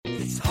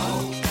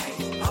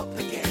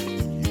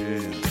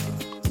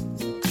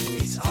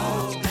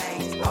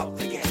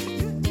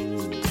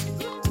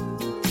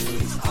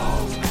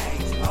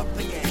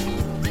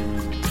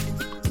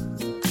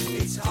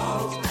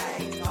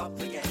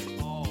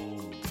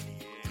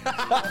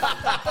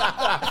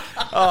I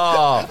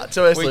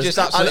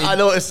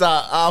noticed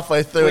that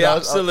halfway through. We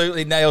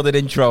absolutely nailed an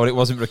intro and it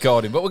wasn't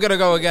recording, but we're going to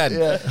go again.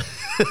 Yeah.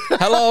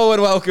 Hello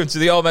and welcome to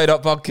the All Made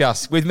Up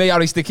podcast with me,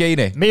 Harry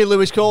Stakini. Me,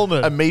 Lewis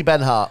Coleman. And me,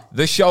 Ben Hart.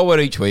 The show where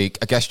each week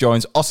a guest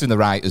joins us in the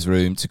writer's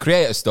room to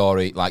create a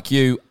story like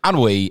you and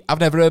we have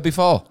never heard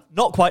before.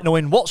 Not quite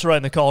knowing what's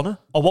around the corner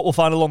or what we'll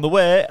find along the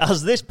way,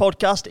 as this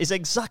podcast is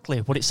exactly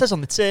what it says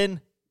on the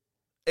tin.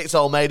 It's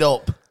all made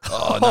up.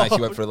 Oh, nice.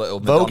 You went for a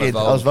little voguing.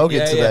 I was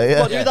voguing today.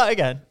 Yeah. What, do that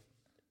again?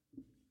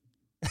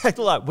 I look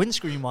like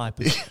windscreen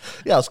wipers.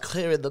 Yeah, I was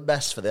clearing the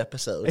mess for the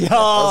episode.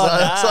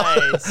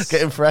 Oh, nice.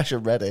 Getting fresh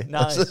and ready.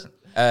 Nice.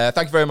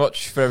 Thank you very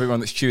much for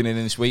everyone that's tuning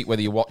in this week,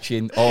 whether you're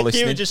watching or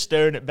listening. You were just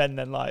staring at Ben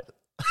then like...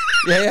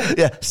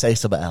 Yeah. Say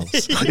something else.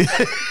 It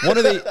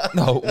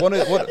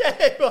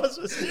was.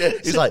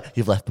 He's like,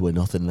 you've left with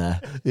nothing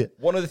there. Yeah.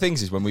 One of the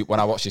things is when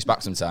I watch this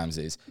back sometimes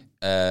is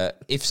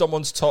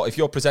if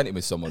you're presenting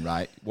with someone,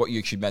 right, what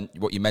you meant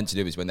to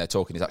do is when they're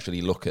talking is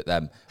actually look at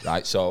them,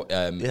 right? So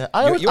I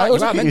always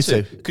look at you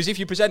two. Because if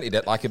you presented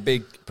it like a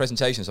big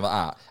presentation, something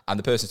like that, and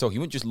the person's talking, you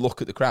wouldn't just look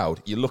at the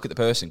crowd, you look at the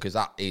person, because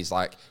that is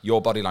like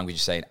your body language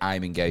is saying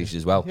I'm engaged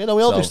as well. Yeah, no,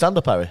 we all do stand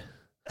up, Harry.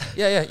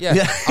 Yeah.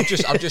 I'm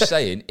just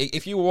saying,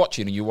 if you were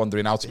watching and you're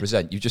wondering how to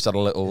present, you've just had a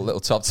little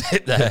top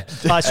tip there.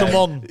 By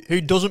someone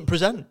who doesn't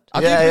present.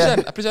 I do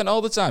present. I present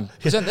all the time.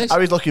 Present this.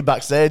 Harry's looking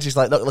backstage. He's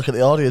like, not looking at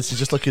the audience. He's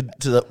just looking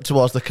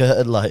towards the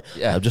curtain like,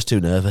 I'm just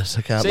too nervous.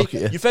 I can't look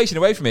at you. You're facing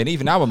away from me, and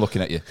even now I'm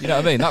looking at you. You know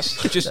what I mean?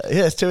 That's just...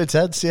 Yeah, it's too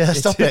intense. Yeah,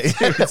 stop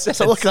it.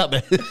 Stop looking at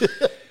me.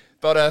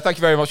 But thank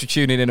you very much for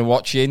tuning in and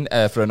watching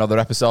for another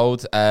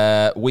episode.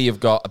 We have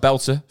got a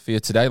belter for you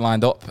today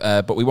lined up,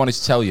 but we wanted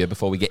to tell you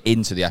before we get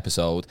into the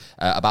episode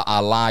about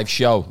our live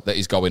show that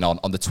is going on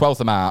the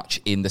 12th of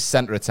March in the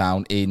centre of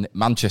town in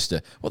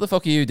Manchester. What the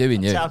fuck are you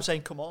doing, you? I'm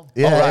saying, come on.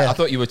 Yeah, right. I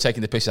thought you were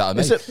taking the piss out of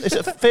me. It's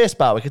at Face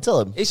Bar, we can tell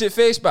him. It's at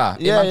Face Bar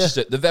in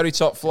Manchester, the very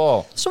top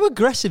floor. So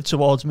aggressive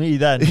towards me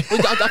then. I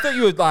thought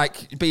you were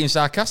like being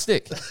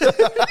sarcastic. I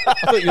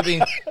thought you were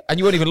being... And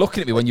you weren't even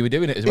looking at me when you were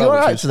doing it as well. Are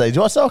you all right today? Do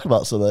you want to talk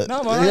about something? No,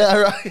 I'm all right. Yeah,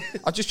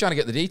 right. I'm just trying to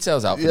get the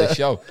details out for this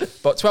show.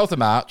 But 12th of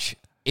March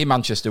in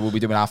Manchester, we'll be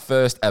doing our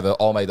first ever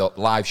All Made Up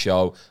live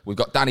show. We've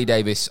got Danny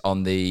Davis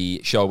on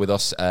the show with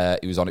us.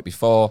 He was on it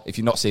before. If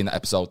you've not seen that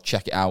episode,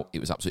 check it out. It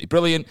was absolutely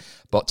brilliant.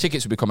 But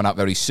tickets will be coming out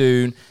very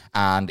soon,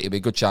 and it'll be a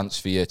good chance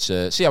for you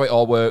to see how it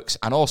all works.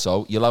 And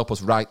also, you'll help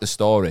us write the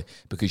story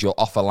because you'll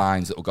offer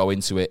lines that will go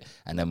into it,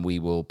 and then we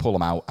will pull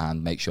them out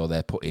and make sure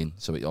they're put in.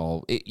 So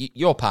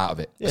you're part of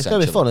it. Yeah, it's going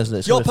to be fun,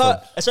 isn't it?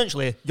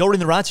 Essentially, you're in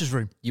the writer's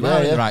room. You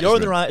are in the writer's room. You're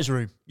in the writer's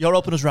room. You're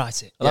helping us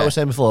write it. Like we were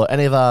saying before,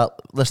 any of our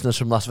listeners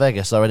from Las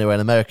Vegas or anywhere in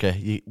America,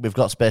 we've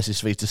got spaces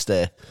for you to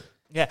stay.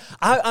 Yeah,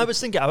 I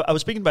was thinking, I was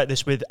speaking about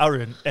this with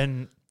Aaron,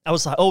 and I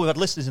was like, we've had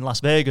listeners in Las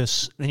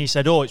Vegas. And he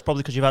said, it's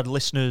probably because you've had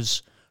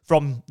listeners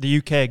from the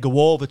UK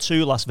go over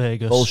to Las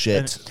Vegas.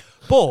 Bullshit.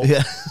 But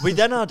we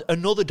then had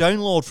another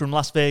download from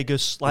Las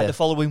Vegas the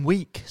following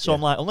week. So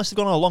I'm like, unless they've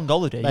gone on a long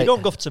holiday, you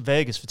don't go to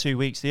Vegas for 2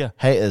 weeks, do you?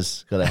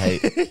 Haters gonna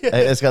hate.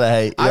 Haters gonna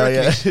hate.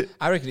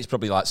 I reckon it's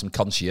probably like some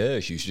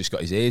concierge who's just got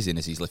his ears in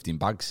as he's lifting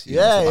bags. You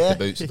know, back of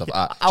boots and stuff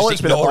like that.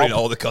 Just ignoring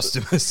all the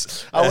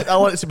customers. I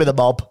want it to be the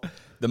mob.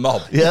 The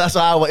mob. Yeah, that's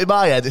how I want. In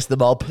my head, it's the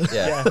mob.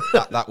 Yeah,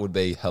 that would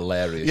be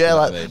hilarious. Yeah,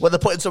 like when they're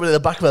putting someone in the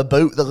back of a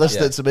boot, they're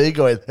listening to me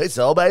going, it's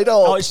all made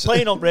up. Oh, it's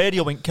playing on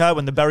radio in car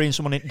when they're burying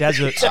someone in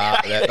deserts.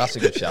 That's a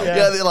good shout.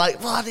 Yeah, they're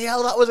like, bloody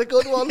hell, that was a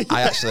good one.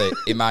 I actually,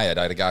 in my head,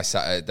 I had a guy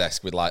sat at a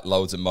desk with like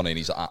loads of money and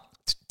he's like,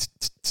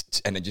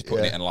 and then just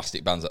putting it in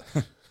elastic bands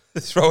like,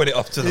 throwing it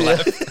off to the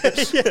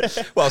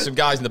left. Well, some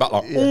guys in the back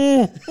like,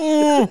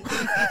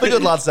 the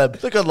good lads then.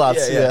 The good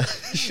lads. Yeah.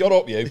 Shut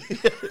up, you.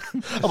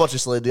 I'm watching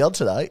Celine Dion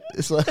tonight.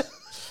 It's like...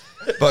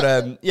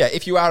 But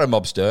if you are a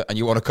mobster and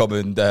you want to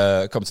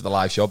come to the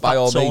live show, by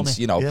all means,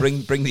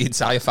 bring the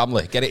entire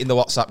family. Get it in the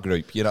WhatsApp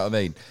group. You know what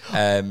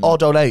I mean? Or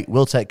donate.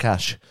 We'll take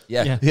cash.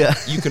 Yeah.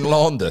 You can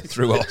launder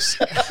through us.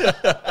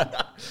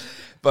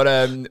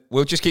 But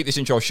we'll just keep this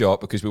intro short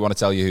because we want to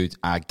tell you who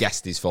our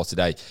guest is for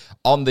today.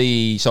 On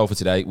the sofa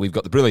today, we've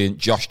got the brilliant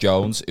Josh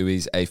Jones, who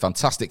is a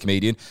fantastic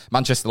comedian,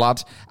 Manchester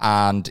lad,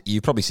 and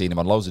you've probably seen him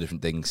on loads of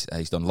different things.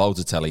 He's done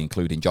loads of telly,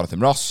 including Jonathan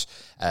Ross,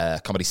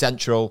 Comedy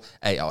Central,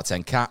 8 out of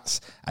 10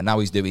 Cats, and now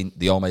he's doing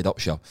the All Made Up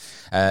show.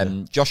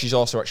 Josh is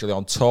also actually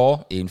on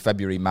tour in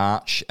February,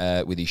 March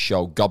with his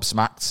show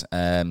Gobsmacked.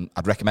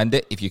 I'd recommend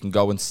it. If you can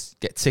go and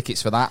get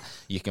tickets for that,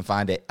 you can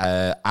find it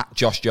at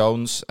Josh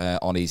Jones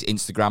on his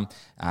Instagram,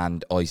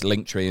 and all his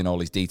link tree and all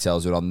his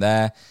details are on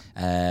there.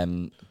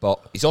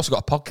 But he's also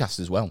got a podcast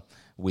as well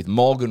with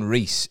Morgan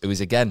Rees, who is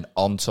again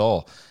on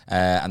tour,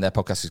 and their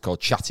podcast is called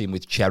Chatting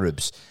with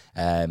Cherubs.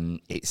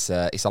 It's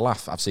a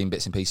laugh. I've seen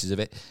bits and pieces of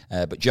it,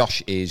 but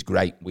Josh is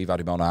great. We've had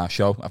him on our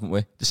show, haven't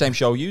we? The same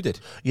show you did.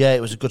 Yeah,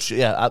 it was a good show.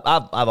 Yeah,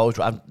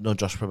 I've known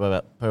Josh for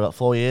about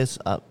 4 years.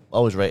 I've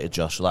always rated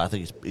Josh. Like, I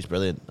think he's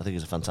brilliant. I think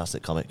he's a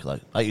fantastic comic.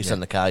 Like you said in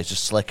the car, he's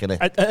just slick,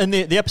 isn't he? And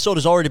the episode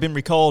has already been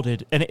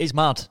recorded, and it is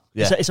mad.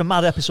 Yeah. It's a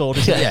mad episode,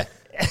 isn't it?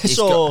 Yeah.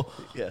 So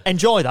Yeah.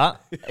 enjoy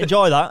that,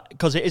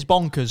 because it is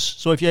bonkers.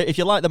 So if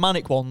you like the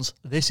manic ones,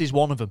 this is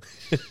one of them.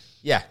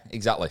 Yeah,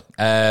 exactly.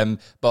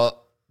 But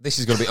this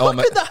is going to be all.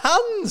 Look at the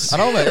hands. I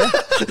know, mate.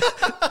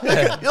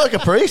 Yeah. You're like a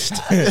priest.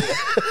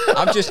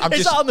 I'm Is just.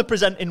 that on the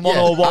presenting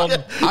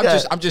 101?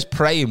 I'm just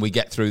praying we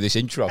get through this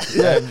intro.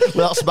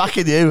 Without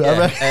smacking you. I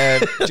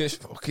reckon.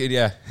 Just fucking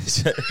yeah.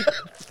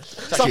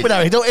 Stop it,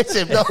 Harry. Don't hit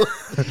him. No.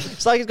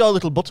 It's like he's got a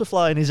little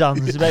butterfly in his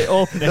hands. He's about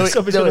opening. No,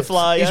 Something's no, going to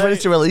fly. He's out. ready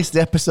to release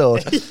the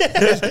episode. In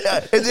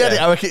the edit,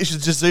 I reckon you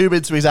should just zoom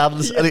into his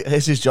hands and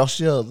this is Josh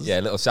Jones. Yeah,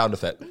 little sound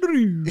effect.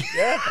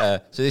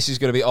 So this is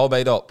going to be all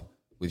made up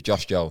with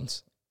Josh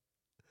Jones.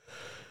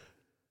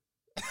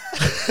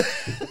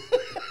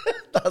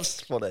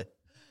 That's funny.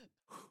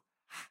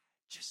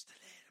 Just a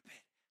little bit.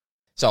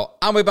 So,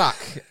 and we're back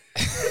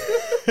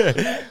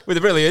with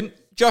the brilliant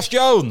Josh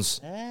Jones.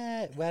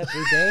 Where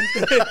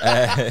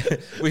have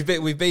we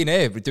been? We've been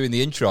here doing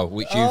the intro,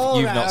 which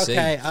you've right, not seen.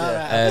 okay, all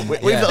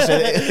right. We've not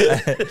seen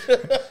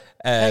it.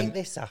 Take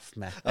this off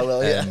me. Oh,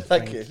 well, yeah.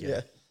 Thank you.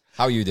 Yeah.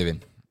 How are you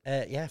doing?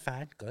 Yeah,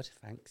 fine, good.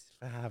 Thanks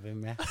for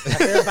having me. I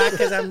feel bad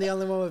because I'm the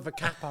only one with a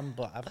cap on,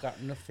 but I've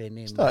got nothing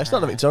in. No, it's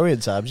not the Victorian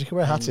times. You can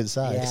wear a hat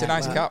inside. yeah. It's a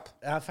nice cap.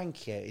 Oh,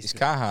 thank you. It's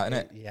Carhartt, isn't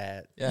it?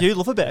 Yeah. Yeah. You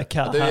love a bit of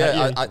cat. I do, hat,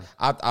 yeah.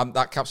 you? I'm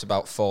that cap's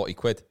about 40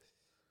 quid.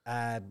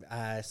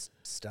 I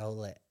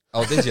stole it.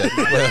 Oh, did you?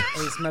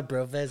 It's my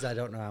brother's. I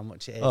don't know how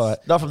much it is. All right.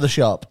 Not from the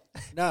shop.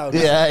 No,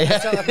 Yeah, yeah.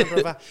 It's not like my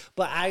brother.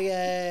 But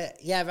I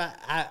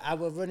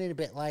was running a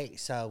bit late,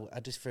 so I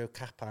just threw a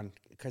cap on.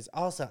 Because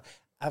also,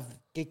 I've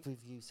gigged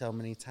with you so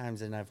many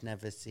times, and I've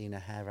never seen a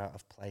hair out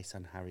of place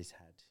on Harry's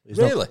head. He's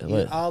Really? not-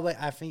 You always,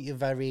 I think you're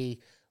very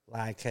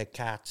like a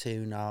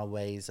cartoon.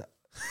 Always,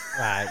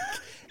 like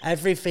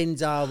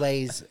everything's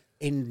always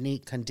in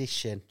neat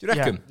condition. Do you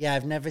reckon? Yeah,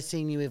 I've never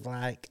seen you with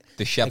like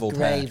Dishevelled a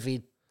hair.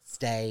 gravy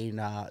stain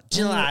or. Do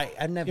you know, like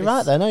I've never. You're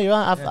right there. No, you're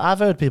right. I've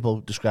heard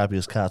people describe you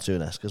as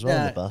cartoonesque as well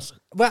in Yeah. the past.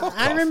 Well,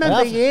 I off.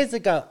 remember Yeah. years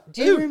ago.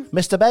 Do you?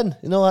 Mr. Ben.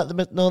 You know, like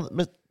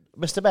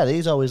Mr. Ben,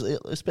 he's always,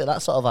 it's a bit of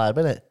that sort of vibe,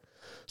 isn't it?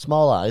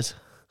 Small eyes.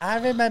 I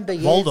remember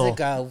years Waldo.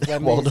 ago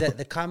when we was at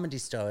the Comedy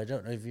Store. I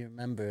don't know if you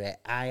remember it.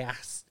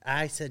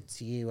 I said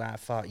to you, I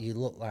thought you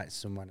looked like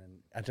someone, and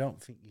I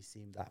don't think you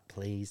seemed that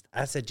pleased.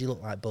 I said you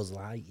look like Buzz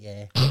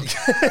Lightyear,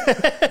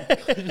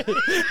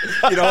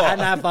 You know what?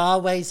 and I've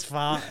always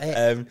thought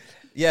it.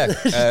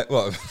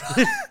 Well,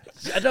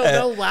 I don't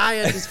know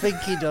why. I just think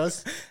he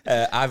does.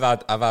 I've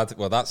had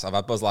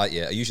Buzz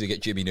Lightyear. I usually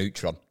get Jimmy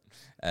Neutron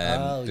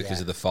because yeah.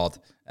 of the FOD.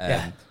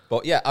 Yeah.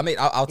 But yeah, I mean,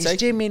 I'll Is take.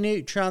 Jimmy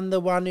Neutron the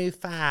one who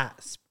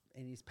farts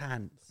in his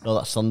pants? No,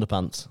 that's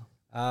Thunderpants.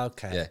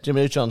 Okay. Yeah.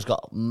 Jimmy Neutron's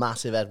got a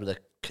massive head with a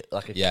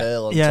Yeah.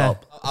 curl on Yeah.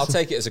 top. I'll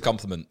take it as a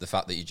compliment. The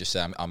fact that you just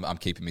say I'm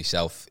keeping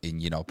myself in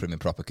prim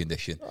and proper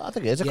condition. I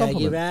think it is a Yeah,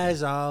 compliment. your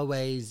hair's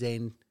always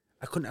in.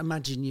 I couldn't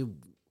imagine you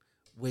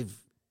with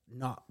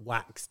not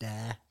waxed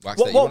hair.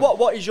 Wax that you want.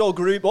 What is your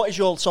groom? What is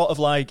your sort of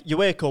like? You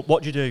wake up.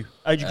 What do you do?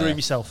 How do you groom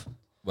yourself?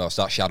 Well,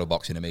 start shadow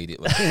boxing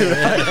immediately.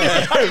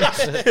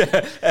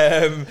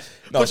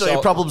 Put all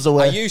your problems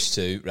away. I used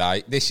to,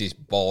 right? This is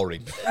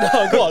boring.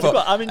 No, go on.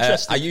 But, I'm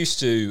interested. I used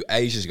to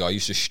ages ago. I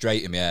used to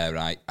straighten my hair,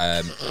 right?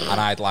 And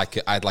I had like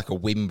a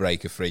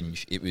windbreaker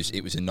fringe. It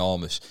was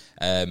enormous.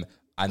 And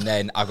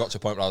then I got to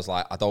a point where I was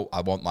like,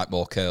 I want like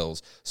more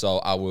curls. So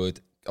I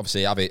would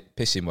obviously have it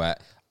pissing wet.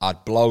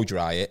 I'd blow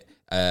dry it,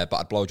 but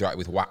I'd blow dry it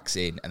with wax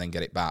in and then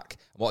get it back.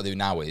 And what I do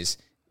now is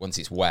once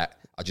it's wet,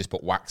 I just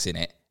put wax in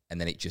it and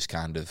then it just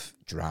kind of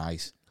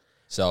dries.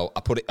 So I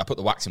put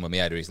the wax in when my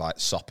hair is like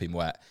sopping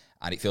wet.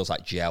 And it feels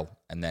like gel,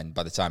 and then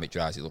by the time it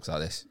dries, it looks like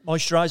this.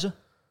 Moisturizer.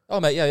 Oh,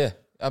 mate, yeah.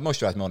 I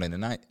moisturise morning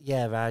and night.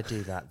 Yeah, I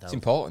do that though. It's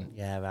important.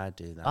 Yeah, I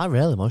do that. I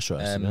rarely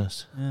moisturise, to be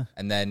honest.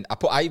 And then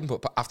I even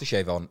put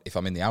aftershave on if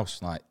I'm in the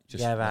house, like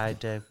just Yeah, I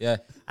do. yeah.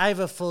 I have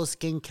a full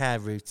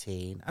skincare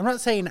routine. I'm not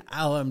saying,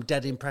 I'm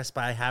dead impressed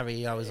by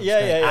Harry. I was Yeah,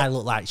 upset. yeah. I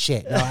look like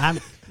shit. No,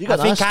 You got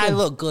I think nice I skin.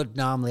 look good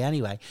normally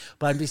anyway.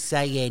 But I'm just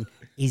saying,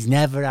 he's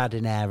never had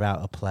an hair out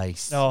of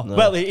place. No.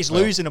 Well, he's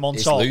losing them on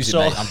It's top. losing, so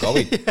mate. I'm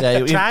going. Yeah,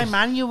 you- Try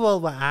manual.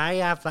 What I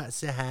have,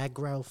 that's a hair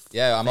growth.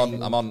 Yeah, I'm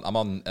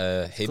on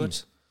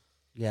Hims.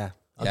 Yeah.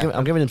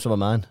 I'm giving him some of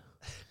mine.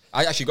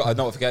 I actually got a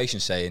notification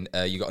saying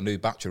you got a new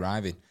batch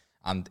arriving,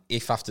 and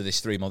if after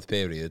this 3-month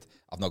period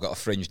I've not got a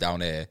fringe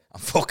down here, I'm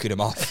fucking them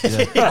off.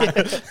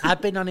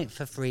 I've been on it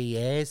for 3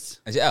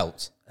 years. Has it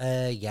helped?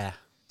 Yeah.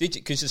 Did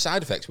you? Because the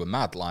side effects were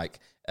mad. Like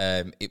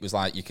it was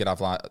like you could have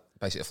like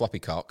basically a floppy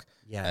cock.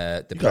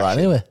 Yeah. You got that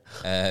anyway.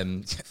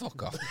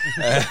 Fuck off.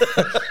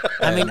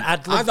 I mean,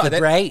 I'd love I've not the had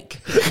break.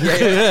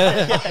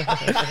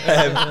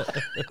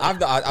 I've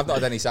not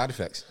had any side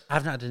effects.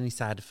 I've not had any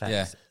side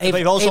effects. Yeah. but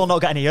you've also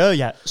not got any hair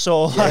yet.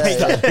 So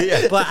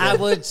But I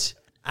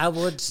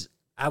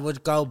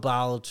would go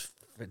bald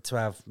to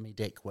have me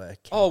dick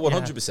working. Oh,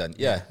 100%.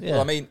 Yeah. Yeah.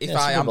 Well, I mean, if Yeah,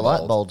 I some am people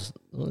like bald,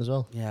 bald as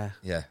well. Yeah.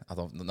 yeah,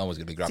 no one's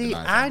gonna be grabbing See,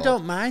 mine. if I I'm don't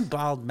bald. mind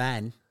bald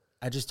men.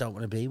 I just don't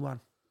want to be one.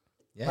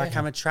 Yeah, Like,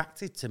 I'm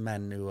attracted to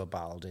men who are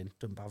balding.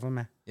 Don't bother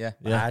me. yeah.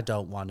 But I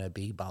don't want to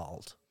be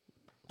bald.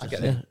 I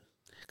get it.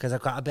 because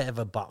I've got a bit of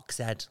a box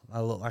head. I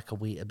look like a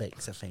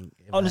Weetabix, I think.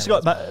 Honestly,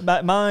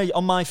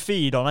 on my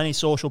feed on any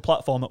social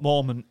platform at the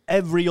moment,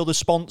 every other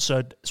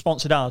sponsored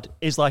ad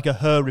is like a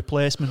hair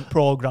replacement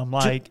program,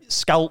 like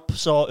scalp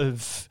sort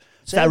of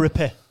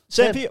therapy.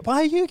 Same for you.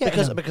 Why are you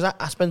getting because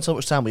I spend so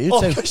much time with you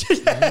two. Because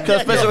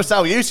I spend so much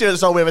time with you two,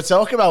 that's all we ever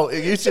talk about.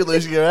 You two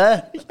losing your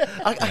hair.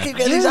 I keep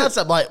getting these ads.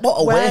 I'm like,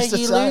 what a waste of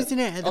time. Where are you losing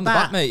it? At On the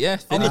back, mate, yeah.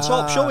 on the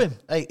top? Show him.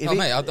 Hey, if Oh,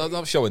 mate, I'm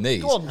not showing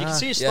these. Go on, you can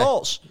see his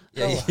thoughts.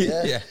 Yeah.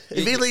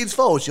 if he leans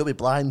forward, you'll be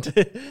blind.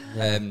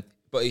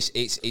 But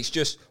it's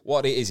just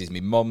what it is my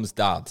mum's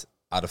dad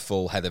had a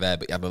full head of hair,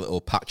 but he had a little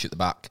patch at the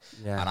back.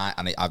 Yeah.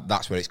 And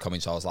that's where it's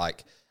coming. So I was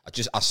like,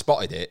 I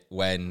spotted it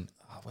when,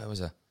 where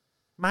was I?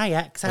 My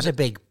ex had a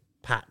big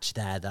patch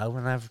there though,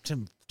 and I've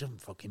didn't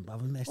fucking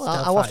bother me.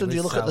 Well, how often do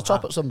you look at the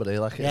top at somebody?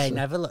 Like, yeah, he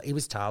never looked. He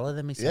was taller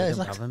than me, so it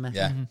didn't bother me.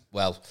 Yeah.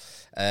 Well,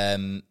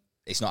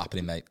 it's not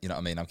happening, mate. You know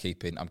what I mean? I'm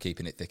keeping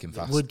it thick and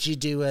fast. Would you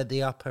do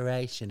the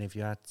operation if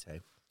you had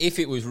to? If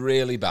it was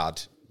really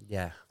bad,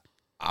 Yeah,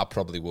 I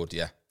probably would.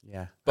 Yeah.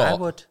 yeah. But- I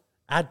would.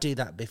 I'd do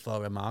that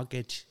before a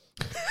mortgage.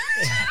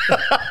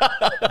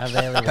 I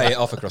really would. Pay it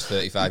off across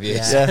 35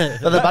 years. yeah,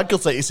 and the bank will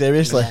take you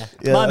seriously. Yeah.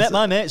 Yeah,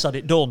 My mate's had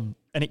it done,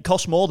 and it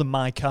cost more than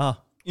my car.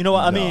 You know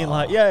what I mean?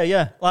 Like,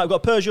 yeah. Like, I've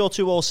got a Peugeot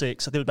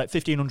 206. I think it was about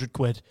 1,500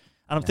 quid.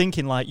 And I'm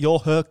thinking, like, your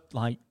hair,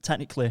 like,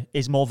 technically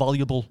is more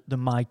valuable than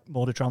my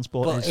mode of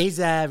transport But is. his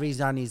hair is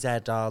on his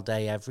head all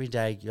day, every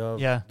day. You're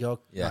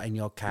not in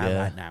your car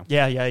right now.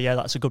 Yeah,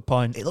 that's a good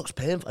point. It looks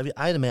painful.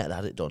 I had a mate that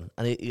had it done,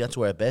 and he had to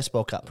wear a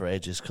baseball cap for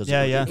ages because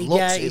Yeah. it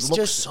it's looks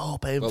just- so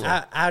painful.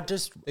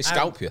 They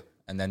scalp you,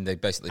 and then they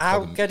basically. I'll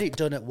plug 'em. get it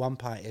done at one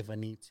point if I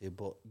need to,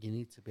 but you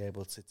need to be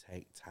able to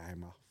take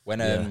time off. When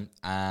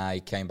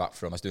I came back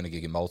I was doing a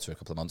gig in Malta a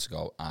couple of months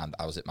ago, and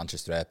I was at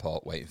Manchester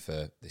Airport waiting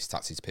for this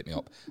taxi to pick me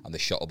up, and the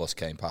shuttle bus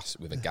came past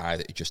with a guy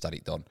that had just had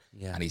it done,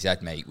 and his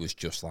head, mate, was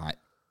just like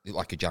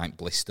a giant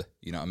blister.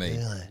 You know what I mean?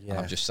 Really? And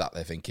I've just sat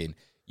there thinking,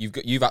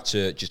 you've had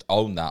to just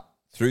own that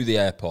through the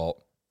airport,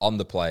 on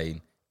the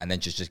plane, and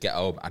then just get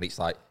home, and it's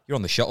like you're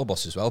on the shuttle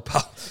bus as well,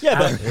 pal.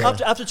 Yeah,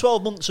 but after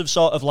 12 months of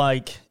sort of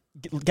like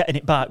getting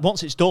it back,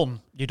 once it's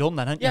done, you're done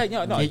then, aren't you?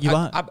 Yeah, no, you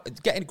are.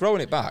 Growing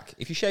it back.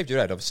 If you shaved your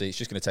head, obviously, it's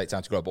just going to take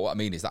time to grow. But what I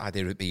mean is that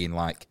idea of it being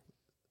like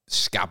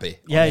scabby.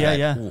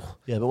 Yeah. Ooh.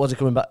 Yeah, but was he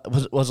coming back?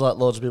 Was like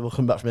loads of people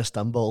coming back from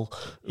Istanbul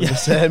with the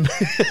same?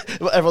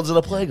 Everyone's in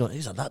a plane going,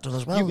 he's had that done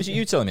as well. Was it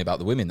you telling me about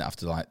the women that have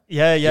to like?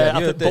 Yeah. you I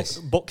heard could this?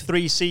 book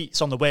 3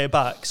 seats on the way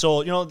back.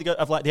 So, you know, they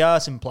have like the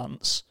arse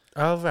implants.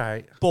 Oh,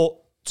 right. But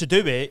to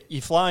do it,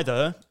 you fly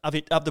there,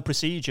 have the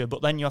procedure,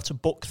 but then you have to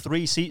book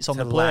 3 seats on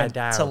To the plane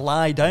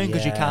lie down.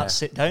 because you Yeah. can't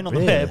sit down on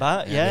Really? the way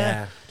back.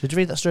 Yeah. Did you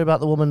read that story about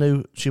the woman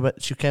who she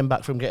came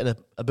back from getting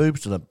a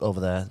boobs done over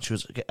there? She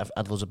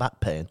had loads of back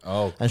pain.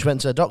 Oh. And she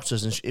went to the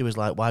doctors, and he was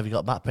like, "Why have you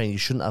got back pain? You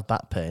shouldn't have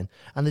back pain."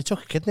 And they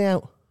took a kidney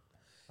out.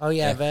 Oh,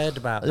 yeah, I've heard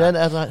about Yeah, that. and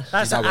I was like,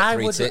 That's now got I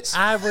 3 would. tits.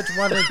 I would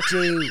want to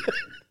do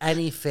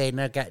anything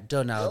I get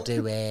done. I'll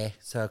do here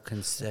so I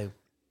can sue.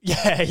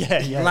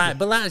 Yeah. Like,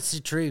 but that's the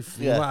truth.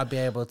 You Yeah. want to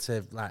be able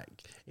to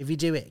like, if you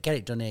do it, get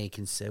it done here. You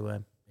can sue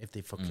them if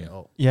they fuck it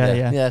up.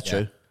 Yeah.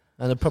 true.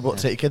 And they probably won't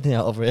take your kidney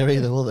out over here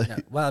either, will they? Yeah.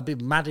 Well, I'd be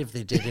mad if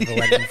they did. If I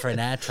went in for an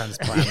hair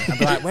transplant, I'd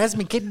be like, "Where's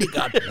my kidney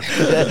gone?" Yeah,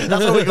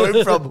 that's where we're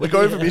going from. We're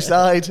going from your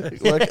side.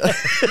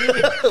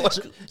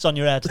 It's on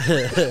your head.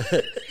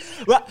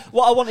 Right,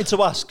 what I wanted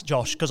to ask,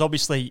 Josh, because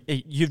obviously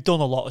you've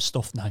done a lot of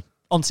stuff now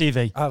on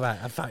TV. All right,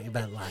 I thought you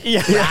meant like,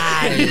 Yeah.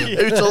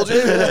 Who told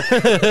you?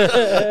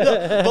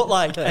 But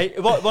like,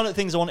 one of the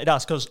things I wanted to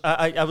ask, because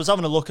I was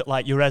having a look at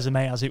like your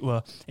resume, as it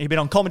were. You've been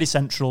on Comedy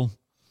Central,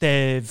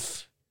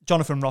 Dave,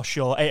 Jonathan Ross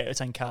Show, 8 out of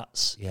 10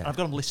 Cats. Yeah. I've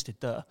got them listed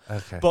there.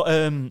 Okay. But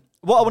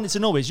what I wanted to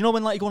know is, you know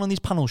when like you're going on these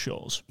panel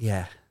shows,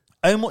 yeah.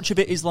 how much of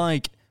it is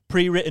like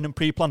pre-written and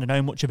pre-planned, and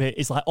how much of it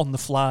is like on the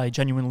fly,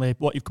 genuinely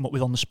what you've come up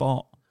with on the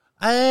spot?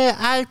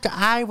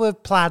 I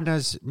would plan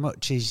as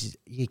much as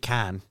you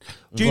can.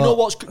 Do you know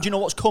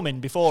what's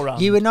coming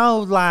beforehand? You know,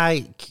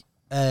 like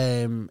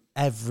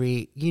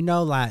like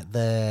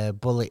the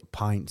bullet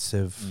points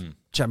of. Do you know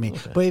what I mean?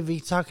 Okay. But if you're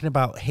talking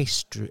about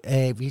history,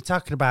 if you're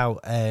talking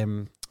about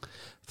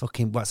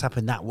fucking what's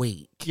happened that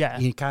week, Yeah.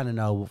 you kind of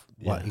know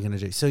what you're gonna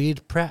do. So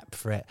you'd prep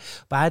for it,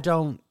 but I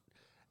don't.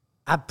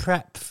 I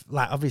prep,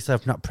 like, obviously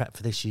I've not prepped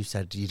for this. You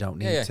said you don't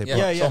need to.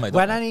 But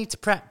when I need to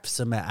prep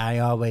something, I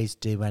always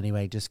do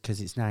anyway, just because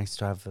it's nice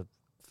to have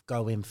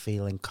go in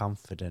feeling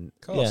confident.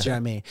 Yeah. Do you know what I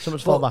mean? Something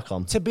to fall back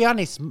on. To be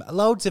honest,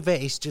 loads of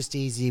it is just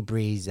easy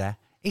breezy.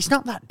 It's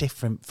not that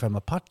different from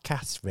a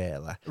podcast,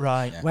 really.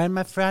 Right. Yeah. When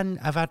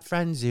I've had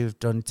friends who've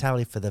done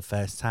telly for the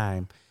first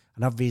time,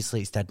 and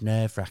obviously it's dead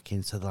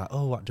nerve-wracking, so they're like,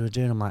 oh, what do I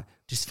do? And I'm like,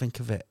 just think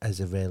of it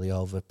as a really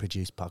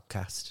overproduced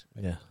podcast.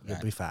 Yeah. You'll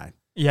be fine.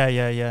 Yeah. Do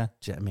you know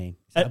what I mean?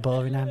 Is that a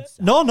boring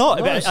answer? No,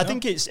 it's I not.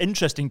 think it's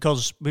interesting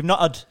because we've not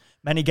had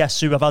many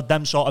guests who have had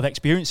them sort of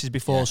experiences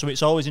before, so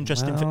it's always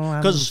interesting I'm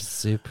because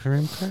super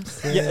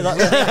impressive.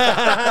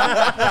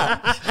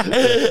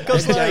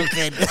 because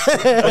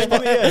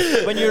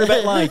when you're a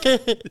bit like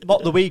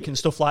Mock the Week and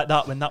stuff like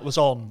that when that was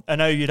on, I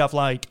know you'd have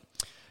like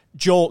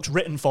jokes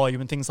written for you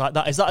and things like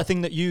that. Is that a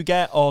thing that you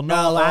get or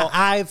not? No,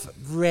 I've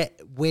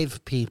written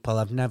with people.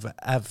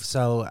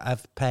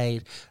 I've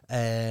paid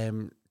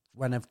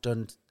when I've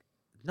done.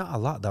 Not a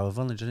lot though. I've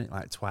only done it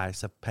like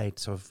twice. I've paid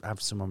to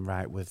have someone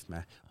write with me,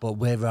 but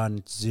we're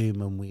on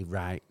Zoom and we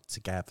write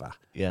together.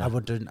 Yeah, I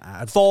wouldn't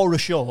for a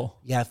show.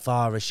 Yeah,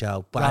 for a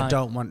show, but Right. I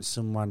don't want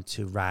someone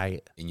to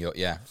write In your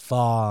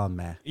for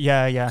me.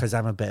 Yeah. Because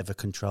I'm a bit of a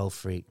control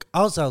freak.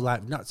 Also,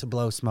 like, not to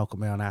blow smoke up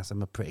my own ass,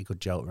 I'm a pretty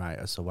good joke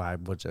writer, so why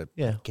would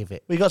I give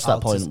it? We got to that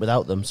all point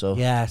without them, so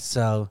Yeah,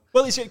 so.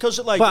 Well, it's because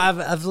like,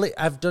 But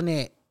I've done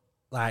it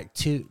like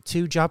two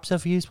jobs.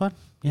 I've used one.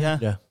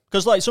 yeah.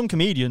 Because like some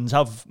comedians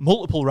have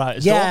multiple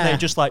writers, don't they?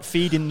 Just like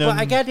feeding them.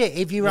 But I get it.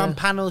 If you're on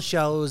panel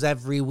shows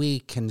every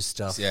week and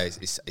stuff. it's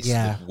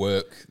the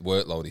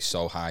workload is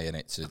so high in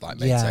it to like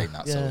maintain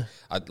that. So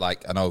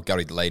I know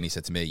Gary Delaney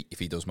said to me if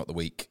he does Mock the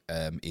Week,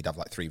 he'd have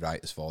like 3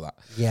 writers for that.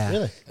 Yeah,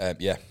 really,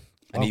 yeah.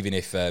 And even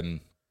if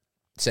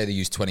say they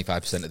use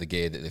 25% of the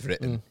gear that they've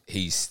written,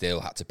 he's still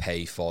had to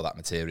pay for that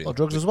material. or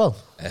drugs as well.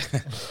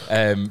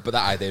 But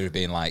that idea of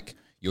being like,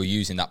 you're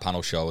using that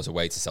panel show as a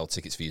way to sell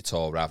tickets for your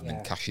tour rather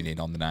than cashing in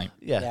on the night.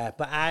 Yeah.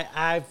 But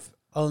I've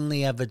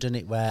only ever done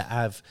it where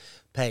I've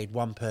paid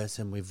one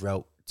person we've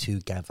wrote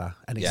together,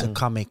 and it's a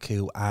comic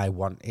who I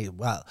want.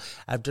 Well,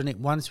 I've done it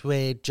once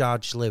with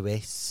George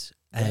Lewis,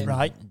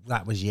 right?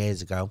 That was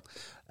years ago,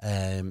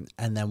 and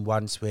then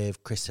once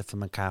with Christopher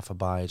MacArthur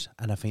Boyd,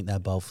 and I think they're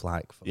both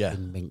like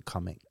fucking mint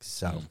comics.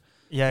 So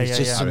it's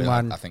just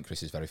someone. I think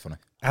Chris is very funny.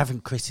 I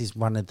think Chris is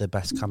one of the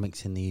best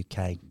comics in the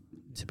UK,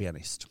 to be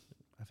honest.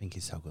 I think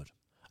he's so good.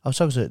 I was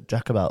talking to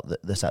Jack about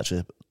this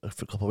actually a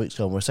couple of weeks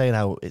ago, and we're saying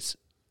how it's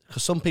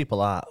because some people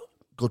are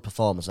good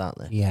performers, aren't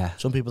they? Yeah.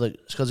 Some people,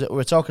 because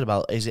we're talking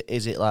about is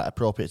it like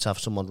appropriate to have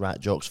someone write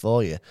jokes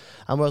for you?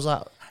 And we was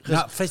like,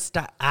 not for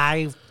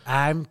I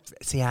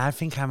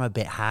think I'm a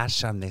bit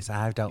harsh on this.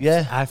 I don't.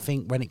 Yeah. I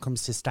think when it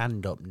comes to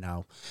stand up,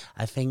 no.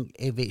 I think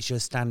if it's your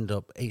stand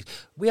up,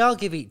 we all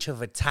give each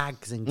other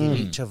tags and give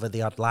each other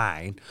the odd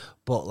line,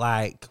 but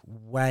like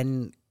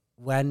when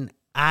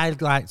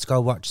I'd like to go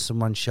watch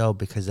someone's show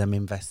because I'm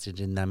invested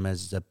in them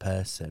as a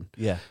person.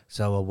 Yeah.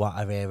 So what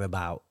I hear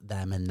about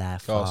them and their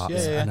thoughts,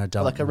 and I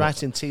don't like a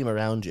writing team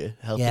around you,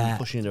 helping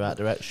push you in the right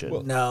direction.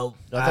 Well, no,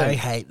 I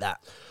hate that.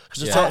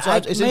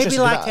 It's maybe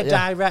like that, a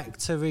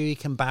director who you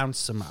can bounce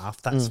some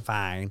off. That's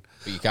fine.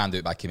 But you can't do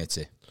it by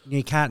committee.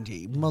 You can't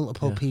do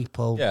multiple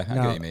people. Yeah, I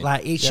get what you mean.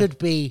 Like it should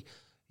be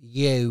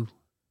you.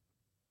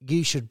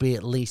 You should be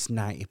at least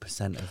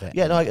 90% of it.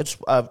 Yeah, no,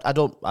 I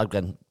don't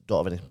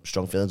have any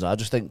strong feelings on it. I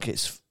just think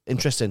it's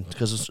interesting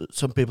because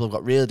some people have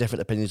got really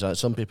different opinions on it.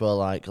 Some people are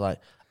like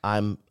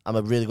I'm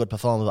a really good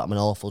performer, but I'm an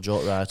awful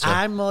joke writer.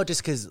 I'm more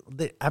just because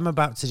I'm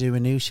about to do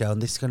a new show,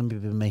 and this is going to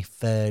be my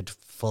 3rd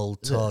full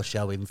tour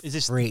show in Is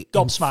this free.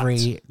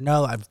 Gobsmacked?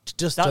 No, I've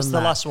just That's done the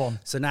that. last one.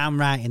 So now I'm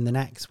writing the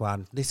next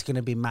one. This is going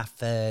to be my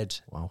 3rd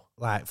Wow.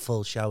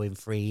 full show in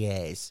 3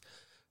 years.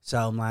 So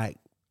I'm like,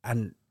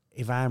 and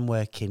if I'm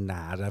working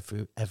hard,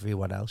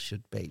 everyone else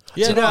should be.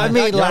 Yeah, do you know what I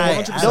mean?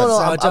 Like,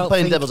 I'm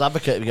playing devil's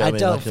advocate. If you get I what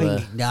don't mean.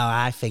 think. No,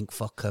 I think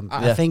fuck them.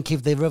 I think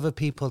if there are other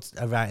people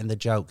are writing the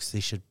jokes, they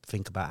should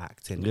think about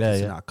acting. Because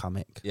they're not a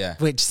comic. Yeah,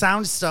 which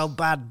sounds so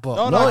bad,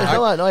 but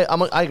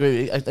I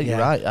agree. I think you're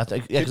right. I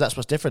think because that's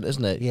what's different,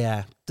 isn't it?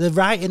 Yeah, the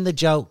writing the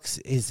jokes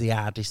is the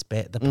hardest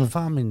bit. The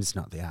performing's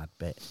not the hard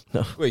bit.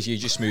 No, well, you're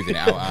just smoothing it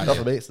out, aren't Not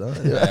you? for me, it's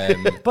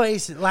not. But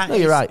it's like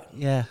you're right.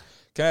 Yeah.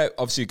 Okay,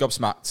 obviously,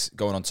 Gobsmacked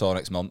going on tour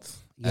next month.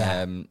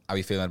 Yeah. How are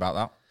you feeling about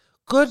that?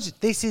 Good.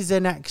 This is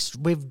an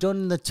extra. We've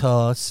done the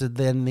tour, so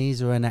then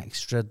these are an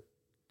extra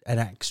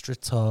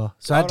tour.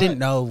 So I didn't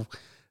know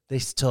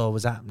this tour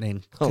was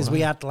happening because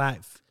we had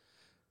like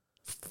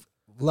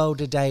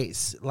load of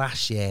dates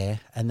last year,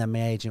 and then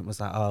my agent was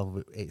like,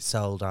 "Oh, it's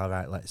sold. All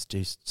right, let's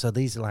do." So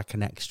these are like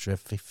an extra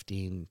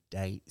 15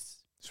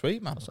 dates.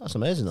 Sweet, man. That's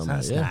amazing, though,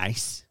 That's mate. Yeah.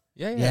 nice.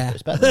 Yeah.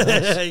 It's better than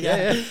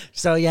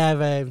this.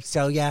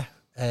 yeah.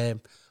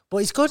 But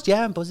it's good.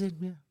 Yeah, I'm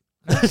buzzing.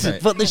 Yeah.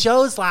 But the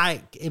show's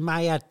like in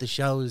my head. The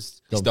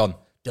show's It's done.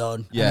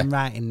 done. Yeah. And I'm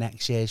writing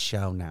next year's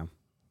show now.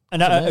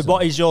 And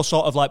what is your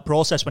sort of like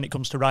process when it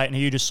comes to writing? Are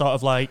you just sort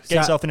of like get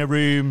yourself in a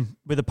room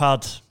with a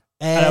pad,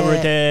 an hour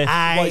a day?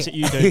 What is it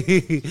you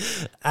do?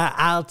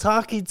 I'll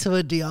talk into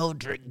a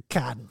deodorant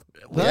can,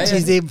 which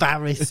is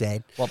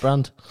embarrassing. What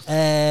brand?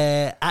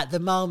 At the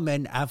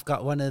moment, I've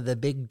got one of the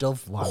big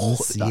Dove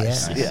ones.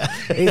 Nice. Yeah.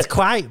 It's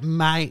quite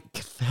mic.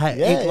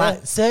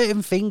 Like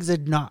certain things are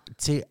not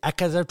too,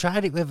 because I've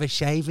tried it with a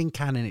shaving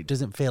can and it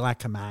doesn't feel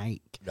like a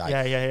mic.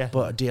 Right. Yeah.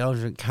 But a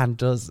deodorant can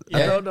does.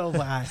 I don't know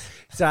why.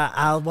 So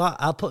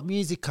I'll put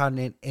music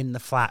on in the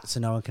flat so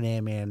no one can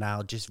hear me, and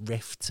I'll just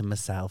riff to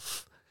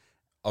myself.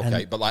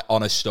 Okay, but like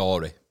on a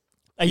story.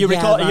 Are you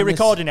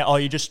recording it, or are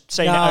you just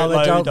saying it out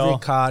loud? I don't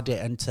record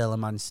it until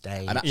I'm on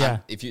stage. And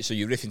so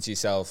you're riffing to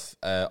yourself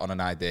on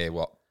an idea.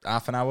 What,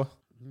 half an hour?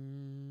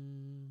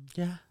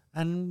 Yeah,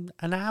 and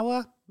an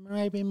hour,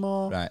 maybe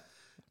more. Right.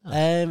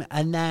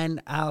 And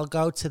then I'll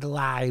go to the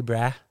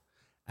library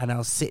and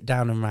I'll sit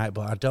down and write,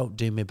 but I don't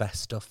do my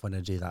best stuff when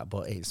I do that.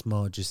 But it's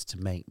more just to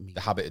make me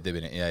The habit of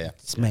doing it, yeah.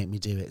 to make me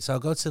do it. So I'll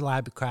go to the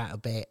library quite a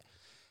bit,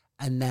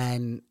 and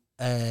then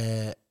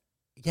I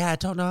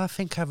don't know. I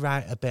think I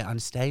write a bit on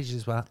stage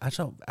as well. I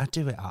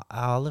do it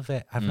all of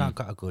it. I've not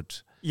got a good.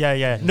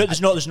 Yeah. No,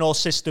 there's no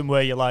system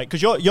where you're like,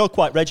 because you're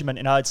quite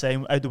regimented, I'd say,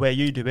 the way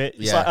you do it.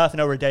 It's like half an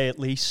hour a day at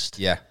least.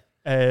 Yeah.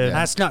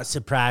 That's not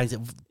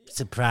surprising.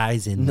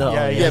 No.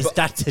 But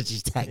that's a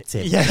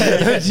detective.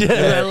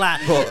 Yeah.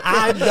 Like,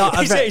 I'm not.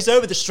 He's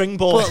over the string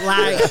board, But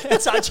like,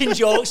 attaching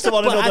jokes to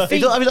one But I another.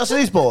 think- Have you not seen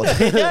his board?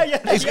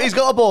 He's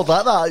got a board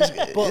like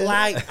that. but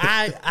like,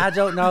 I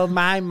don't know.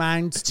 My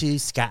mind's too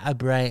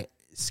scatterbrain.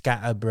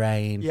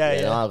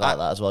 Yeah. I like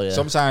that as well. Yeah.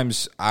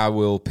 Sometimes I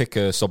will pick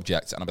a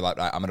subject and I'll be like,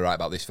 right, I'm going to write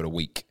about this for a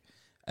week,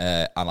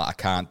 and like I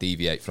can't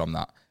deviate from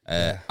that.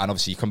 And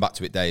obviously, you come back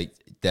to it day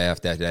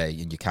after day,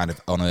 and you're kind of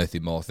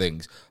unearthing more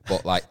things.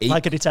 But like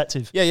Like a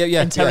detective.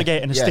 Yeah.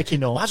 Interrogating a sticky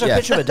note. Why's there a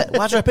picture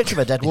of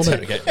a dead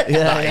woman?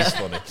 That is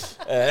funny.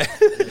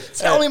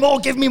 Tell me more,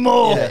 give me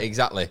more. Yeah,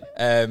 exactly.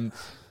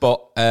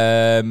 But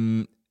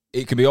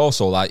it can be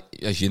also like,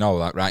 as you know,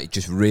 like right,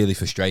 just really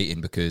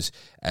frustrating because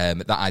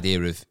that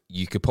idea of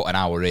you could put an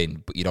hour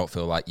in, but you don't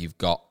feel like you've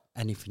got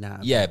anything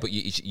out. Yeah, but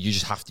you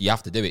just have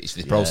to do it. It's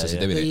the process of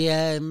doing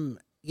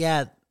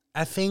it.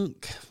 I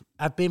think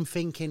I've been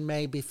thinking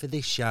maybe for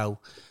this show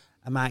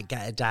I might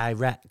get a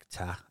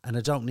director, and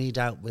I don't need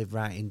help with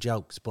writing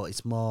jokes, but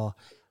it's more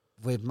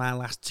with my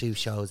last 2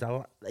 shows.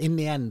 In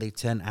the end, they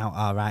turned out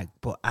all right,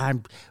 but I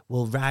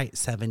will write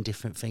 7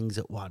 different things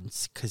at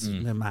once because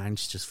my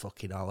mind's just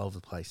fucking all over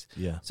the place.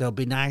 Yeah. So it'd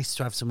be nice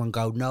to have someone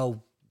go,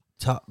 no,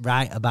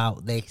 write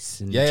about this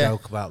and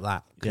joke about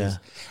that. Because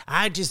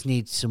I just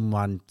need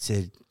someone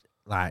to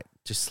like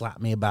just slap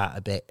me about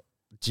a bit.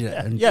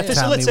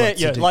 Facilitate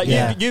you. Like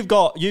you've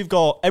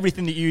got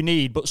everything that you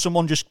need, but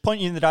someone just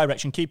pointing you in the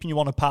direction, keeping you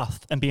on a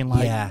path, and being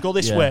like, "Go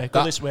this way,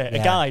 go this way."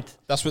 A guide.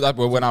 That's what.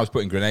 When I was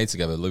putting Grenade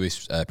together,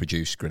 Lewis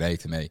produced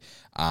Grenade for me,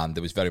 and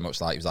there was very much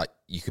like, it was like,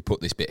 you could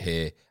put this bit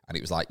here, and it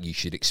was like, you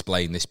should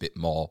explain this bit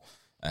more.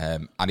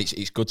 And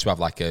it's good to have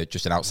like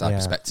just an outside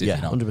perspective. Yeah,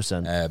 you know?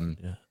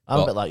 100%. I'm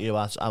a bit like you.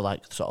 I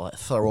like sort of like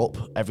throw up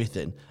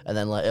everything, and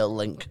then like it'll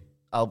link.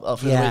 I'll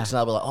for the weeks, and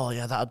I'll be like, oh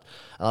yeah, that.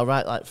 And I'll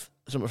write like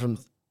something from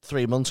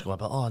 3 months ago,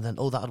 but and then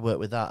that'd work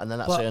with that, and then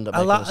that's end up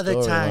making a lot of the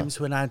story, times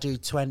when I do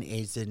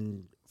 20s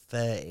and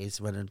 30s,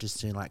 when I'm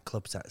just doing like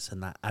club sets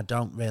and that, I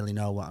don't really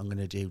know what I'm going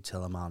to do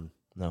till I'm on.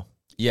 No.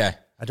 Yeah.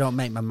 I don't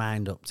make my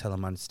mind up till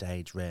I'm on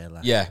stage, really.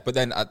 Yeah, but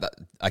then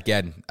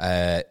again,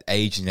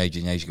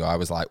 ages ago, I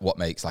was like, what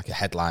makes like a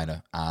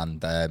headliner?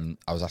 And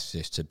I was asked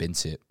this to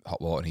Binty at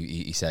Hot Water, and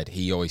he said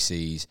he always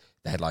sees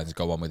the headliners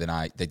go on with the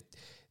night.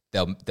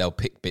 They'll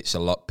pick bits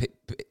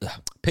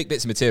pick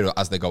bits of material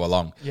as they go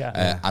along.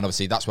 And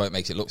obviously that's why it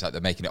makes it look like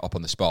they're making it up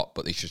on the spot,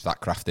 but it's just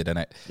that crafted in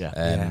it.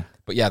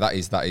 But yeah, that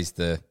is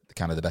the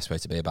kind of the best way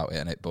to be about it,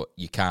 isn't it? But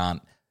you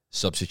can't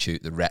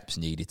substitute the reps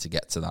needed to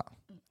get to that.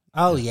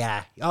 Oh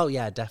yeah,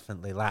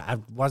 definitely. Like I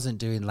wasn't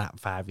doing that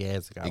 5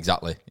 years ago.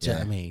 Exactly. Do you know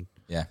what I mean?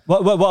 Yeah.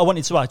 What I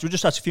wanted to ask, we'll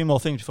just ask a few more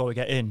things before we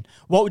get in.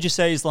 What would you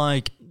say is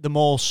like the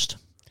most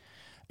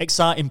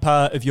exciting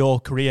part of your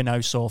career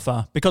now so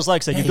far? Because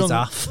like I said, you've done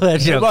off. No.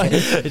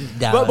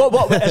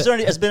 No. Has there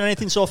been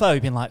anything so far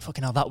you've been like,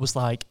 fucking hell, that was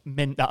like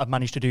mint that I've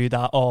managed to do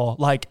that? Or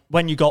like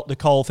when you got the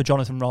call for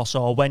Jonathan Ross,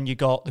 or when you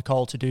got the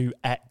call to do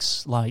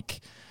X,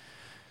 like...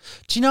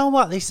 Do you know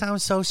what? This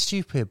sounds so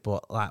stupid,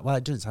 but like, well,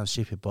 it doesn't sound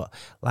stupid, but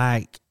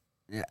like,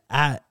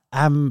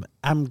 I'm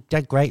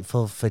dead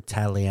grateful for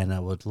telly, and I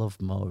would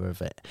love more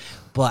of it.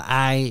 But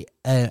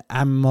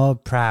I'm more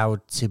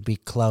proud to be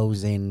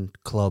closing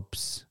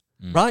clubs.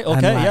 Right,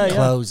 okay,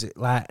 Close it.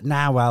 Like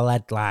now I'll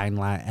headline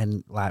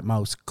like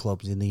most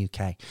clubs in the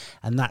UK,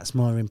 and that's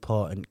more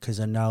important because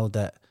I know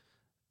that,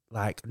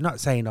 like, not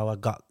saying I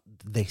got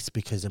this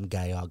because I'm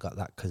gay or I got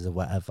that because of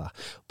whatever,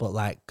 but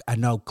like I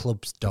know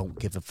clubs don't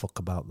give a fuck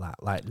about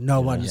that. Like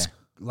no one's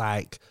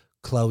like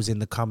closing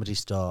the Comedy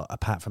Store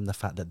apart from the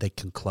fact that they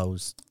can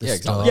close the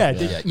store.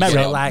 Merit.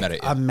 So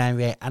like on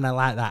merit, and I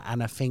like that,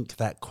 and I think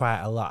that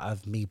quite a lot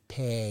of me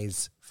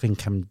peers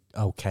think I'm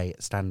okay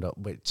at stand up,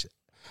 which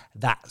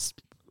that's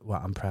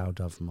what I'm proud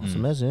of most. It's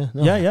amazing,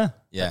 Yeah. Do you know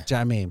what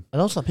I mean?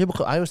 And also,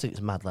 I always think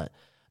it's mad, like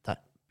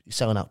that you're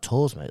selling out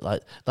tours, mate.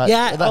 Like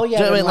yeah, do you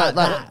know what I mean?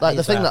 Like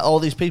the thing that that all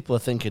these people are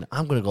thinking,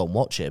 I'm going to go and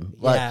watch him.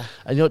 Like,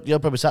 and you're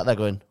probably sat there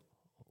going,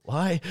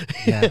 why?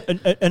 Yeah.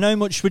 and how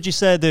much would you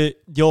say that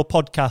your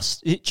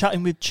podcast,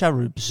 Chatting with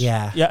Cherubs,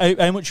 yeah,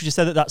 how much would you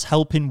say that that's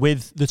helping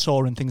with the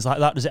tour and things like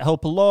that? Does it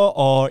help a lot,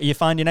 or are you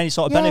finding any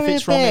sort of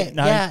benefits from it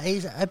now? Yeah,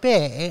 it's a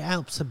bit. It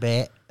helps a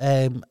bit.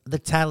 The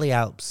telly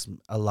helps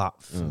a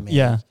lot for me.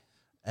 Yeah.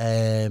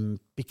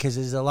 Because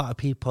there's a lot of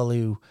people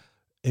who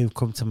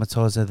come to my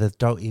tours that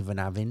don't even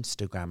have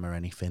Instagram or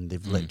anything.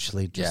 They've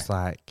literally just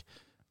women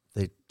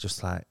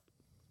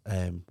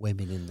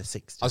in the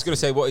 60s. I was going to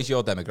say, what is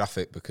your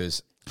demographic?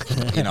 Because,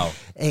 you know,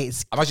 I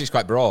imagine it's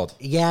quite broad.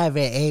 Yeah, it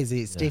is.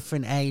 It's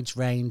different age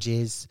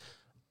ranges.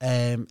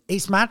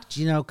 It's mad,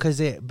 you know, because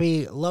it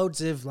be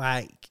loads of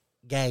like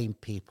gay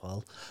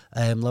people,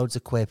 loads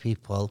of queer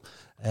people,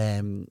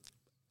 and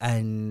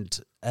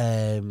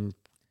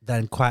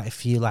then quite a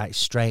few like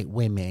straight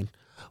women.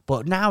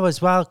 But now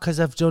as well, because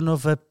I've done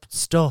other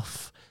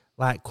stuff,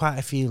 like quite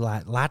a few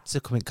like lads are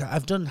coming.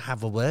 I've done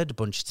Have a Word a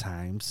bunch of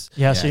times.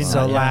 Yeah, I've seen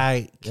So that,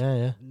 like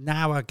Yeah.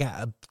 now I get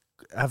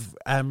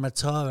a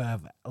tour.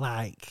 I've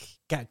like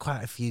get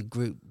quite a few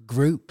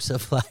groups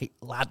of like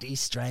laddie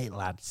straight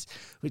lads,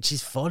 which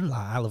is fun. Like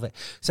I love it.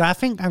 So I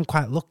think I'm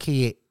quite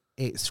lucky.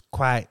 It's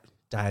quite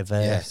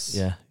diverse.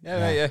 Yeah.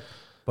 Yeah.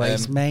 But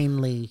it's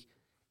mainly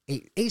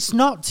it's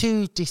not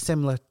too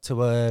dissimilar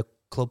to a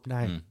club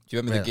night. Do you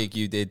remember the gig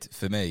you did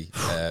for me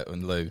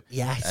and Lou?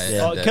 Yes.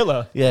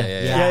 Killer.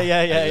 Yeah.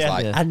 Yeah. It was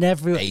like And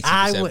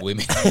 80%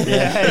 women.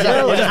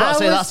 I was about to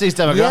say that's his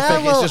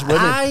demographic. It's just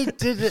women. I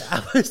didn't.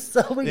 I was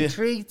so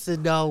intrigued to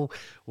know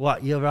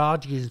what your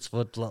audience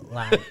would look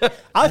like.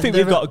 I think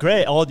we've got a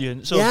great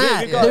audience. So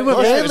Yeah, we've got, they were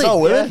Oh, shit, it's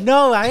all really. women.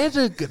 No, I had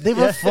a. They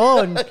were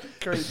fun.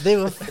 They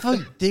were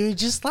fun. They were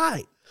just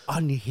like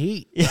on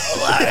heat.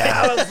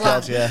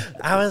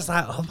 I was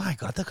like, oh my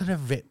god, they're gonna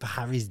rip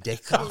Harry's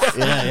dick off.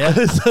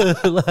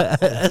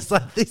 It's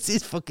like this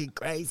is fucking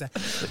crazy.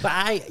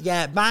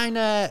 But mine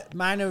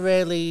are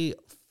really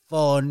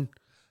fun.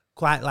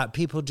 Quite like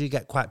people do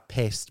get quite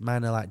pissed.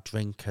 Mine are like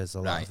drinkers,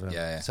 a lot of them.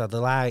 Yeah. So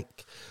they're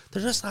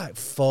just like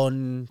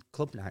fun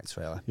club nights,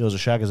 really. Yours are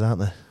shaggers, aren't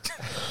they?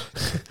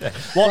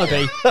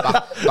 wannabe.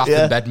 Bath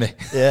and bed me.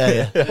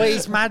 Yeah. But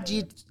it's mad.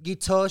 Your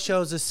tour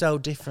shows are so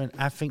different.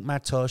 I think my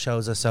tour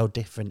shows are so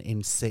different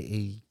in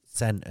city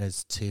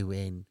centres to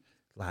in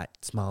like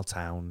small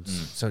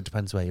towns. So it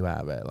depends where you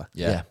are, really.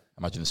 Yeah.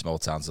 Imagine the small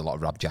towns, a lot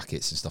of rab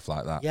jackets and stuff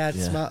like that. Yeah,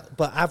 it's small.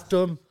 But I've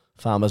done.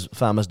 Farmer's Yeah,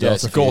 daughter.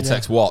 it's a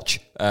Gore-Tex watch.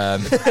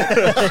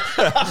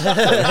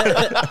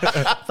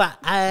 But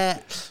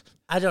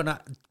I don't know.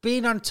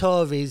 Being on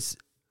tour is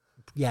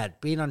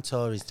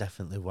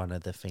definitely one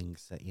of the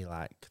things that you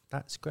like.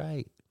 That's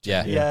great.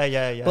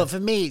 Yeah. But for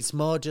me, it's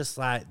more just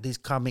like these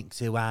comics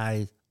who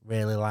I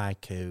really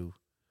like who,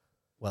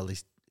 well, they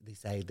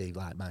say they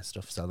like my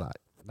stuff, so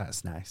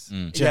that's nice. Do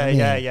you know what I mean?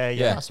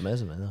 Yeah. That's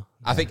amazing, man. Though.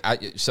 I think, I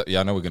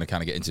know we're going to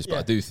kind of get into this, but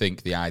I do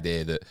think the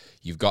idea that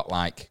you've got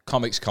like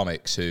comics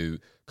who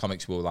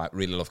comics will like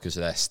really love because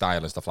of their style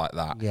and stuff like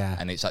that. Yeah.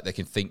 And it's like they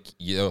can think,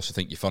 you also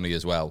think you're funny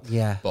as well.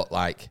 Yeah. But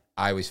like,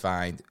 I always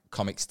find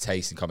comics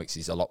taste in comics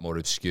is a lot more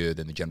obscure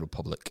than the general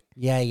public.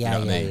 Yeah.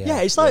 what I mean?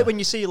 Yeah, it's like when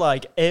you see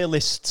like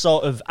A-list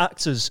sort of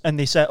actors and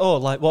they say, "Oh,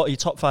 like what are your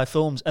top 5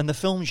 films?" and the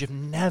films you've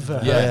never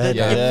heard,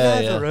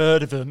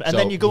 heard of them, and So-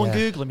 then you go and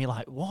Google them, you're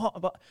like,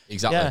 "What?" But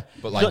Exactly. yeah.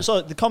 But like,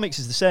 so the comics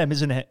is the same,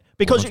 isn't it?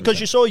 Because 100%.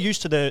 you're so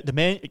used to the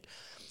main.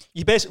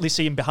 You basically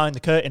see him behind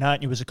the curtain,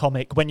 aren't you, as a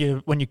comic when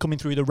you're coming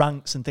through the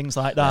ranks and things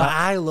like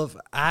that.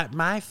 But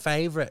my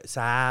favourites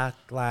are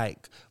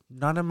like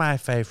none of my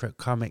favourite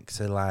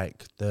comics are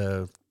like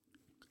the.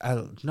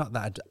 Not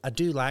that I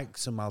do like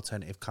some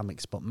alternative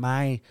comics, but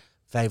my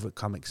favourite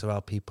comics are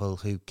all people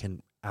who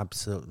can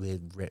absolutely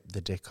rip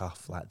the dick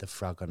off like the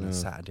Frog on a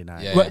Saturday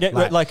night. Yeah.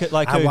 Like who?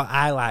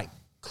 I like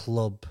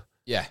club.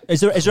 yeah.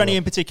 Is there any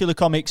in particular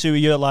comics who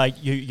you're like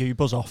you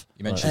buzz off?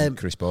 You mentioned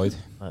Chris Boyd.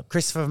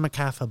 Christopher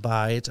MacArthur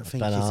Boyd, I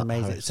think Ben he's Hart,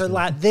 amazing. Harrison. So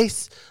like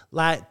this,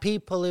 like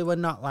people who are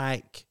not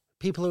like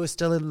people who are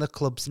still in the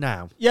clubs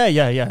now.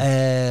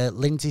 Yeah.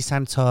 Lindsay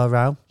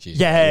Santoro. She's-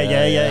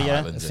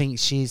 Yeah. I think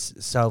she's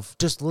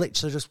just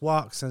literally just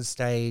walks on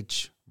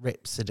stage,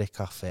 rips the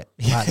dick off it.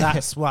 Like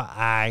that's what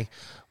I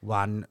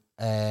want.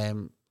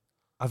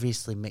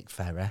 Obviously Mick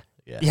Ferrer,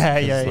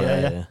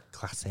 Yeah.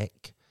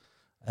 classic.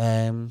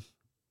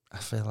 I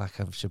feel like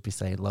I should be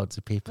saying loads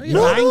of people.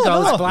 No, Mine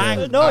goes no.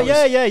 blank. No,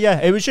 yeah.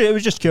 It was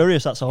just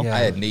curious. That's all. Yeah. I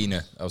had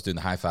Nina. I was doing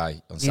the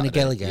hi-fi on Saturday.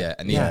 Gilligan. Yeah,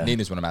 and Yeah.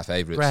 Nina's one of my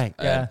favourites. Right.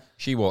 Yeah.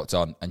 She walked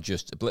on and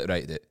just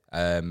obliterated it.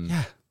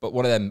 But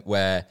one of them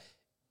where,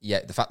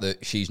 the fact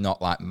that she's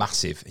not like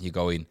massive, and you're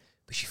going,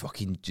 but she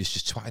fucking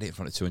just twatted it in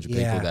front of 200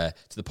 people there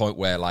to the point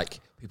where like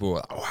people were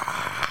like,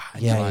 wow.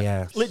 And you're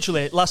like,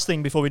 Literally, last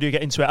thing before we do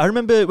get into it, I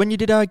remember when you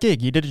did our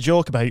gig, you did a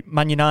joke about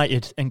Man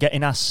United and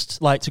getting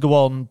asked like to go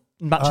on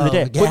Match of the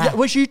Day. yeah.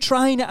 Was you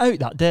trying it out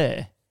that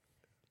day?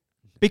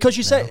 Because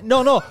you said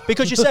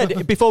because you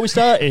said before we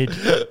started.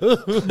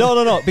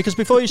 No. Because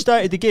before you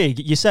started the gig,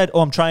 you said,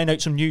 "Oh, I'm trying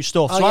out some new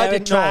stuff." Oh, so yeah, I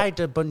didn't tried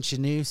a bunch of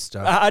new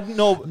stuff. I didn't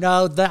know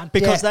No, that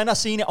because yeah. then I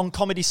seen it on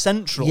Comedy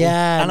Central.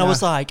 Yeah, and I no.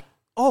 was like,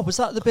 "Oh, was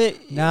that the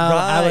bit?" No,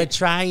 right. I was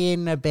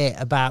trying a bit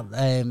about.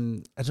 I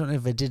don't know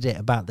if I did it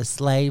about the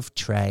slave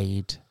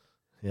trade.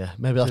 Yeah,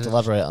 maybe I'll have to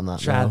elaborate on that.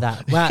 Try now.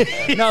 that. Well,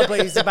 no, but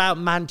it's about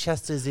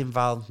Manchester's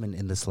involvement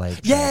in the slave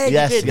trade. Yeah,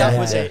 Yes, you did. yeah, That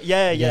was yeah.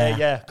 it.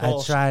 Yeah. Of I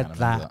course. tried remember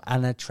that, that.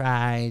 and I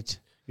tried.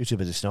 You're too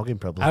busy snogging,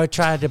 probably. I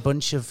tried a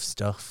bunch of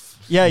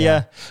stuff.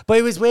 Yeah. But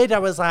it was weird. I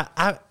was like,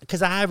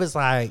 because I was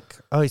like,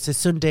 oh, it's a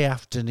Sunday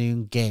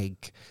afternoon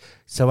gig,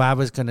 so I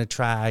was gonna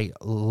try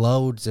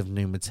loads of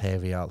new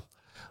material,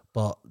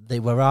 but they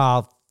were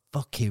all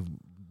fucking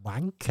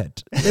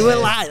wankered. They were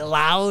like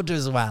loud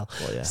as well.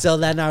 Well, yeah. So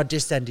then I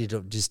just ended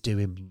up just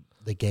doing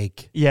the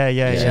gig. Yeah.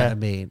 You know what I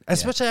mean?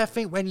 Especially, I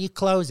think when you're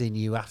closing,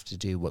 you have to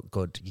do what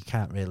good. You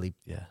can't really.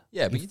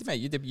 Yeah, but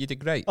you did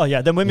great. Oh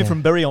yeah, then women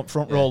from Bury on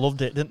front row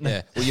loved it, didn't they?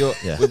 Yeah. Well, you're.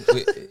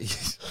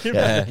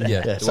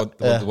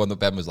 The one that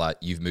Ben was like,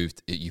 you've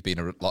been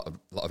a lot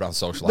around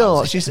social No,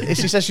 housing.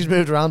 she says she's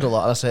moved around a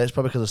lot, and I say it's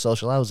probably because of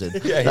social housing.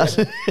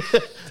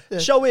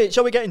 Shall we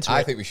get into it?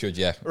 I think we should,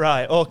 yeah.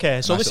 Right,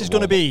 okay. So Nice this is little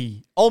going to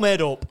be All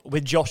Made Up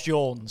with Josh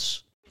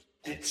Jones.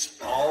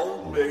 It's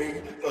all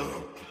made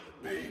up,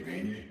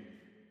 baby.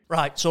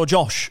 Right, so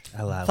Josh,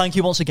 Hello. thank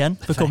you once again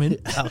for coming.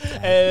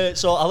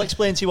 So I'll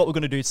explain to you what we're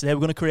going to do today.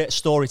 We're going to create a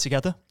story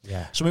together.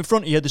 Yeah. So in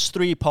front of you, there's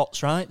 3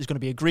 pots, right? There's going to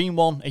be a green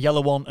one, a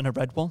yellow one, and a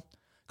red one.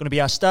 Going to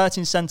be our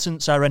starting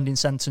sentence, our ending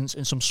sentence,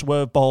 and some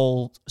swerve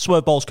balls,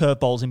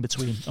 curveballs in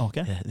between.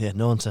 Okay. Yeah,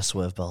 no one says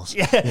swerve balls.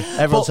 Yeah.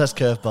 Everyone says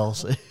curve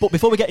balls. But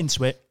before we get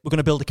into it, we're going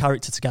to build a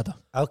character together.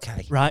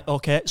 Okay. Right,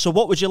 okay. So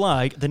what would you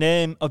like the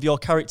name of your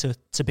character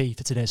to be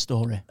for today's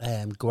story?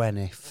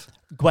 Gwyneth.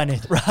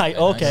 Gwyneth, right,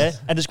 okay. Nice.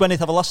 And does Gwyneth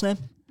have a last name?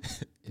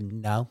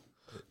 No.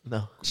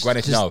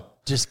 Gwyneth, no.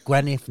 Just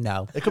Gwyneth,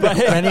 no. It could be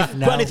Gwyneth,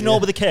 no. Gwyneth, no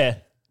with a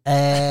K.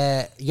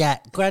 Yeah,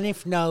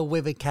 Gwyneth, no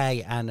with a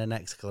K and an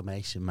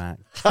exclamation mark.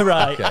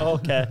 Right,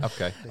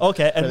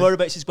 okay. And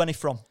whereabouts is Gwyneth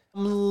from?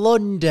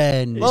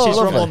 London. She's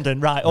from London,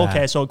 right,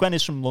 okay. So Gwen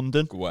is from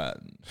London.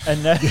 Gwen.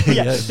 And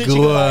did she go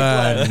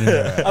like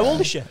Gwen? How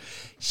old is she?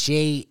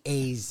 She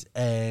is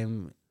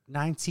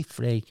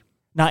 93.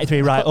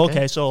 93, right,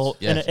 okay. So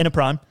in a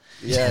prime.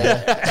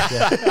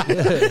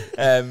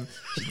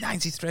 She's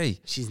 93.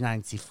 She's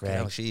 93.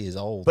 Oh, she is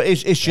old. But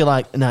is she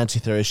like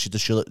 93? Is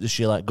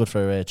she like good for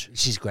her age?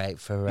 She's great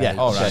for her Yeah, age.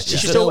 all right.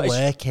 She's Yeah. still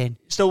working.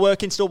 Still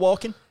working, still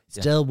walking?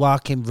 Still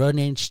walking,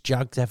 running. She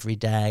jogs every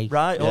day.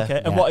 Right,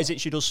 okay. And what is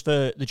it she does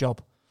for the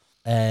job?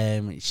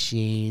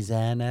 She's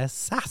an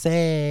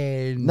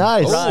assassin.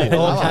 Nice. Right,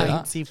 okay.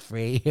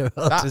 93-year-old.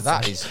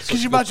 That is.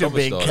 Could you imagine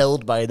being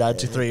killed by a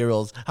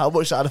 93-year-old? How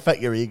much that'd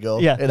affect your ego?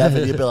 Yeah. In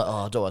heaven, you'd be like,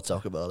 oh, I don't want to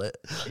talk about it.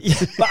 Yeah,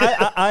 but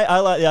I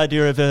like the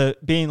idea of her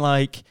being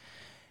like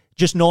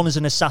just known as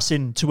an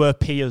assassin to her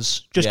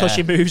peers. Just because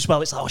she moves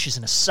well, it's like, oh, she's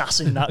an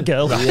assassin, that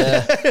girl.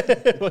 Yeah.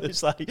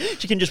 It's like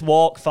she can just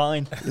walk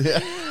fine.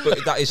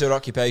 But that is her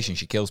occupation.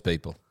 She kills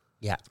people.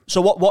 Yeah. So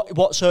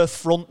what's her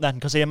front then?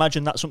 Because I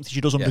imagine that's something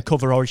she does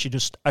undercover, or is she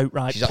just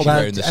outright? She's actually Well,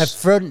 wearing this. her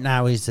front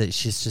now is that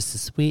she's just a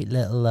sweet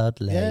little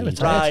old lady.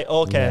 Right,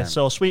 okay. Yeah.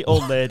 So sweet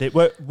old lady.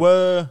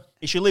 Where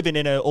is she living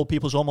in an old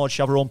people's home, or does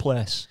she have her own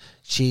place?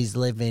 She's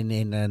living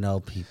in an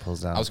old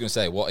people's home. I was going to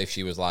say, what if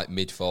she was like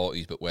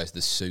mid-40s but wears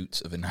the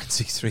suit of a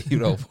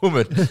 93-year-old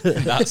woman?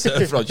 And that's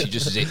her front. She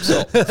just zips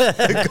up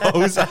and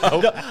goes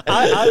out. No,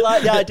 I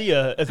like the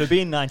idea of her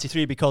being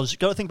 93 because you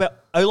got to think about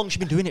how long she's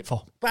been doing it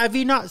for. But have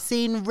you not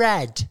seen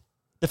Red?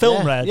 The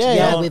film Yeah. Red.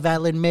 Yeah, No. with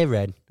Helen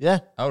Mirren. Yeah.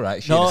 All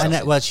right. No,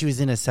 Well, she was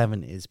in her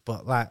 70s,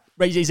 but like...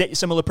 Right, is it a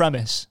similar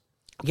premise?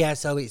 Yeah,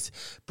 so it's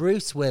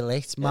Bruce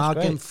Willis,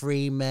 Morgan great.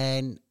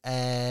 Freeman,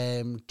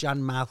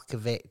 John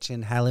Malkovich,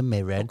 and Helen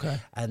Mirren,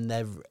 and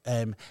they're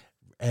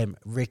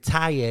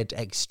retired,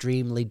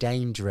 extremely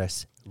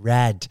dangerous.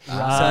 Red.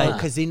 So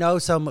because they know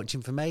so much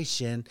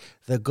information,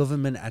 the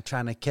government are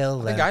trying to kill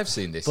them. I think I've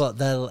seen this. But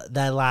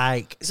they're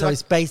like, so like-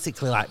 it's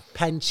basically like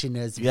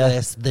pensioners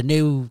versus the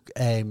new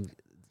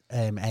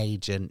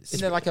agents.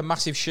 Isn't there like a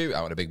massive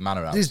shootout and a big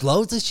manor house? There's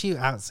loads of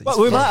shootouts. Well,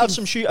 we might have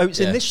some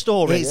shootouts in this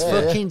story. It's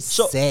fucking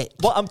sick.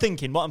 What I'm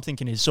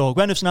thinking is, so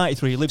Gwyneth's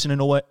 93, lives in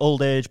an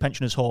old age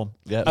pensioners home.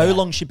 Yeah. How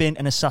long she been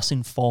an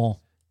assassin for?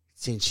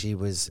 Since she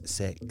was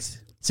 6.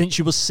 Since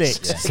she was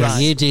 6. So Right.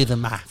 you do the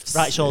maths.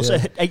 Right, so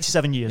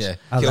 87 years. Yeah.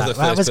 Oh, Killed the that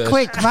first was person.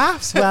 quick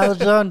maths. Well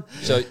done.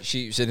 So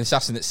she was an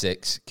assassin at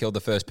 6, killed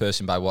the first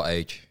person by what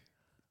age?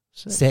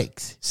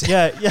 6.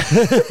 Yeah.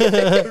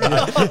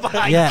 Oh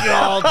my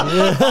God.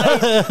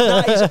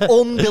 That is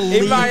unbelievable.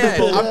 In my head,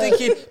 I'm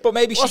thinking, but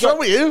maybe What's wrong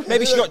with you?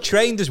 Maybe she got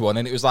trained as one,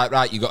 and it was like,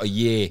 right, you got a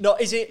year. No,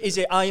 is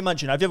it? I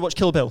imagine. Have you ever watched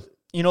Kill Bill?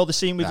 You know the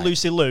scene with Right.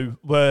 Lucy Liu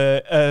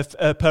where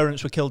her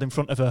parents were killed in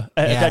front of her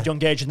at a dead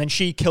young age, and then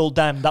she killed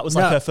them. That was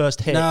like her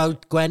first hit. No,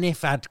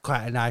 Gwyneth had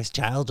quite a nice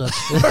childhood.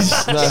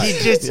 She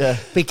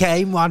just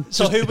became one.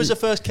 So who was the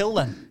first kill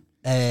then?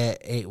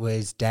 It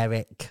was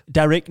Derek,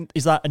 Derek,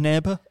 is that a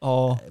neighbour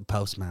or?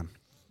 postman.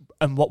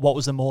 And what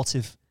was the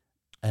motive?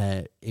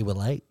 He was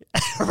late.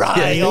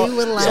 Right. he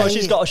was So late.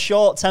 she's got a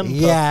short temper.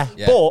 Yeah.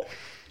 But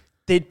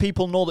did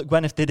people know that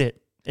Gwyneth did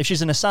it? If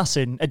she's an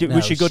assassin, No,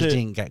 was she good she at?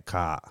 didn't get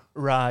caught.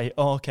 Right.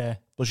 Okay.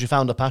 But she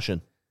found a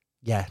passion.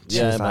 Yeah, she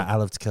Yeah, was like, man. I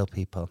love to kill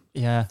people.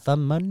 Yeah. For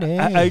money.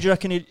 How do you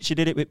reckon she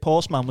did it with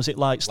Postman? Was it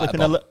like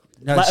slipping a bomb.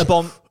 No, letter she-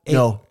 bomb?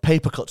 No,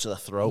 paper cut to the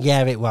throat.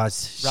 Yeah, it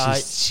was.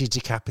 Right. She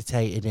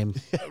decapitated him.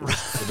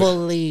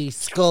 Fully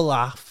skull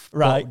off. but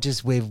Right.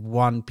 just with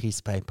one piece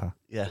of paper.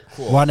 Yeah.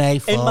 One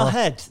A4. In my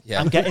head, Yeah.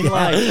 I'm getting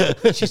like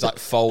She's like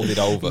folded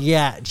over.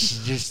 Yeah, she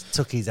just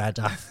took his head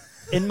off.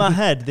 in my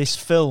head, this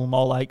film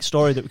or like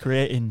story that we're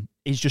creating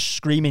is just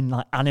screaming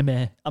like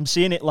anime. I'm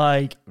seeing it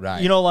like,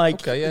 Right. you know, like,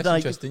 Okay, yeah, it's like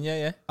interesting.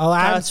 Yeah. Oh,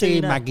 I'm Cartoon,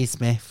 seeing eh? Maggie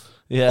Smith.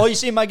 Yeah. Oh, you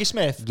see Maggie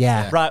Smith?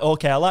 Yeah. Right,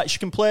 okay. I like she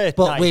can play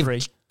But 93.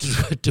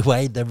 with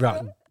Dwayne The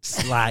Rock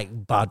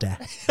like body.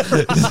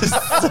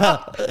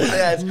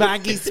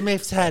 Maggie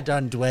Smith's head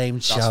on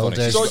Dwayne's That's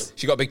shoulders. funny.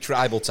 She got a big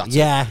tribal tattoo.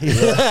 Yeah.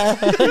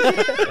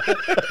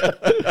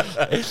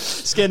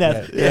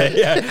 Skinhead.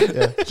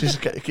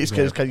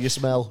 Yeah. Can you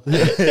smell?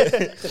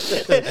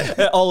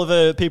 All of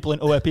the people in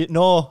OAP.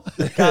 No,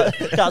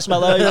 can't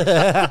smell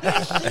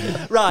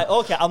it. Right,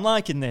 okay, I'm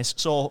liking this.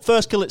 So,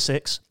 first kill at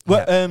 6.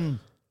 Were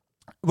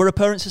her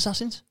parents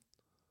assassins?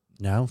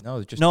 No.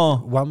 No.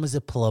 One was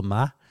a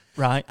plumber.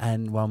 Right.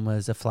 And one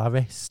was a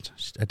florist.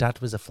 Her dad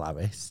was a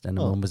florist and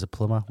one was a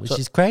plumber, which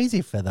is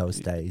crazy for those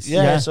days.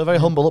 Yeah, so a very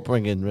humble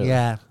upbringing, really.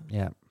 Yeah.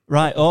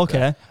 Right,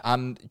 okay.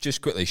 And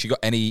just quickly, she got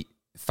any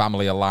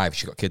family alive?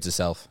 She got kids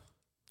herself?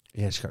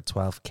 Yeah, she got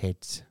 12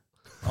 kids.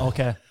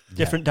 Okay.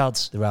 Different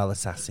dads. They're all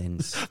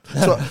assassins.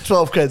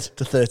 12 kids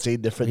to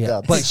 13 different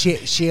dads. But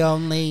she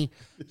only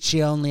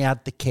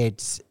had the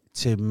kids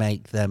to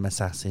make them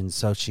assassins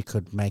so she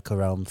could make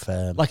her own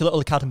firm. Like a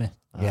little academy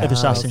of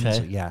assassins.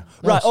 Okay. Yeah.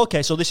 Right,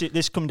 okay, so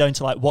this come down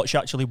to like what she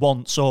actually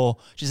wants. So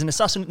she's an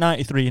assassin at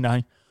 93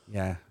 now.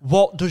 Yeah.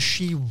 What does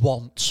she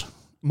want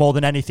more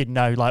than anything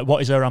now? Like,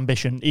 what is her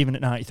ambition, even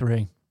at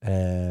 93?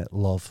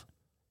 Love.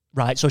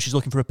 Right, so she's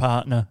looking for a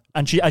partner.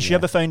 And has she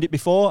ever found it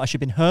before? Has she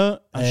been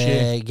hurt?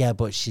 Yeah,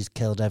 but she's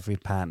killed every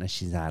partner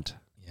she's had.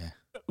 Yeah.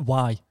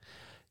 Why?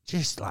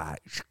 Just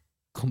like, she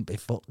couldn't be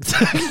fucked.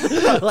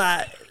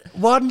 Like,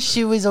 once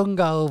she was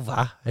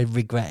hungover and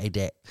regretted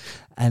it.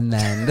 And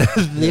then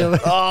the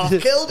other...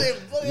 killed him!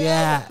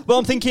 Yeah. Well,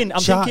 I'm thinking,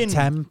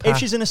 temper. if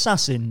she's an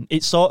assassin,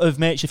 it sort of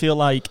makes you feel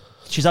like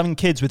she's having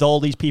kids with all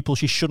these people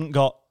she shouldn't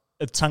got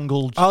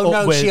tangled Oh up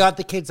no, with. she had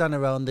the kids on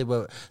her own. They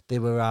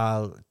were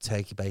all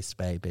turkey-based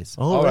babies.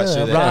 Oh, right,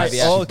 so right,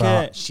 yeah.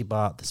 okay. She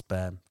bought the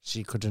sperm.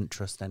 She couldn't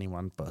trust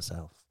anyone but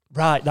herself.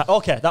 Right,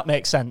 that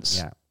makes sense.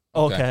 Yeah.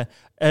 Okay.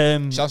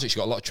 Sounds like she's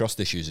got a lot of trust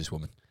issues, this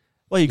woman.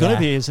 Well, you're going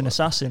to Yeah. be as an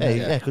assassin.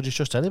 Yeah, could you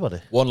trust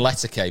anybody? One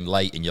letter came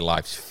late and your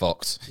life's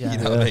fucked. You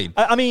know what I mean?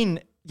 I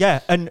mean, yeah,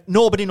 and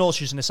nobody knows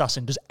she's an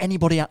assassin. Does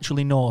anybody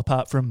actually know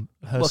apart from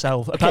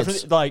herself? Apart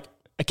kids. from, like,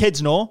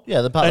 kids know.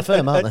 Yeah, they're part of the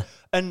firm, aren't they?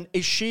 And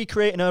is she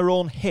creating her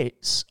own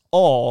hits,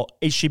 or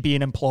is she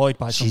being employed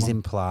by She's someone?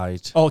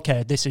 employed.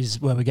 Okay, this is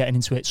where we're getting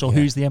into it. So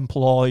who's the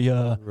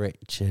employer?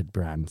 Richard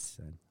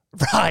Branson.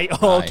 Right,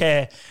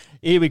 okay.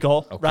 Here we go.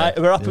 Okay. Right,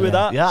 we're happy with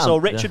that? Yeah, so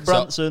yeah. Richard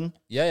Branson.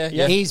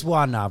 Yeah. He's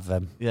one of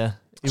them. Yeah.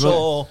 He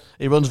So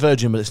runs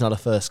Virgin, but it's not a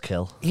first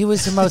kill. He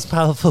was the most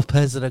powerful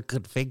person I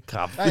could think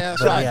of. Yeah,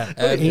 that's But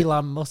right.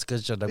 Elon Musk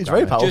has should have He's got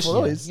very it. powerful,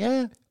 though. Just-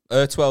 He's-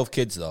 Yeah. 12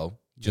 kids, though,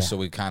 just Yeah. so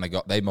we kind of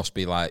got... They must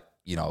be like,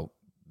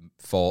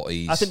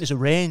 40s. I think there's a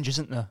range,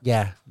 isn't there?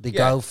 Yeah. They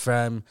Yeah. go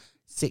from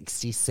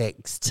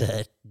 66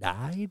 to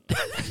 9.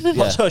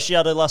 So she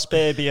had her last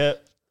baby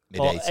at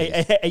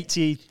Mid-80s.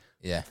 84.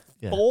 Yeah.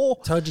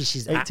 Told you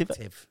she's 80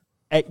 active.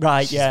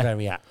 Right, She's yeah.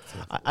 very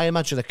active. I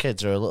imagine the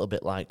kids are a little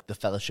bit like the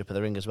Fellowship of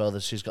the Ring as well.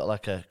 That she's got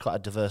like quite a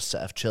diverse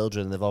set of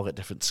children. They've all got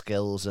different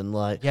skills and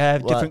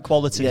different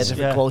qualities. Yeah,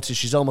 different qualities.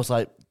 She's almost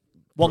like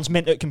One's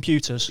mint at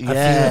computers.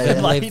 Yeah.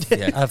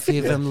 A few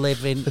of them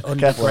live in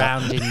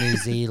underground in New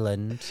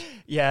Zealand.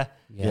 Yeah.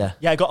 yeah.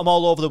 Yeah, got them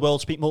all over the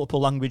world, speak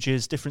multiple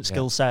languages, different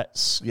skill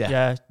sets.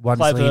 Yeah. One's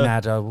clever.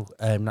 Leonardo,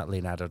 not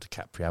Leonardo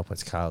DiCaprio,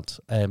 what's it called?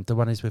 The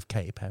one who's with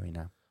Katy Perry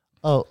now.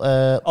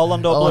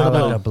 Orlando Bloom.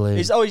 Orlando Bloom.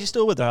 Is he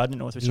still with her? I didn't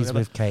know if he was He's talking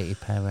with Katy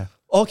Perry. about.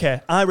 Okay,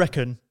 I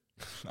reckon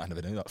I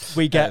never knew that.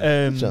 we get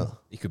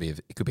He could be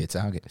a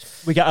target.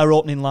 we get our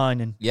opening line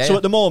in. Yeah, So yeah.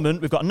 at the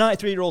moment, we've got a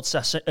 93-year-old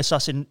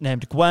assassin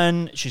named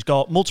Gwen. She's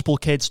got multiple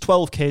kids,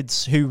 12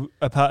 kids, who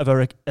are part of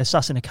her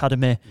assassin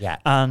academy. Yeah.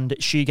 And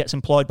she gets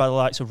employed by the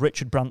likes of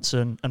Richard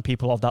Branson and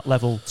people of that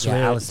level to, Yeah,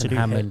 to Alison do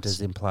Hammond hits.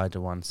 has implied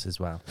her once as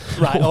well.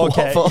 Right,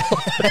 okay.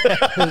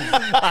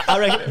 I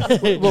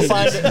reckon we'll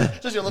find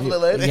it. Just your lovely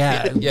lady.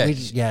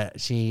 Yeah.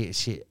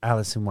 She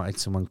Alison wanted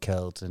someone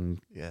killed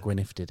and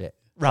Gwyneth did it.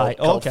 Right,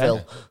 Called okay.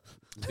 Phil.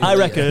 I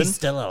reckon. He's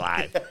still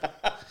alive.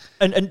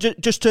 And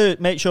just to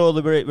make sure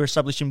that we're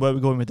establishing where we're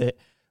going with it,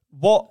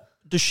 what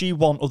does she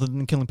want other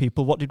than killing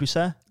people? What did we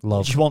say?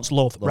 Love. She wants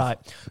love. Right.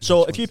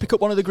 So if you pick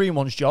up one of the green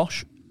ones,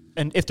 Josh,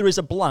 and if there is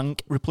a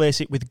blank, replace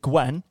it with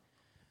Gwen,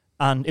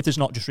 and if there's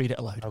not, just read it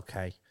aloud.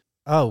 Okay.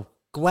 Oh,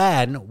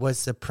 Gwen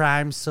was the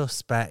prime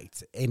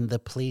suspect in the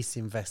police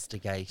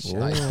investigation.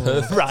 That is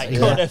perfect. Right,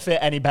 couldn't have fit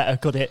any better,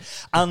 could it?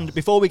 And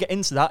before we get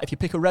into that, if you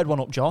pick a red one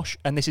up, Josh,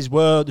 and this is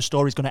where the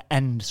story's going to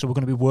end, so we're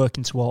going to be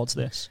working towards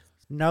this.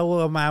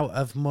 No amount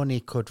of money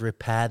could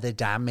repair the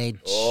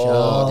damage.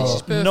 Oh, this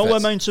is perfect. No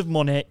amount of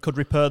money could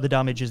repair the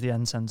damage is the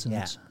end sentence.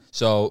 Yeah.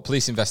 So,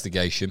 police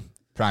investigation,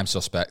 prime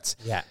suspect.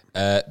 Yeah.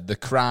 The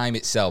crime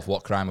itself,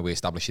 what crime are we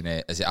establishing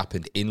here? Has it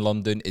happened in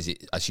London? Has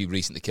she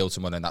recently killed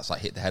someone and that's like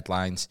hit the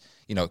headlines?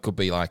 You know, it could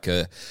be like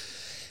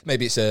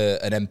maybe it's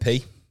an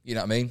MP, you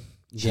know what I mean?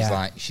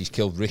 She's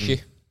killed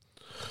Rishi.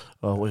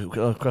 Well, we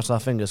cross our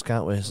fingers,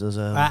 can't we? So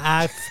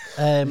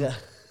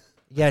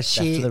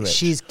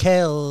She's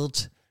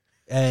killed.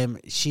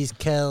 She's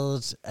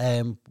killed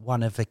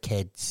one of her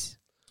kids.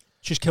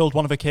 She's killed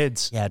one of her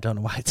kids. Yeah, I don't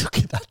know why I took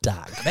it that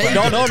dark. Maybe,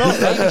 No.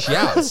 Maybe she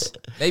has.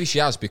 Maybe she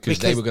has because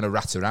they were going to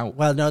rat her out.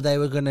 Well, no, they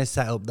were going to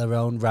set up their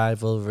own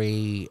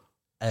rivalry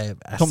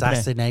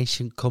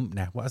assassination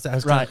company. What was it? I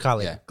was going to call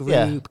it Yeah.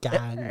 group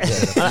gang.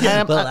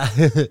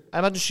 I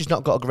imagine she's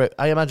not got a great.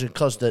 I imagine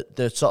because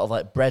they're sort of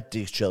like bred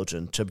these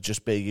children to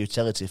just be a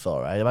utility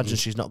for her. I imagine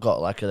she's not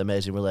got like an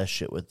amazing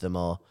relationship with them,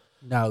 or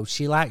No,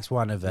 she likes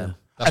one of them.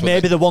 And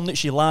maybe the one that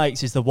she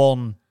likes is the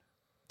one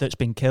that's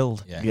been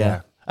killed.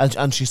 yeah.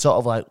 And she sort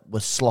of like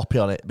was sloppy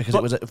on it because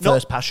it was a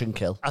first passion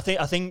kill. I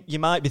think you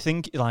might be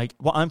thinking, like,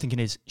 what I'm thinking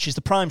is she's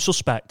the prime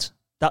suspect.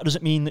 That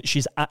doesn't mean that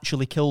she's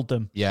actually killed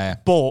them. Yeah.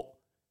 But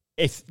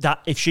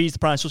if she's the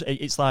prime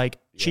suspect, it's like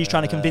she's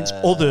trying to convince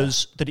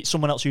others that it's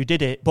someone else who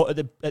did it. But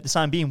at the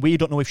time being, we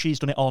don't know if she's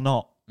done it or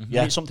not.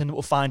 Yeah. It's something that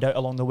we'll find out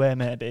along the way,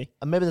 maybe.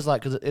 And maybe there's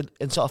like, because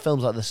in sort of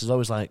films like this, there's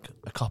always like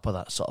a copper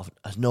that sort of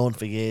has known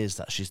for years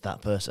that she's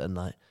that person. And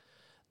like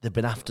they've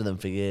been after them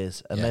for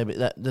years. And maybe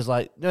there's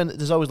like,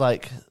 there's always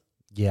like,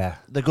 Yeah,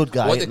 the good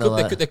guy. Well,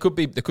 there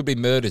could be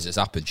murders that's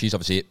happened. She's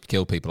obviously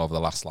killed people over the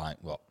last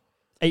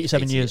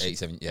 87 years.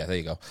 87. Yeah, there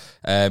you go.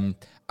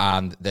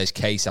 And there's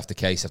case after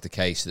case after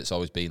case that's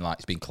always been like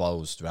it's been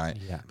closed, right?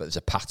 Yeah. But there's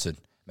a pattern.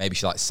 Maybe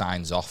she like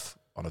signs off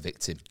on a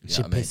victim.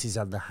 she pisses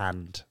on the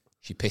hand.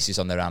 She pisses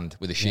on their hand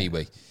with a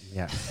shiwi.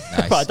 Yeah,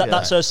 Nice. Right,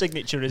 that's her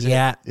signature, isn't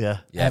it? Yeah.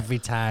 every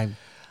time.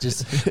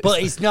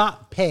 But it's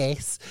not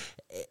piss.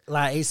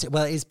 Like it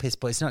is piss,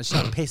 but it's not.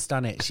 She's not pissed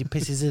on it. She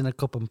pisses in a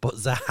cup and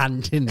puts her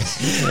hand in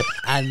it,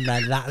 and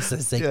then that's her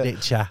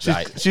signature.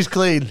 She's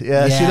clean.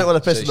 Yeah, she don't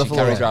want to piss So on the she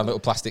floor. carries around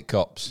little plastic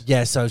cups.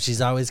 Yeah, so she's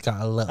always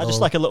got a little.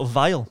 Just like a little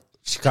vial.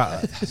 She's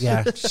got.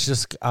 Yeah, she's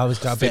just always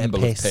got a bit of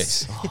Thimble of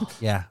piss.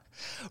 Yeah.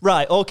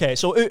 Right, okay.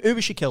 So who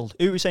is she killed?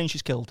 Who are we saying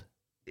she's killed?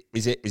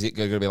 Is it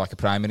going to be like a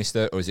prime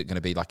minister, or is it going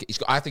to be like?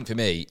 I think for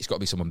me, it's got to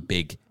be someone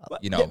big.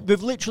 You know, Yeah,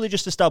 we've literally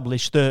just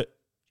established that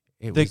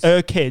It was,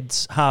 her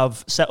kids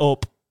have set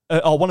up,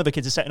 or one of her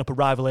kids is setting up a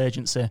rival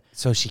agency.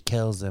 so she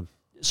kills him.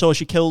 So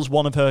she kills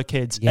one of her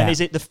kids. Yeah. And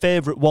is it the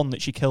favourite one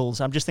that she kills?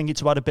 I'm just thinking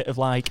to add a bit of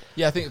like,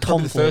 yeah, I think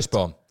probably the conflict.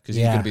 firstborn because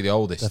he's going to be the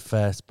oldest. The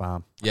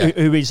firstborn. Yeah,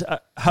 who is how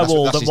That's-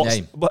 old that's and his what's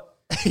name. what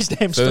his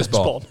name's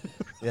Firstborn.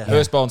 firstborn.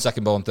 firstborn,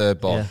 secondborn,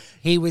 thirdborn. Yeah.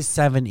 He was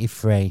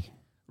 73.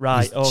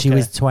 Right, okay. She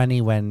was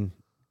 20 when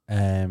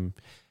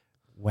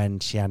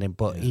she had him,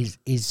 but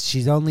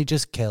she's only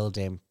just killed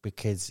him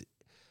because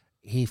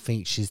he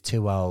thinks she's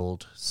too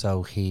old,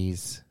 so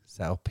he's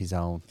set up his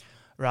own.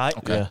 Right.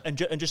 Okay. Yeah. And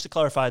just to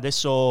clarify this,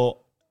 so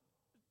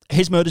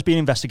his murder's being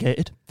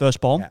investigated,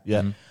 firstborn.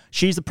 Yeah.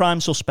 She's the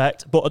prime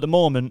suspect, but at the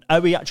moment, are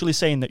we actually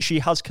saying that she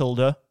has killed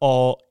her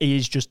or he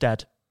is just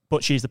dead,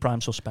 but she's the prime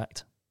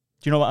suspect?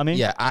 Do you know what I mean?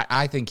 Yeah,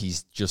 I think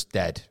he's just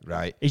dead,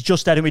 right? He's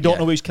just dead and we don't Yeah.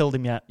 know who's killed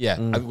him yet. Yeah,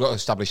 I've got to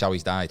establish how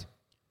he's died.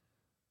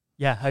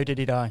 Yeah, how did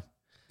he die?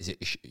 Is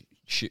it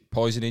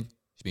poisoning?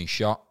 He's been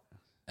shot.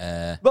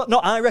 Well, no,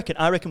 I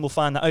reckon we'll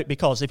find that out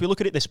because if you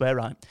look at it this way,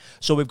 right?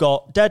 So we've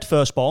got dead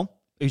firstborn,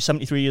 who's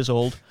 73 years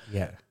old.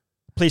 Yeah.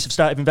 Police have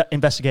started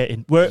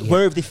investigating. Where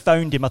have they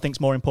found him, I think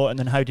is more important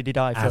than how did he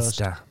die first.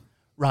 Asda.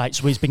 Right,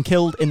 so he's been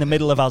killed in the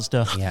middle of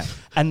Asda. Yeah.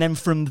 And then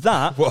from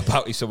that... What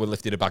about if someone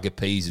lifted a bag of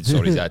peas and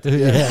saw his head? This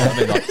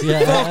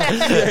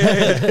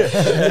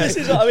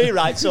is what I mean,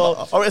 right?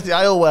 So... Or it's the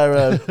aisle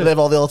where they have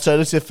all the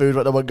alternative food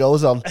when no one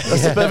goes on.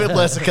 That's the perfect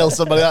place to kill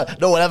somebody.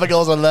 No one ever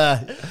goes on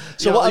there.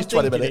 So You know, what at I'm least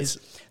 20 thinking minutes.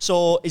 is...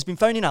 So he's been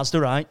found in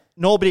Asda, right?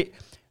 Nobody...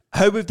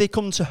 How have they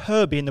come to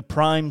her being the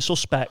prime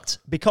suspect?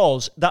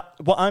 Because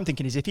what I'm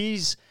thinking is if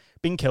he's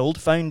been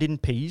killed, found in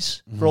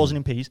peas, frozen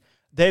in peas,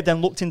 they've then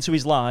looked into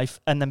his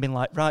life and then been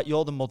like, right,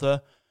 you're the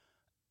mother.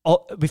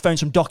 Oh, we found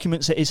some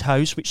documents at his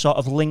house which sort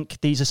of link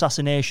these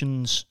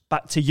assassinations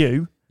back to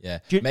you. Yeah,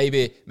 Do you-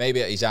 maybe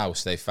at his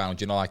house they found,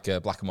 like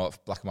black and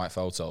white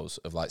photos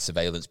of like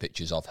surveillance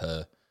pictures of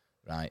her,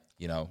 right?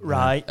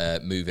 Right.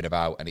 Moving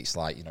about, and it's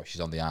like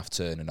she's on the half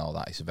turn and all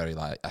that. It's a very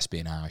like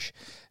espionage.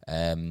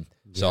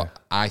 So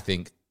I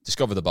think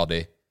discover the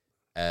body,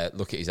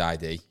 look at his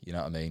ID. You know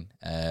what I mean?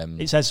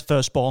 It says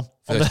firstborn,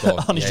 Firstborn,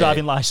 on his yeah,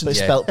 driving But license. it's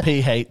Yeah. spelled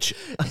PHIRST.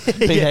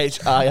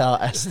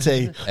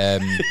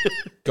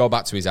 Go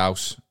back to his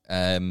house.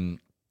 There's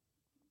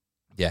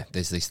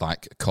this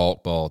like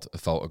corkboard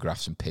of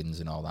photographs and pins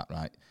and all that,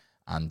 right?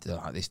 And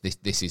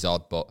this is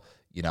odd, but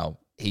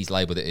he's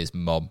labelled it as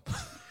mum.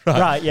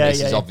 Right, yeah, It's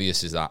yeah. as yeah.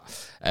 obvious as that.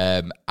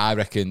 I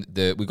reckon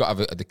we've got to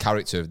have the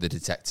character of the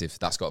detective.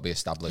 That's got to be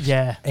established.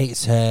 Yeah.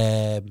 It's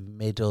her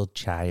middle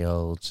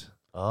child.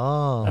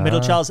 Oh. A middle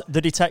child's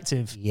the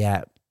detective.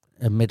 Yeah.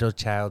 A middle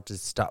child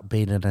has stopped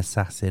being an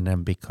assassin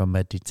and become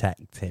a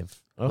detective.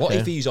 Okay. What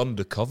if he's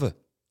undercover?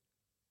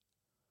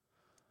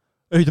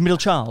 Who, the middle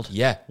child?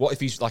 Yeah. What if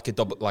he's like a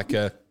double, like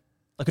a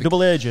Like a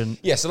double agent?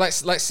 yeah? So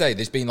let's say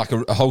there's been like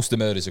a host of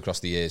murders across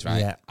the years, right?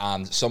 Yeah.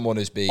 And someone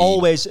has been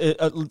Always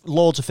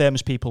loads of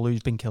famous people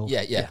who's been killed.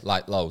 yeah,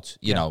 like loads.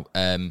 You know,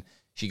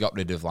 she got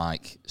rid of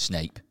like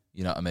Snape.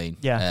 You know what I mean?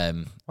 Yeah.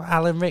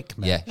 Alan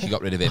Rickman. Yeah, she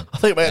got rid of him. I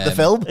think about the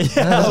film.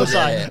 I was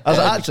like,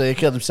 Actually, he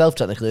killed himself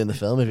technically in the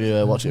film if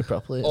you watch it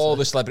properly. All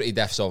the celebrity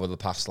deaths over the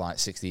past like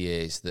 60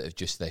 years that have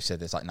just, they've said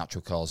there's like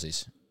natural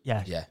causes.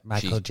 yeah. Yeah.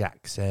 Michael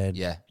Jackson.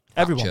 Yeah.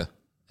 Everyone. Thatcher,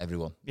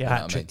 everyone. Yeah. You know what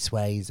I Patrick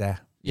mean? Swayze.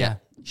 Yeah.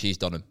 She's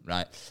done them,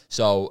 right?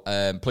 So,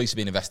 police have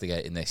been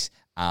investigating this,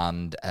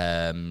 and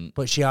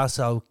But she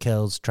also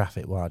kills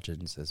traffic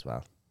wardens as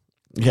well.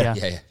 yeah.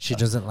 yeah. She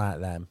doesn't like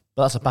them.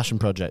 But that's a passion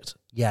project.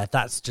 Yeah,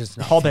 that's just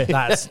not Hobby.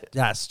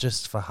 That's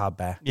just for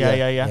hobby.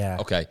 Yeah.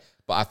 Okay,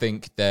 but I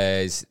think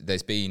there's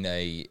been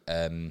a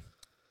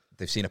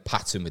they've seen a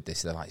pattern with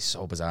this. They're like,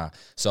 so bizarre.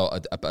 So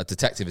a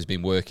detective has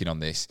been working on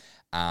this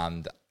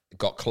and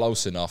got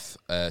close enough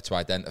to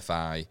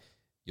identify.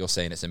 You're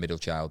saying it's a middle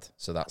child,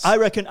 so that's I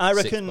reckon.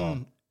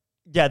 born.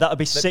 Yeah, that'd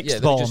be sixth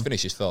Let born. me just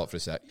finish his thought for a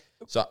sec.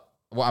 So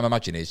what I'm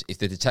imagining is if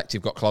the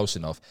detective got close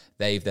enough,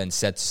 they've then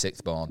said to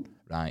sixth born,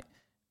 right,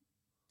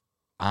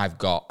 I've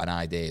got an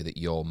idea that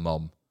your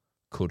mum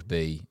could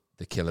be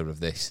the killer of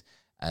this.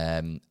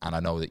 And I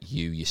know that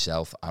you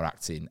yourself are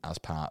acting as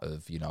part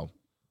of, you know,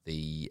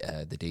 the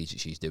deeds that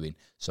she's doing.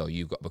 So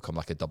you've got to become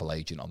like a double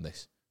agent on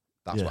this.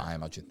 That's what I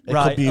imagine. It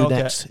Right, could be you okay.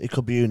 next. It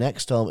could be you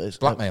next, Tom. It's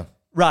Blackmail.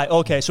 Right,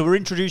 okay, so we're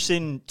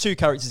introducing two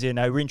characters here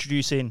now. We're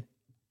introducing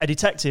a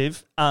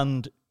detective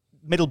and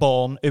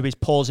Middleborn, who is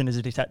posing as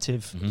a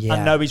detective, Yeah.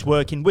 and now he's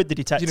working with the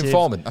He's detective. an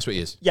informant. That's what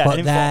he is. Yeah, But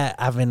an they're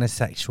having a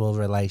sexual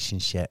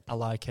relationship. I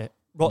like it.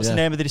 What's Yeah.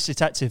 the name of this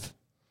detective?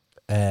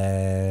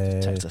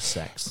 detective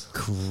sex.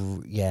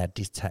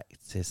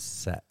 Detective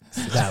sex.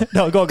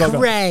 No, No. go.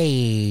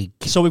 Craig.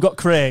 So we've got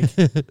Craig.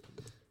 Okay.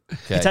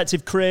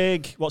 Detective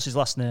Craig, what's his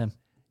last name?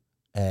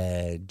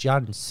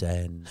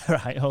 Johnson.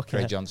 Right, okay.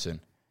 Craig Johnson.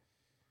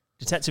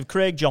 Detective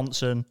Craig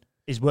Johnson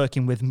is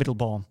working with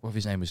Middleborn. What if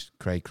his name was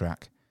Craig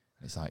Crack?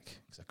 It's like,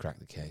 because I cracked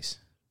the case.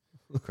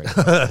 Craig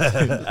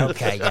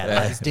Okay, yeah,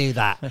 let's do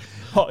that.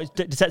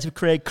 Detective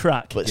Craig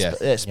Crack. But Yeah.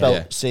 it's spelled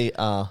Yeah.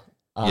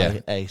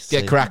 C-R-I-A-C.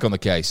 Get crack on the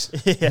case.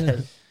 Yeah.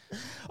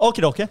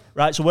 Okay.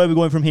 Right, so where are we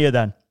going from here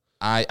then?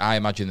 I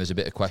imagine there's a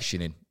bit of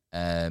questioning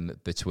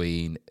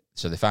between.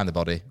 So they find the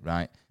body,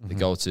 right? They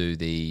go to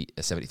the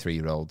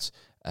 73-year-old's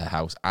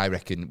house. I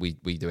reckon we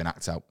do an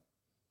act out.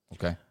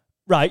 Okay.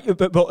 Right,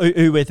 but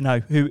who with now?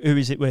 Who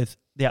is it with?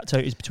 The actor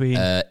is between.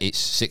 It's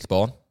Sixth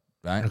Born,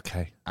 right?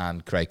 Okay.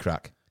 And Craig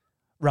Crack.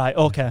 Right,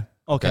 okay.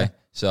 Okay.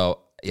 So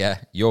yeah,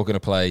 you're gonna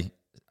play.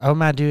 Oh,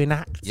 am I doing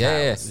acts?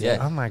 Yeah.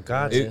 Oh my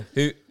god. Who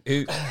do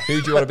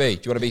you want to be?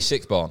 Do you want to be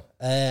Sixth Born?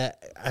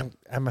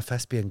 I'm a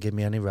thespian. Give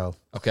me any role.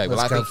 Okay.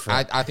 Let's Well, go for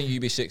it. I think you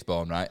be Sixth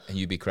Born, right? And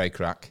you be Craig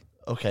Crack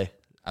Okay.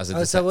 as a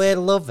Oh, so detective. we're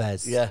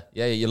lovers. Yeah.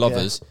 Yeah, you love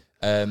us.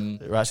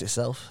 It writes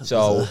itself.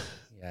 So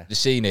Yeah. the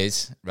scene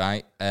is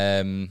right.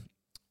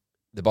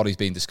 The body's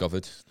been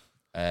discovered,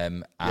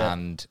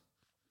 and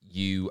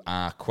you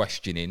are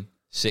questioning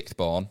Sixth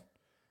Born.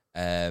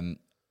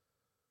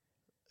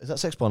 Is that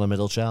sex born a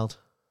middle child?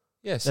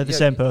 Yes, They're the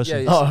same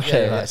person. Oh,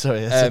 okay, right,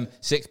 sorry.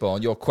 Sixth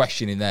Born, you're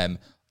questioning them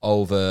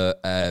over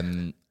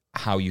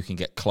how you can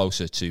get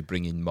closer to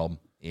bringing mum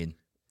in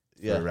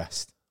Yeah. for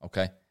arrest.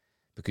 Okay,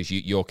 because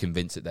you're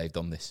convinced that they've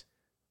done this.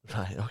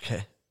 Right,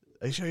 okay.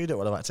 Are you sure you don't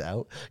want to act it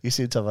out? You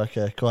seem to have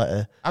like quite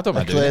a I don't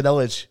mind doing clear it.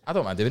 knowledge. I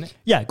don't mind doing it.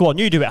 Yeah, go on,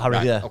 you do it, Harry.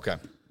 Right, Yeah. Okay.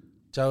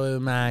 So who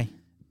am I?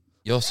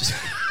 You're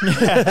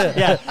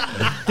Yeah.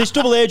 This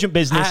double agent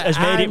business has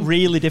made it I'm-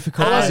 really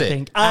difficult, Oh, I has it?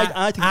 think. I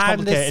think it's I'm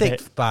the complicated.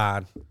 sixth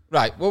barn.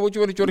 right. Well, do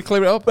you want to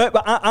clear it up? But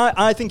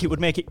I think it would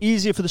make it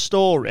easier for the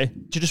story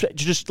to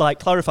just like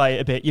clarify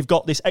it a bit. You've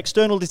got this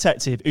external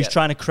detective who's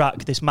trying to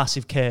crack this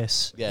massive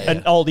case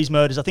and all these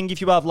murders. I think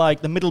if you have like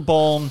the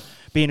Middleborn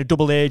being a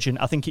double agent,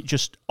 I think it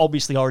just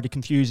obviously already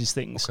confuses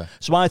things. Okay.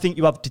 So I think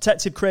you have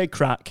Detective Craig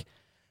Crack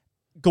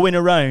going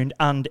around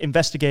and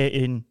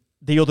investigating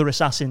the other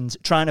assassins,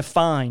 trying to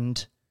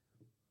find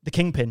the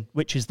kingpin,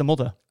 which is the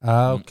mother.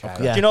 Okay.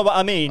 Do you know what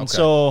I mean? Okay.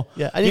 So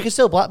Yeah, and you can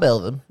still blackmail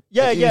them.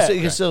 Yeah, you yeah. Can,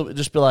 you can still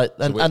just be like,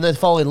 and then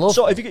fall in love.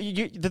 So if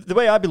the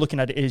way I'd be looking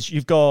at it is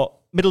you've got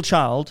middle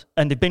child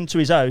and they've been to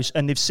his house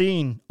and they've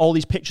seen all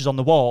these pictures on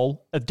the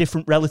wall of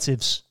different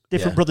relatives,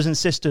 different brothers and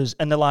sisters,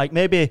 and they're like,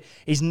 maybe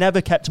he's never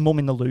kept mum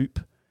in the loop.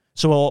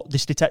 So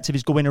this detective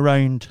is going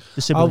around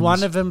the siblings. Oh,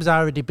 one of them's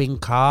already been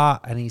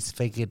caught and he's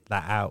figured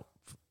that out.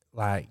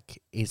 Like,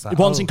 he's like,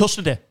 One's in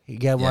custody.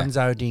 Yeah, one's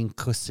already in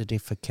custody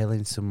for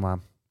killing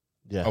someone.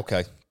 yeah.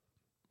 Okay.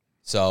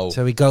 So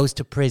So he goes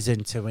to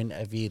prison to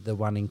interview the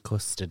one in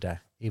custody,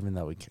 even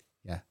though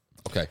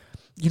okay.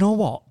 You know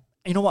what?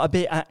 A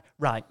bit.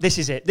 Right. This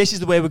is it. This is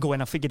the way we're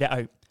going. I figured it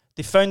out.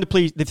 They found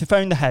They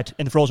found the head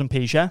in the frozen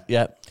peas. Yeah.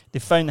 Yeah. They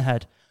found the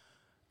head.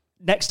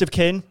 Next of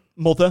kin,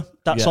 mother.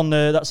 That's Yeah. on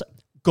the. That's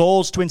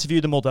goes to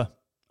interview the mother.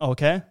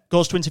 Okay.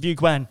 Goes to interview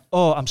Gwen.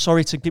 Oh, I'm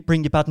sorry to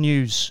bring you bad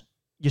news.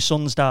 Your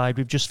son's died.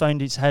 We've just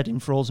found his head in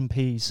frozen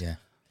peas. Yeah.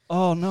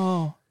 Oh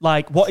no!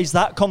 Like, what is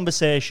that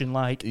conversation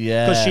like?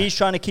 Yeah. Because she's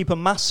trying to keep a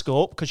mask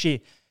up because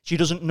she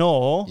doesn't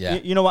know. Yeah.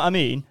 You know what I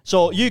mean?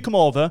 So you come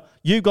over.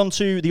 You've gone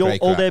to the Craig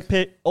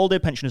old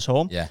age pensioners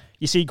home. Yeah.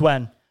 You see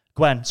Gwen.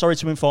 Gwen, sorry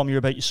to inform you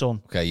about your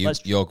son. Okay,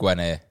 you're Gwen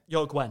here.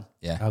 You're Gwen.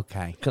 Yeah.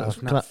 Okay. Do you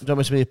want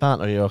me to be your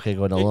partner? Or are you okay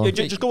going alone?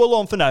 Just go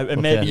alone for now,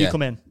 and maybe you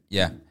come in.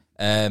 Yeah.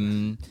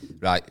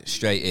 Right,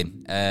 straight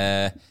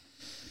in.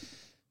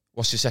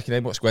 What's your second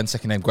name? What's Gwen's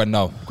second name? Gwen,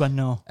 no. Gwen,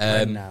 no.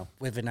 No,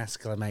 with an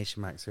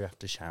exclamation mark, so we have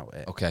to shout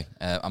it. Okay,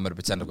 I'm going to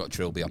pretend I've got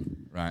Trilby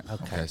on. Right,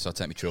 okay, so I'll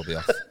take my Trilby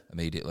off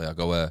immediately. I'll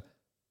go,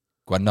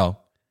 Gwen, no.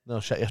 No,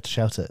 you have to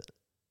shout it.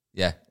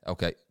 Yeah,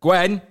 okay.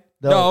 Gwen,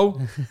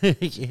 no.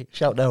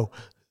 Shout no.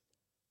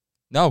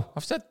 No,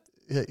 I've said.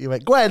 You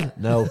went, Gwen.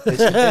 No.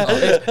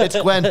 It's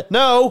Gwen.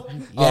 No.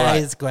 Yeah,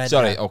 right. it's Gwen.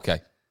 Sorry,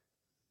 okay.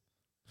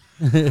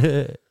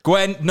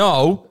 Gwen,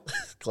 no.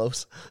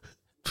 Close.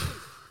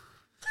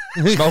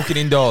 Smoking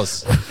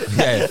indoors.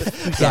 Yeah.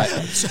 Right.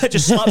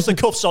 Just slaps the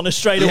cuffs on her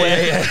straight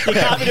away. Yeah. You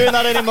can't be doing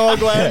that anymore,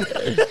 Gwen.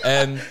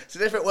 It's a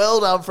different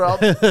world I'm from.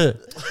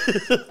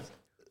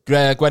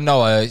 Gwen,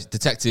 no.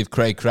 Detective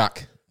Craig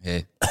Crack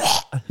here.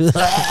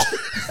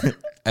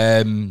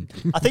 I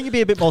think you'd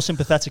be a bit more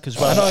sympathetic as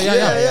well. I know,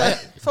 yeah.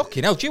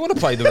 Fucking hell, do you want to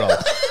play the role?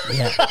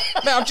 Yeah.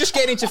 Mate, I'm just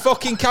getting into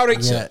fucking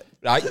character. Yeah.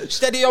 Right?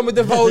 Steady on with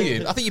the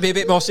volume. I think you'd be a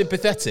bit more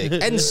sympathetic.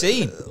 End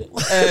scene.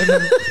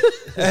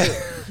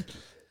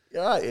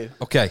 You're right, you.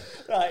 Okay.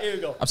 Right, here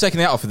we go. I'm taking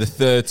it out for the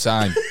third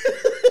time.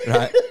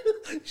 Right?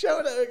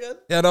 Showing it again.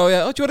 Yeah, no,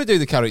 yeah. Oh, do you want to do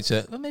the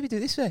character? Well, maybe do it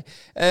this way.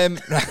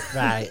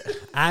 Right.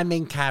 I'm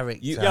in character.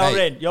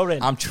 You're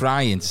in. I'm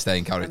trying to stay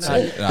in character.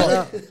 Right.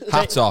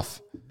 Hat off.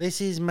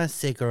 This is my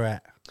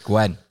cigarette.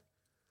 Gwen.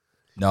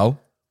 No.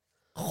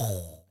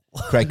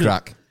 Craig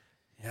Crack.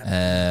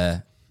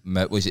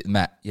 Was it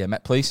Met? Yeah,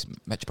 Met Police.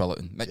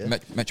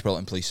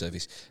 Metropolitan Police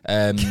Service.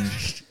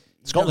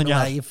 Scotland Don't know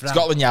where Yard. you're from.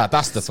 Scotland Yard.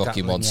 That's the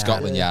fucking one. Yard.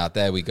 Scotland Yard.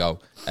 There we go.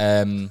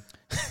 I'm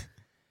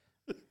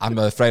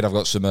afraid I've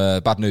got some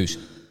bad news.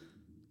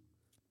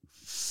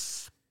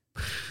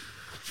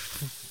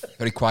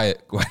 Very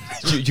quiet, Gwen.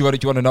 do you want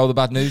to know the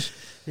bad news?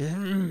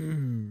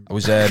 I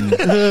was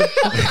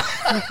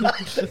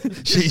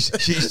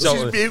she's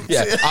so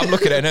yeah. I'm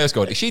looking at her nurse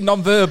going, is she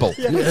non-verbal?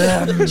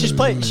 She's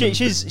playing.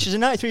 She's a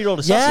 93-year-old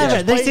assassin.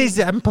 Yeah, but this is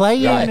I'm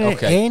playing Right, it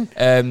okay. in.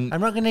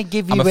 I'm not going to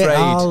give you I'm it afraid-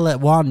 all at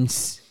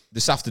once.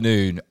 This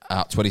afternoon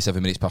at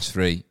 27 minutes past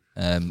 3,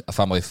 a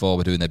family of 4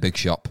 were doing their big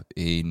shop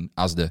in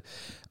Asda,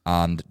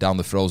 and down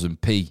the frozen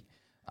pea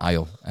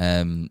aisle,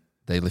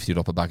 they lifted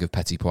up a bag of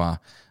petit pois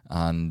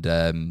and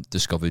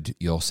discovered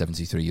your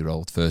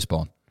 73-year-old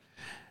firstborn.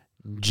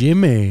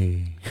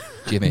 Jimmy,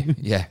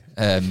 yeah.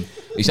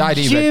 His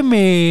ID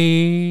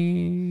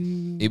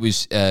Jimmy. It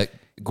was Gwen.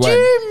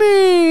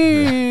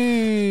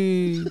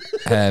 Jimmy.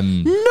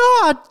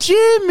 Not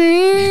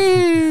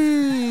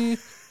Jimmy.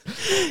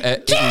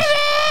 It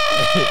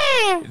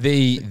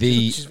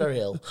was She's very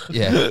ill.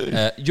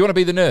 yeah. Do you want to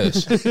be the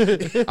nurse?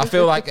 I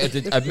feel like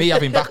me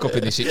having backup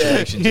in this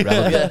situation is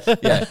irrelevant.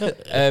 Yeah.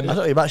 I don't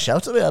know, you might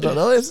shout at me. I don't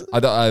know. I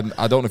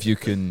don't know if you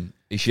can.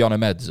 Is she on her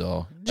meds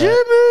or?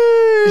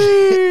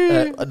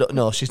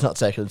 No, she's not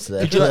taking them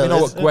today. Could you let me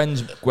know what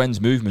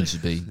Gwen's movements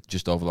have been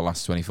just over the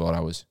last 24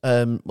 hours?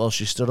 Well,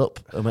 she stood up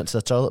and went to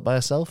the toilet by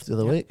herself the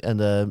other week,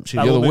 and she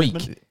The other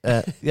week?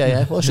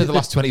 yeah. Well, She the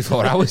last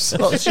 24 hours.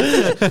 Well,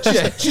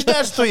 she's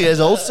now 3 years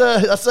old, so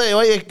I'll tell you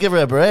what, you give her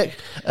a break.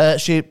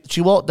 She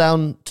walked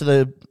down to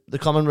the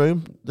common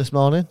room this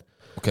morning.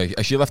 Okay,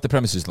 has she left the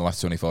premises in the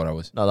last 24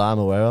 hours? Not that I'm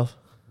aware of.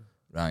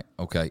 Right,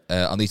 okay.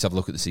 I'll need to have a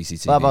look at the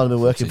CCTV. I've only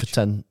been working for footage.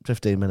 10,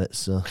 15 minutes,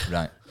 so.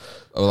 Right.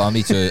 Well, I'll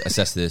need to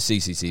assess the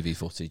CCTV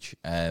footage,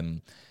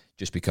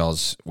 just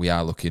because we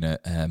are looking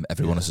at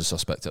everyone as a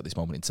suspect at this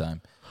moment in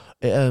time.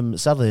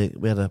 Sadly,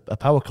 we had a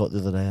power cut the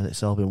other day and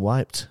it's all been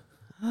wiped.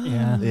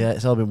 Yeah. Yeah,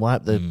 it's all been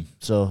wiped.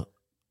 So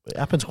it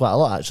happens quite a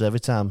lot, actually,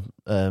 every time.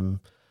 I don't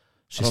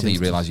think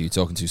you realise who you're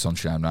talking to,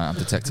 Sunshine, right? I'm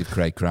Detective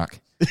Craig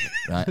Crack,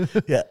 right?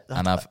 Yeah.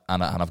 And I've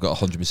got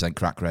 100%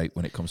 crack rate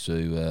when it comes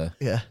to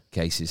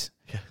cases.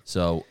 Yeah.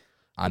 So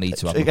I need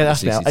to have a You look can at the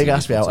ask me out. You can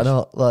ask me out. I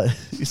know. Like,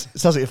 it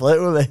sounds like you're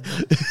flirting with me.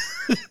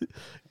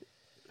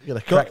 You're gonna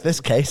crack this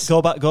case.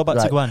 Go back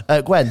to Gwen.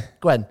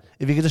 Gwen,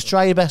 if you could just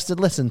try your best to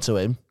listen to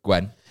him.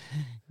 Gwen.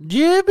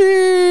 Jimmy.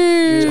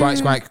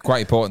 It's quite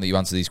important that you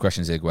answer these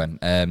questions here, Gwen.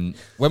 When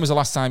was the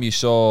last time you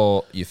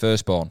saw your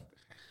firstborn?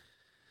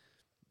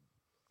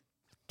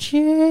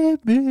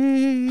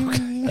 Jimmy.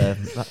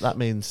 That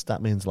means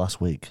last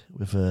week.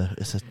 With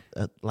it's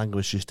a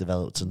language she's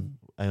developed, and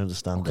I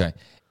understand. Okay.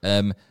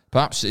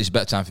 Perhaps it's a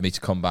better time for me to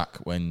come back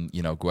when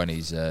Gwen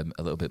is a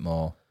little bit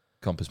more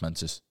compass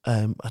mentis.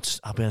 I'll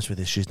be honest with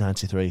you. She's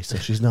 93, so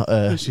she's not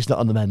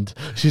on the mend.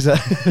 She's on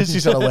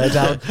her way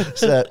down.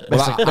 So,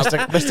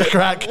 Mr.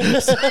 Crack.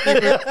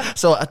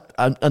 So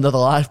another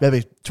life,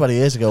 maybe 20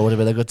 years ago, would have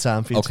been a good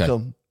time for you to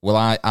come. Well,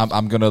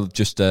 I'm gonna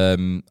just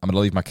I'm gonna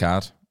leave my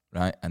card,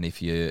 right? And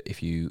if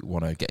you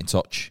want to get in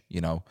touch,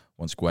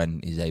 once Gwen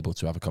is able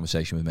to have a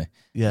conversation with me,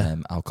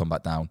 I'll come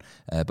back down.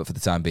 But for the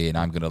time being,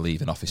 I'm going to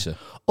leave an officer.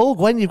 Oh,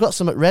 Gwen, you've got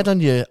something red on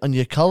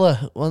your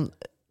collar.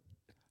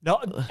 No,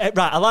 right.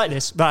 I like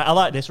this.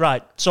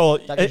 Right. So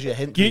That gives you a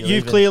hint.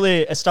 You've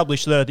clearly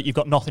established there that you've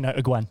got nothing out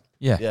of Gwen.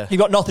 Yeah. You've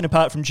got nothing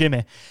apart from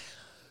Jimmy.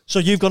 So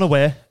you've gone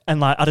away and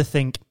like had a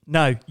think.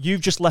 Now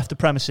you've just left the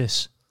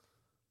premises.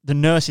 The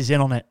nurse is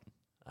in on it.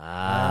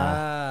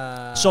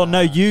 So now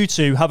you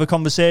two have a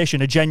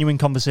conversation, a genuine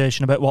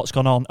conversation about what's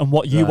gone on and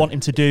what you want him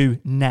to do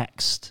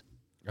next.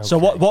 Okay. So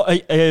what's...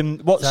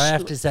 So I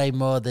have to say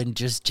more than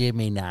just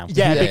Jimmy now.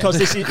 Yeah, because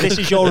this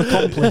is your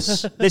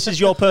accomplice. This is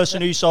your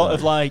person who sort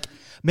of like...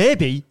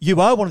 Maybe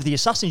you are one of the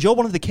assassins. You're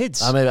one of the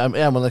kids. I'm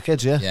one of the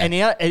kids, yeah.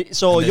 And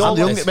so you're...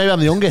 Maybe I'm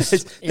the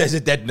youngest. There's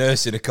a dead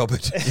nurse in a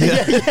cupboard.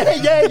 yeah.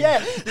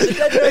 There's a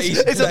dead nurse.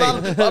 It's a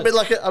man.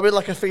 I'm in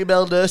like a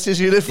female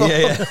nurse's uniform.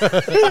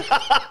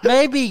 Yeah.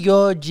 Maybe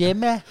you're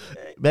Jimmy.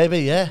 Maybe,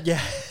 yeah.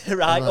 Yeah,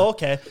 right,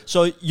 okay.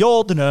 So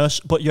you're the nurse,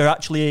 but you're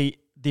actually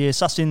the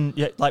assassin,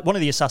 like one of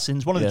the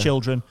assassins, one of the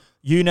children.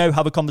 You now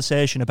have a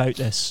conversation about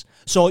this.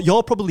 So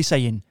you're probably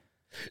saying...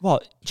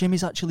 What?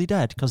 Jimmy's actually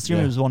dead? Because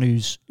Jimmy was the one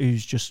who's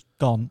just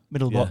gone,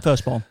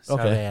 firstborn.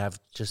 Sorry, Okay. I've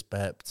just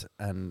burped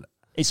and...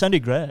 It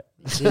sounded great.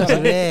 Did you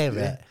hear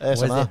it?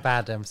 Was it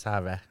bad? I'm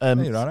sorry. I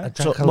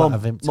drank a lot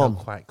of Vimto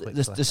quite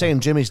quickly. The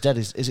saying Jimmy's dead,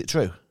 is it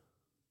true?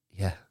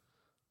 Yeah.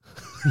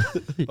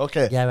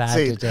 Okay. Yeah, I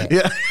did it.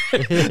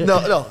 Yeah.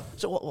 No.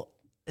 So what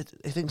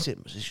he thinks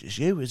it's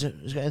you? Is it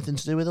anything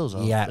to do with us?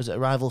 Or is it a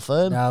rival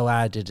firm? No,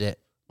 I did it.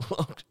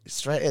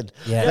 Straight in.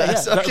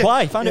 Yeah. Okay.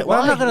 Why? Find it.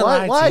 Well, I'm not going to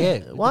lie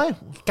to you. Why?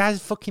 Guy's a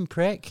fucking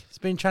prick. He's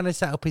been trying to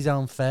set up his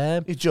own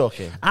firm. You're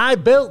joking. I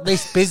built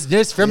this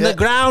business from the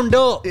ground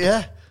up.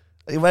 Yeah.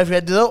 Where have you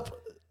ended up?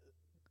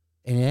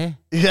 In here?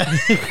 Yeah.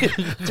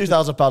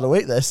 £2,000 a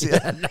week, this.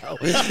 Yeah. No.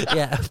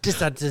 Yeah, I've just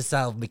had to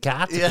sell my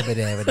car to come in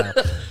here and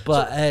all.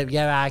 But,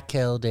 I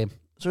killed him.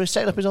 So he's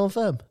setting up his own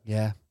firm?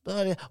 Yeah. What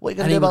are you going to And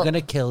do he was about... going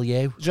to kill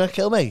you. Did you going to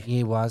kill me?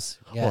 He was,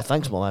 yeah. Well,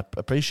 thanks, Mum. I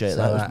appreciate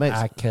So that.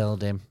 I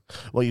killed him.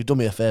 Well, you've done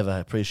me a favour. I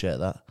appreciate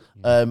that.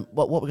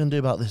 What we're going to do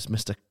about this,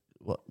 Mr.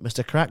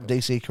 Crack,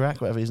 DC Crack,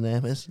 whatever his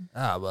name is?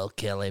 Oh, we'll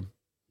kill him.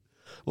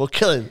 We'll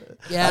kill him.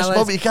 Yeah, I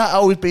suppose you can't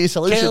always be a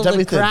solution kill to the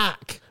everything.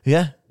 crack.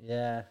 Yeah.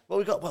 Yeah.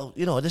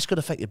 Well, this could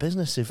affect your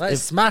business if...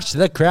 Let's smash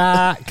the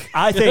crack.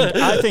 I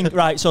think,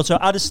 right, so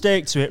to add a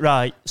stake to it,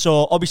 right,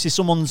 so obviously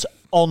someone's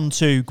on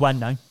to Gwen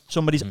now.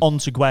 Somebody's on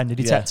to Gwen, the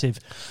detective.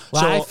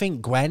 Well, so, I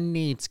think Gwen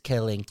needs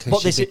killing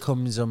because she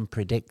becomes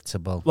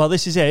unpredictable. Well,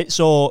 this is it.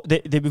 So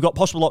we've got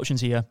possible options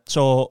here.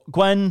 So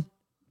Gwen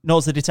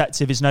knows the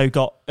detective has now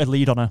got a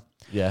lead on her.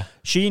 Yeah.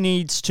 She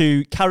needs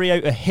to carry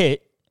out a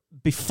hit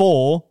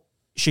before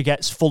she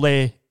gets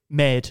fully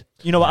made.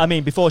 You know what I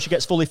mean? Before she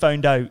gets fully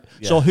found out.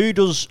 Yeah. So who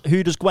does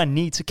Gwen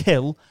need to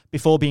kill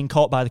before being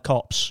caught by the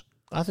cops?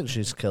 I think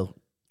she's killed.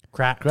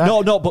 Crack.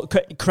 No,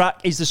 but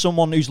Crack is the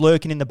someone who's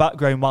lurking in the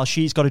background while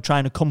she's got to try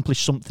and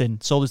accomplish something.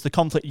 So there's the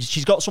conflict.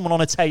 She's got someone on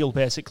a tail,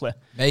 basically.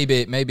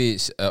 Maybe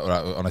it's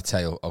on a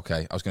tail.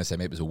 Okay, I was going to say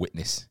maybe it was a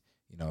witness.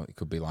 You know, it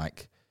could be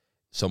like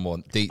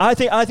someone. I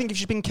think if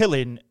she's been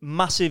killing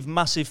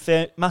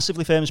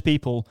massively famous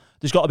people,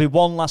 there's got to be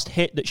one last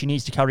hit that she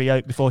needs to carry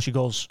out before she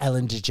goes.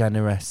 Ellen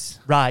DeGeneres.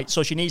 Right,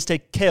 so she needs to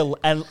kill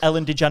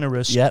Ellen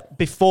DeGeneres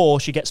before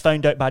she gets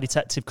found out by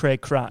Detective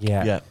Craig Crack.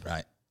 Yeah.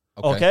 Right.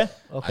 Okay.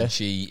 And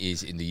she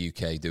is in the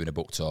UK doing a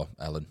book tour,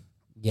 Ellen.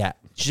 Yeah.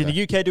 She's in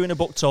the UK doing a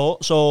book tour,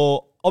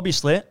 so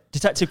obviously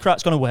Detective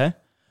Crack's gone away.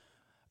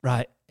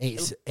 Right.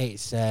 It's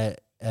just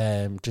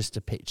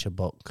a picture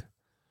book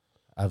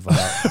of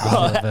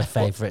her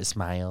favourite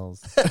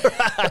smiles.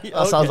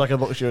 That sounds like a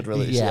book she would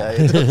release. Yeah.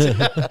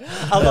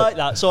 I like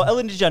that. So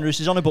Ellen DeGeneres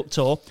is on a book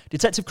tour.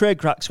 Detective Craig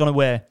Crack's gone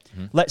away.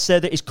 Mm-hmm. Let's say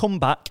that he's come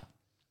back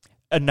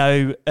and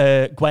now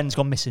Gwen's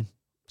gone missing.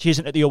 She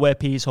isn't at the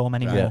OAP's home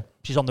anymore. Yeah.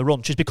 She's on the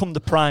run. She's become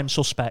the prime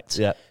suspect.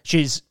 Yeah.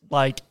 She's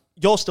like,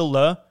 you're still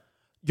there.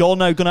 You're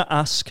now going to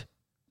ask,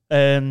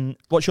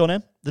 what's your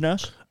name, the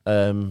nurse?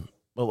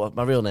 Well,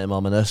 my real name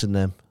or my nursing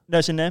name?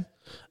 Nursing name?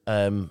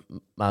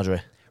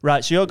 Marjorie.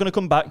 Right, so you're going to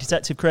come back,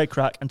 Detective Craig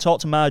Crack, and talk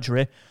to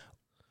Marjorie.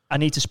 I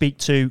need to speak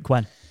to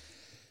Gwen.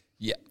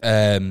 Yeah.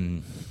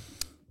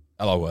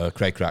 Hello,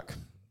 Craig Crack.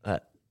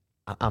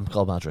 I'm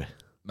called Marjorie.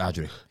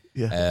 Marjorie.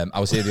 Yeah. I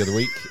was here the other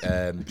week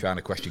trying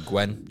to question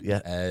Gwen.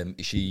 Yeah.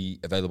 Is she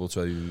available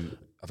to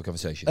have a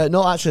conversation?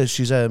 No, actually,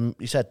 she's.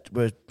 He said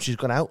she's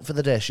gone out for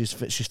the day. She's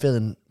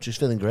feeling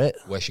great.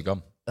 Where's she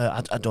gone?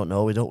 I don't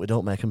know. We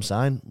don't make them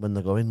sign when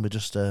they're going. We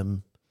just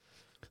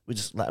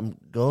let them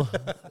go.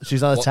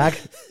 She's on a tag.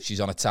 She's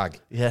on a tag.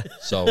 Yeah.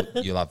 So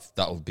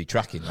that'll be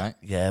tracking, right?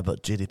 Yeah,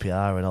 but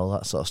GDPR and all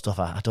that sort of stuff.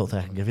 I don't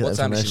think I can give you what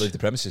that information.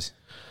 What time did she information.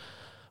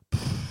 leave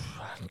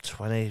the premises?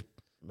 20,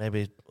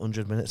 maybe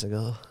 100 minutes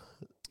ago.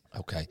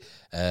 Okay.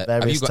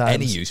 Have you got times.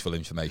 any useful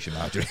information,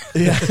 Marjorie?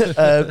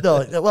 Yeah.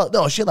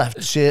 No. She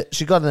left.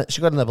 She got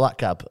in a black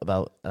cab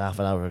about half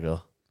an hour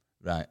ago.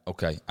 Right.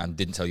 Okay. And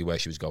didn't tell you where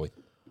she was going.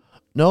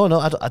 No.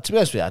 To be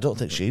honest with you, I don't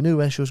think she knew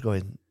where she was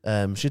going.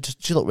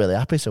 She looked really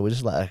happy, so we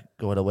just let her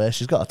go on her way.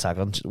 She's got a tag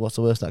on. What's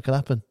the worst that can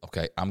happen?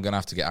 Okay. I'm gonna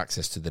have to get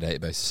access to the database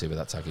to see where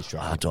that tag is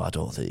tracking. I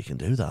don't think you can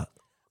do that.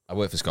 I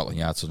work for Scotland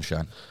Yard,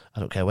 sunshine.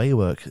 I don't care where you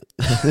work.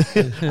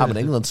 I'm an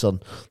England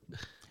son.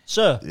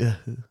 Sir. Yeah.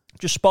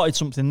 Just spotted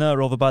something there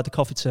over by the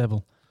coffee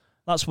table.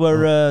 That's where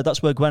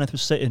Gwyneth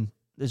was sitting.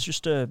 there's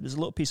just there's a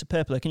little piece of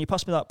paper there. Can you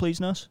pass me that, please,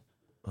 nurse?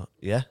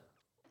 Yeah.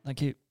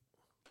 Thank you.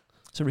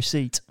 It's a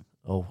receipt.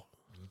 Oh.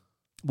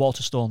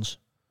 Waterstones.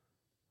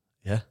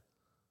 Yeah.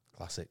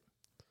 Classic.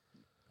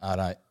 All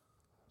right.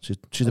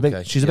 She's a big.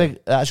 Okay, She's a big.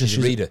 Actually, she's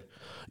a reader.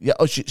 Yeah.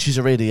 Oh, she's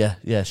a reader. Yeah.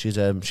 Yeah. She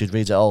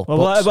reads it all. Well,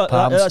 Books,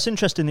 palms. that's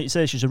interesting that you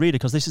say she's a reader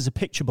because this is a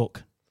picture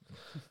book.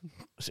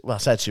 Well, I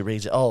said she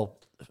reads it all.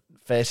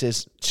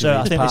 Faces. So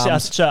I think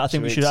palms. I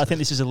think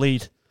this is a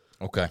lead.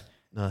 Okay.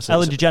 No, so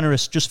Ellen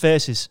DeGeneres, just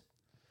faces.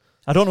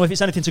 I don't know if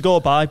it's anything to go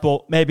by,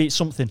 but maybe it's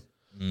something.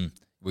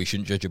 We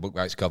shouldn't judge a book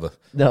by its cover.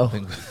 No. I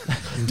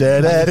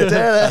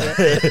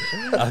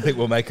think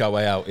we'll make our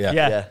way out. Yeah.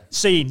 Yeah.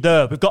 Scene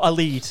there. We've got a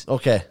lead.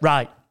 Okay.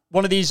 Right.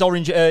 One of these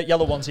orange,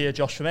 yellow ones here,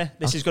 Josh, for me.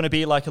 This is going to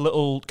be like a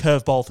little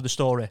curveball for the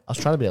story. I was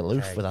trying to be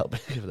aloof without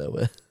giving it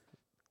away.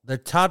 The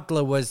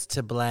toddler was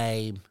to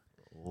blame.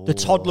 The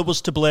toddler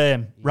was to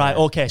blame. Right,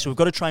 okay, so we've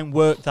got to try and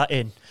work that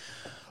in.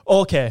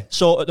 Okay,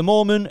 so at the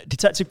moment,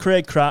 Detective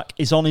Craig Crack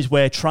is on his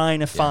way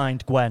trying to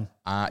find Gwen.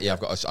 Yeah, I've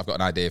got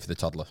an idea for the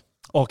toddler.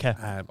 Okay.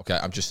 Okay,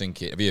 I'm just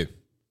thinking. Have you?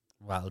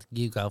 Well,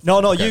 you go first. No,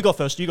 Okay. you go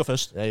first. You go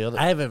first. Yeah,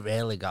 I haven't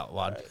really got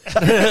one.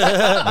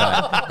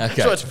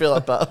 Okay. Try to feel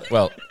like that.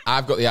 Well,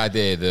 I've got the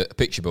idea that a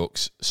picture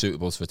book's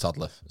suitable for a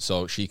toddler,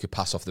 so she could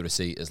pass off the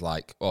receipt as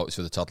like, oh, it's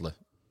for the toddler.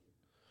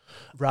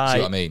 Right. See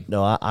what I mean?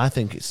 No, I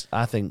think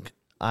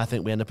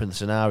we end up in the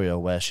scenario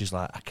where she's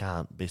like, I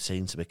can't be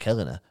seen to be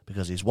killing her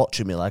because he's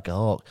watching me like a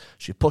hawk.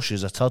 She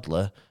pushes a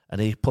toddler and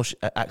he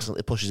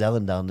accidentally pushes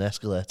Ellen down the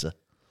escalator.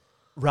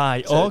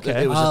 Right, So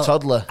okay. It was a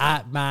toddler.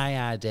 My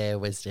idea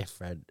was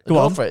different. Go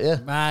on. for it, yeah.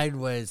 Mine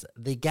was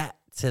they get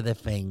to the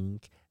thing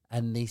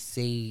and they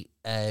see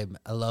a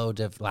load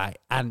of like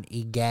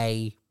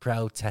anti-gay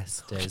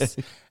protesters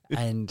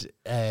and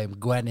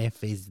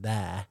Gwyneth is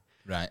there.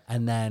 Right.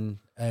 And then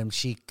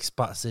she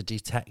spots a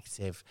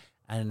detective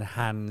and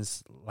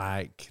hands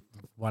like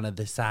one of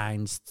the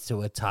signs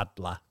to a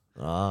toddler.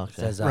 Oh, okay.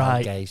 Says all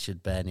Right. gay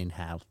should burn in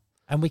hell.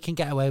 And we can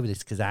get away with this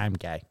because I'm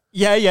gay.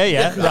 Yeah.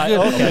 Right,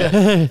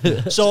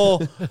 okay. So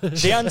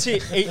the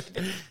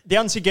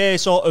anti-gay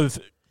sort of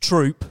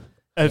troupe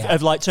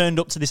have like turned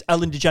up to this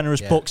Ellen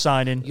DeGeneres book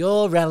signing.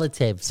 Your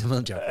relatives.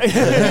 I'm joking. He's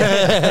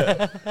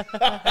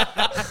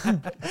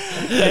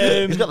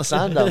got the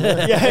sign down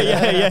there.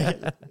 Yeah.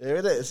 Here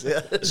it is.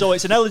 Yeah, So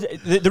it's an Ellen.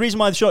 The reason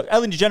why the show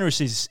Ellen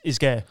DeGeneres is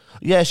gay.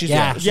 yeah she's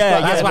Yeah, she's yeah,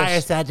 quite that's why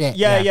famous. I said it.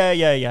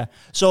 Yeah.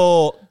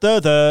 So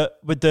they're there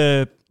with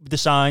the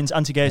signs,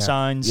 anti-gay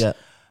signs. Yeah.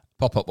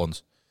 Pop-up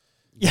ones.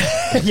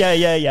 Yeah.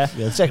 Yeah,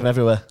 they take them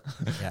everywhere.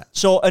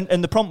 So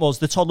and the prompt was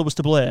the toddler was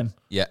to blame.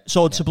 Yeah.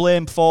 So to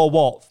blame for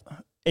what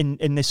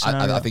in this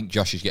scenario? I think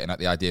Josh is getting at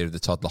the idea of the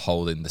toddler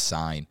holding the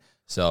sign.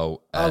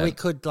 So, We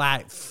could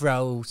like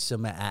throw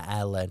something at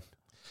Ellen.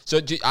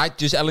 so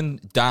does Ellen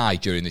die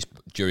during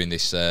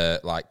this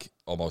like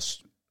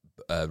almost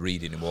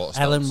reading in Waterstones?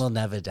 Ellen will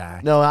never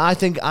die. No, I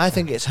think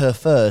it's her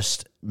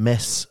first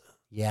miss.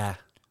 Yeah.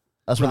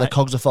 That's when the Right.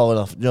 cogs are falling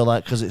off. You know,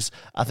 like because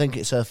I think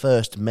it's her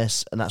first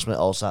miss, and that's when it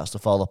all starts to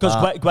fall apart.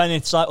 because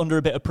Gwyneth's like under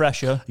a bit of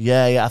pressure.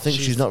 Yeah, I think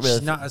she's not really.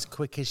 She's not as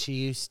quick as she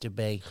used to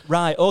be.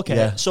 Right, okay.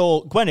 Yeah.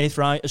 So Gwyneth,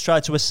 right, has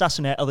tried to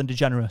assassinate Ellen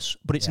DeGeneres,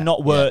 but it's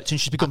not worked and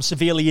she's become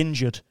severely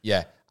injured.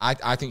 Yeah,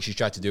 I think she's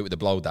tried to do it with a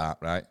blow dart,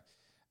 right?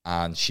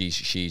 And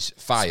she's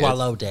fired.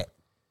 Swallowed it.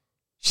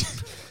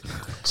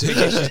 So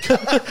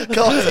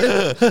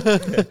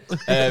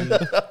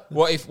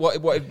what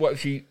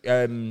if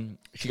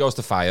she goes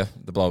to fire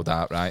the blow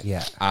dart, right?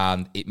 Yeah.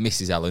 And it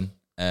misses Ellen.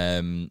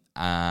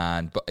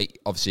 But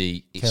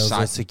obviously it's Kills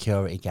a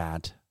security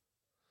guard.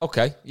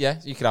 okay, yeah,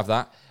 you could have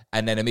that.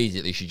 And then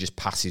immediately she just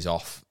passes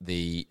off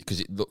because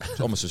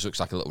it almost looks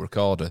like a little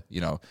recorder, you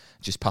know,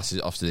 just passes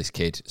it off to this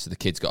kid. So the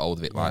kid's got hold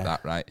of it like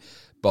that, right?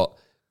 But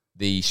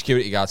the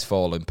security guard's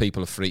fallen,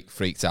 people are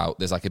freaked out.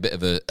 There's like a bit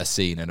of a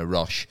scene and a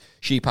rush.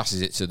 She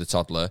passes it to the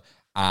toddler,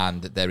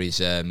 and there is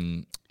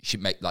she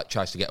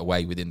tries to get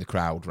away within the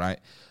crowd, right?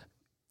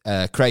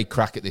 Craig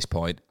Crack at this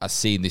point has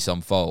seen this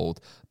unfold,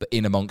 but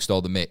in amongst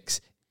all the mix,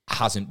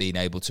 hasn't been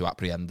able to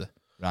apprehend her,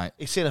 right?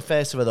 He's seen a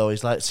face of her though.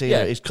 He's like seeing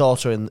Yeah. her. He's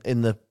caught her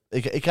in the.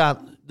 He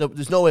can't.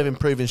 There's no way of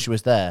improving she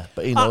was there,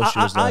 but he knows she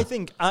was there.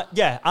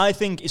 I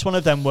think it's one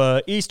of them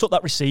where he's took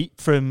that receipt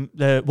from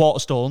the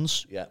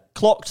Waterstones,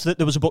 clocked that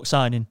there was a book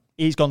signing.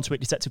 He's gone to it,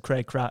 Detective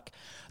Craig Crack.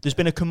 There's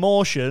been a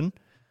commotion.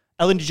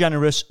 Ellen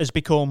DeGeneres has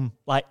become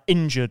like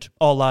injured,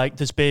 or like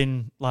there's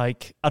been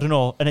like I don't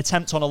know an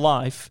attempt on her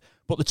life,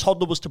 but the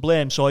toddler was to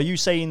blame. So are you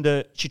saying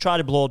that she tried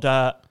to blow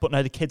dart, but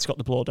now the kid's got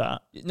the blow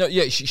dart? No,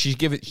 yeah, she's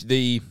given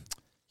the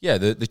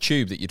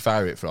tube that you'd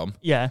fire it from.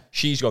 Yeah.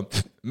 She's gone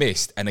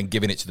missed and then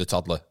given it to the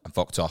toddler and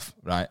fucked off.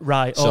 Right.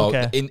 Right. So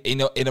okay.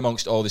 in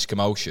amongst all this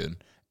commotion,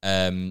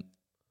 the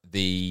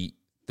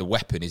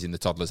weapon is in the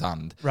toddler's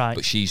hand. Right.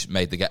 But she's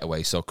made the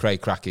getaway. So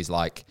Craig Crack is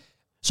like,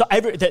 So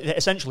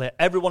essentially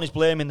everyone is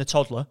blaming the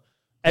toddler,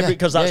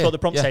 because that's what the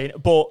prompt's saying.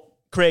 But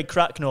Craig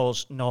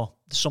Cracknose, no,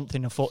 there's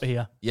something afoot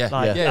here. Yeah,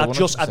 like, yeah, I've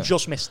 100%.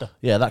 just missed her.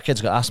 Yeah, that kid's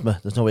got asthma.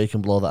 There's no way he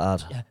can blow that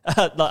hard.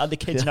 Yeah. Like, the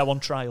kid's now on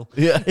trial.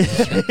 Yeah.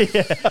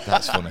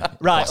 That's funny.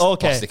 Right,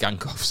 okay. Plastic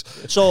handcuffs.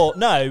 So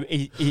now,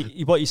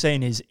 what you're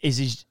saying is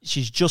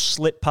she's just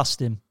slipped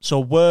past him. So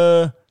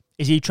where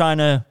is he trying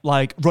to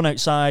like run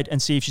outside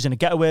and see if she's in a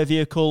getaway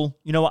vehicle?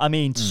 You know what I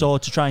mean? So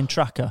to try and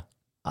track her.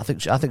 I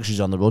think she's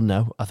on the run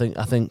now. I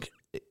think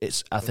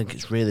it's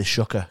really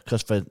shook her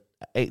because for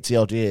 80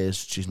 odd years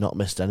she's not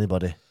missed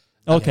anybody.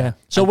 Okay. Yeah.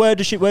 So where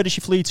does she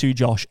flee to,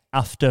 Josh,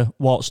 after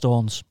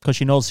Waterstones? Because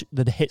she knows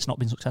that the hit's not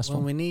been successful.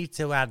 Well, we need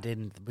to add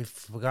in. We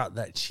forgot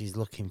that she's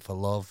looking for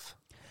love.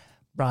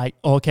 Right.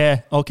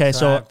 Okay.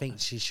 So I think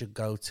she should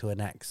go to an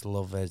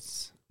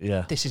ex-lover's.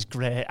 Yeah. this is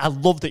great. I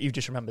love that you've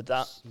just remembered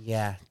that.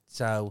 Yeah.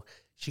 So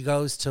she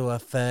goes to her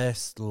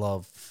first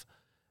love,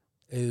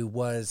 who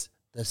was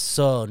the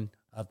son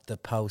of the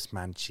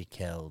postman she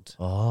killed.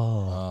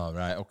 Oh,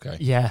 right, okay.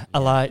 Yeah, I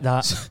like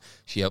that.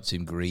 She helped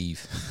him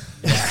grieve.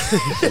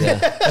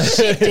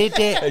 She did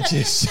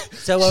it.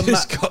 So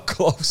Got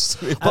close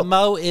to him. a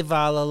motive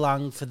all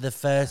along for the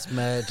first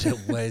murder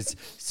was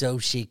so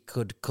she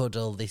could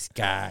cuddle this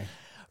guy.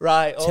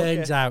 Right. Okay.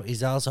 Turns out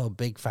he's also a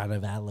big fan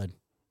of Ellen.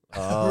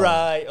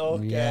 Right.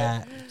 Okay.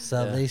 Yeah.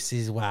 So this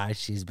is why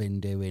she's been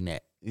doing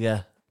it.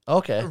 Yeah.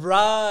 Okay.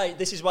 Right,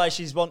 this is why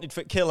she's wanted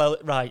for kill.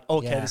 Right,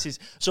 okay. Yeah.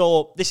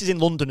 This is in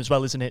London as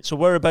well, isn't it? So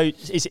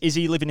whereabouts is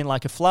he living in?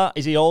 Like a flat?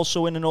 Is he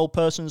also in an old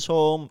person's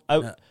home?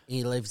 Out? No,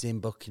 he lives in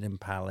Buckingham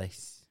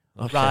Palace.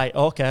 Okay. Right,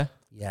 okay.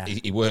 Yeah.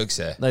 He works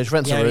there. No, he's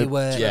renting Yeah, a he room.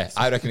 works. Yeah,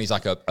 I reckon he's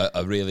like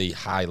a really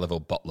high level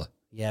butler.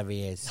 Yeah,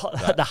 he is.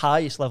 At the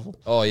highest level,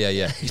 Oh yeah.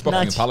 He's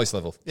Buckingham 90. Palace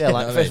level. Yeah, You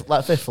like know what I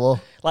mean? fifth floor.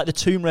 like the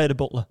Tomb Raider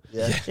butler.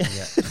 Yeah.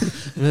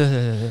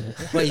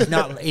 But he's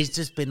not. He's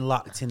just been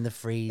locked in the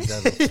freezer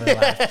for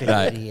like 50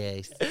 Right.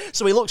 years.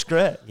 So he looks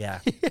great. Yeah.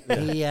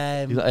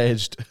 He's not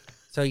aged.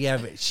 So yeah,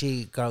 but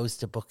she goes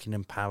to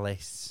Buckingham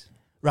Palace.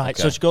 Right,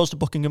 Okay. so she goes to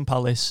Buckingham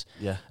Palace.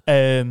 Yeah.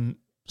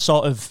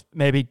 Sort of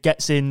maybe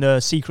gets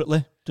in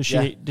secretly. Does she?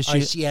 Yeah. Does Oh,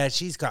 she?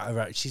 she's got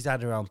her. She's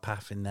had her own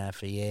path in there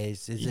for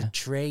years. There's a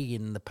tree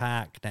in the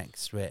park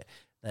next to it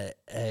that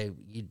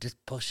you just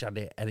push on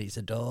it and it's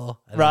a door.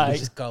 And then Right. you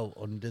just go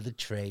under the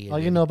tree. Oh,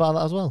 you know about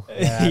that as well?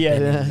 Yeah, I've Yeah.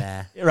 been in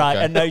there. Right,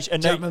 Okay. and now,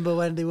 Do you remember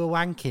when they were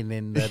wanking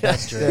in the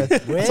bedroom?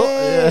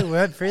 Yeah.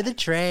 Went through the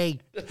tree.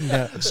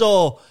 No.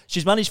 so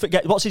she's managed to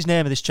get. What's his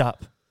name of this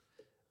chap?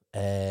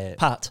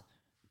 Pat.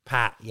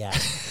 Pat, yeah.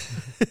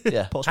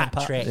 Yeah. Postman Pat.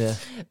 Patrick. Yeah.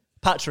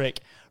 Patrick.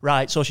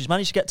 Right, so she's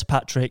managed to get to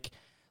Patrick.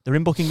 They're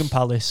in Buckingham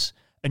Palace,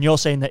 and you're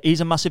saying that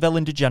he's a massive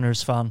Ellen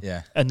DeGeneres fan.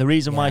 Yeah. And the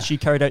reason why Yeah. she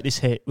carried out this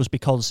hit was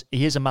because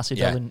he is a massive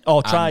Yeah. Ellen, or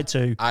And tried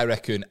to. I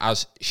reckon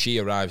as she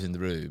arrives in the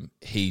room,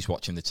 he's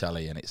watching the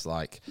telly, and it's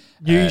like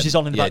News is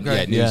on in the yeah, background.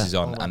 Yeah, news Yeah. is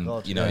on, Oh my and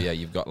God, yeah,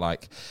 you've got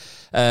like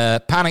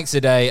panic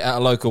today at a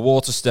local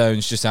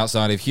Waterstones just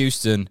outside of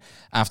Houston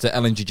after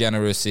Ellen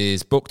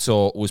DeGeneres' book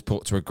tour was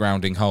put to a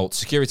grounding halt.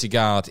 Security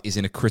guard is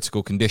in a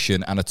critical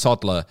condition, and a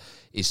toddler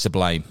is to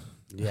blame.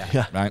 Yeah.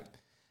 Yeah. Right.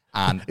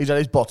 And He's had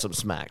his bottom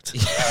smacked.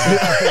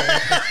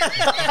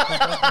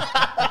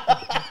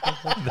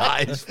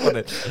 that is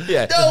funny.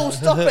 Yeah. No,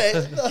 stop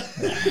it.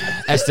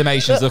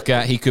 Estimations look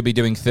at he could be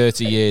doing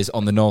 30 years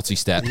on the naughty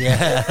step.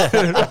 Yeah.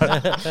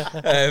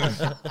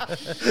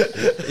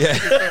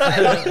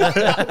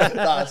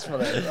 That's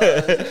funny.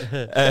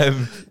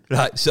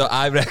 Right. So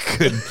I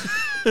reckon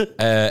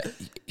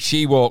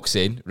she walks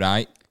in.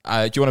 Right. Do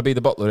you want to be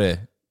the butler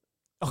here?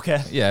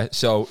 Okay. Yeah.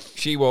 So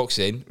she walks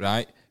in.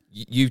 Right.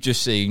 You've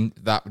just seen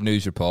that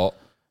news report,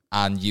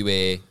 and you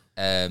hear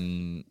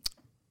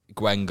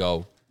Gwen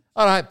go,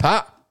 "All right,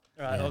 Pat."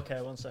 Right,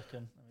 okay, 1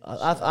 second.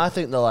 I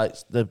think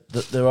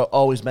they're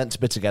always meant to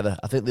be together.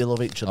 I think they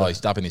love each other. Oh, he's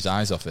dabbing his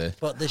eyes off here.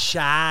 But they're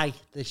shy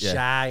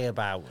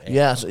about it.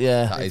 Yeah, so,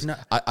 yeah, That is,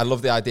 I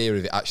love the idea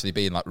of it actually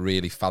being like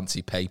really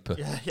fancy paper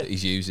that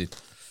he's using.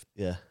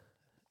 yeah.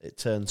 It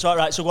turns. So,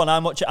 right, so go on,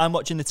 I'm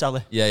watching the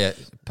telly. Yeah.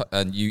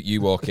 And you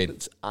walk in.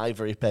 It's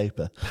ivory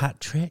paper.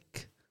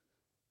 Patrick,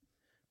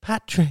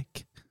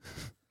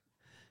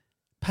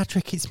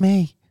 it's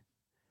me,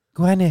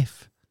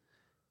 Gwyneth.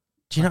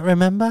 Do you not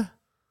remember?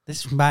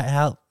 This might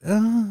help.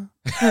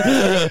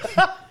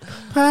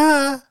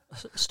 Pa,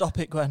 Stop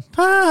it, Gwen.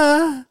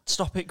 Pa,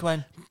 Stop it,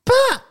 Gwen.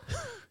 Pa.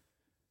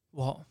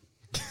 What?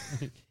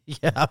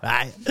 Yeah, all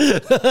right.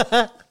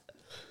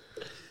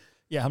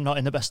 Yeah, I'm not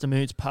in the best of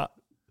moods, Pat.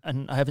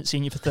 And I haven't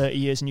seen you for 30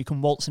 years, and you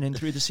come waltzing in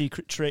through the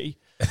secret tree.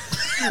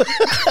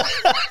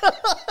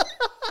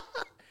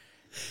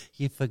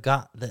 You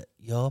forgot that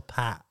you're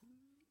Pat.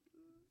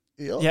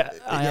 Yeah,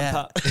 I am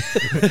Pat.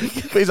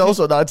 But he's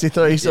also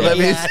 93, so that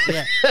means.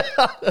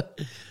 Yeah.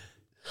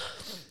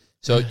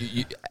 So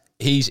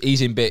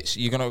he's in bits.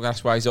 You're going to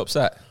ask why he's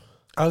upset?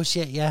 Oh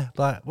shit, yeah.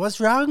 But what's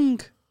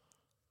wrong?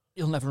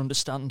 You'll never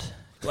understand,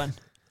 Gwen.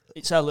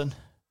 It's Ellen.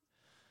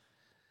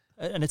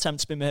 An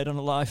attempt's been made on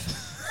her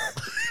life.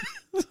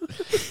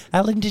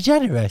 Ellen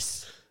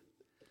DeGeneres.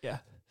 Yeah.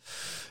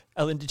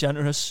 Ellen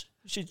DeGeneres.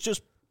 She's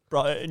just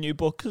brought out a new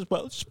book as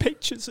well. Just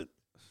pictures.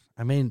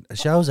 I mean, the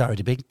show's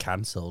already been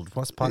cancelled.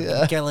 What's the point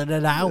of killing her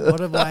now?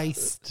 What a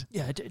waste.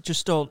 Yeah,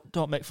 just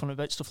don't make fun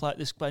about stuff like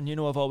this, Gwen. You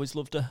know I've always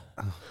loved her.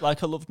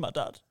 Like I loved my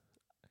dad.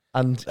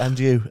 And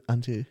you.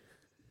 And you,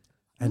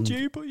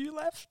 but you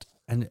left.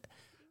 And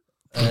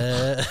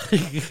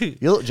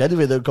you look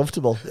genuinely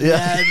uncomfortable.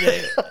 Yeah.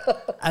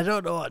 I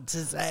don't know what to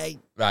say.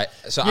 Right.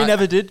 So You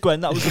never did,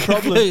 Gwen. That was the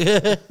problem.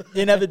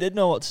 You never did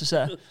know what to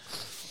say.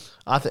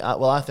 I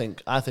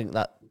think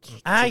that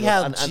I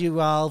helped you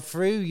all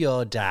through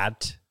your dad.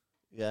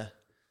 Yeah.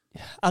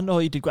 I know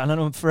you did, Gwen. And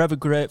I'm forever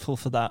grateful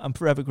for that. I'm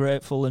forever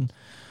grateful. And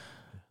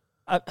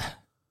I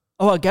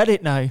get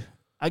it now.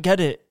 I get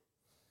it.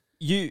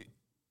 You've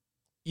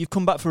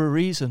come back for a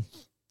reason.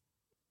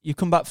 You've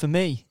come back for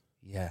me.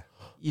 Yeah.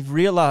 You've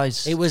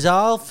realised. It was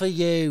all for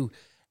you.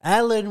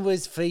 Ellen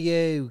was for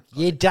you.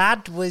 Your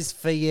dad was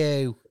for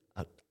you.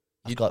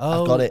 I've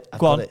got it.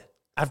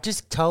 I've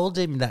just told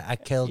him that I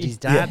killed his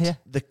dad. Yeah.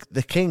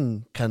 The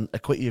king can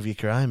acquit you of your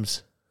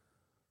crimes.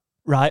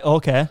 Right,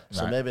 okay.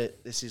 So maybe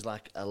this is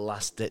like a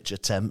last-ditch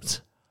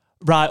attempt.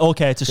 Right,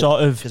 okay, to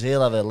sort of... Because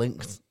he'll have a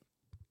link.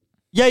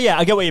 Yeah,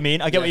 I get what you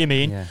mean. What you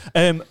mean.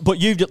 Yeah. But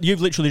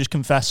you've literally just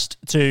confessed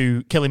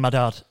to killing my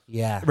dad.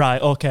 Yeah. Right,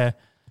 okay.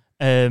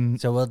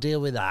 So we'll deal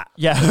with that.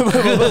 Yeah.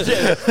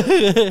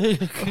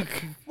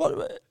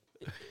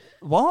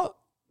 What?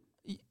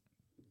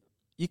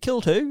 You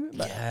killed who?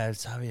 Yeah, I'm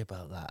sorry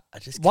about that. I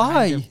just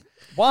Why?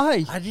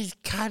 Why? I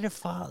just kind of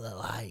thought that,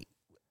 like,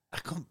 I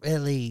couldn't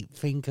really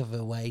think of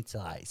a way to,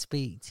 like,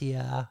 speak to you.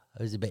 I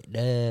was a bit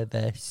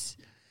nervous.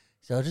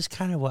 So I just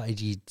kind of wanted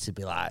you to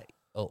be, like,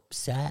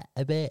 upset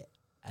a bit.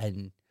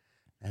 And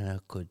I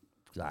could,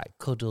 like,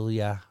 cuddle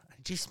you.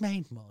 It just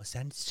made more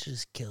sense to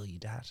just kill your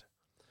dad.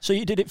 So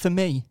you did it for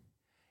me?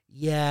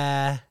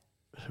 Yeah.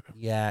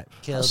 Yeah.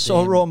 Killed That's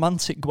so him.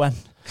 romantic, Gwen.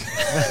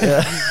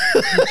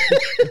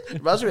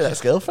 Reminds me of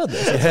ex-girlfriend.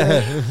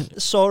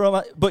 So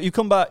romantic. But you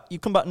come back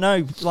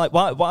now. Like,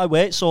 why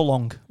wait so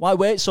long? Why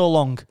wait so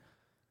long?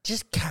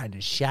 Just kind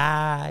of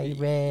shy,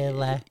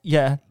 really.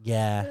 Yeah.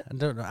 Yeah, I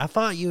don't know. I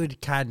thought you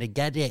would kind of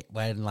get it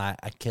when, like,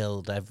 I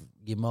killed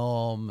your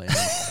mum and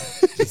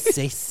your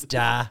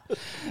sister.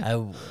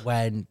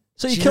 When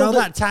So you killed know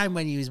that time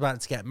when you was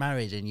about to get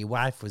married and your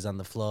wife was on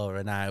the floor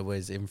and I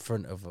was in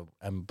front of her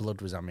and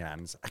blood was on my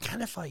hands. I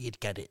kind of thought you'd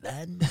get it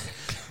then,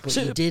 but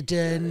you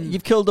didn't.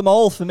 You've killed them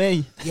all for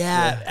me.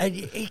 Yeah. And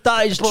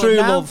That is but true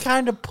now love. I'm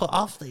kind of put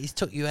off that it's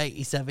took you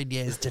 87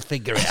 years to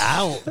figure it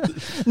out.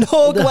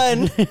 No,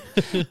 Gwen,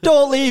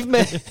 don't leave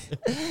me.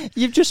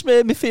 You've just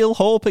made me feel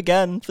hope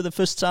again for the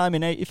first time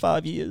in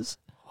 85 years.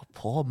 Oh,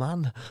 poor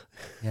man.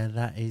 Yeah,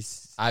 that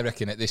is I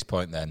reckon at this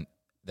point then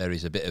there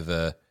is a bit of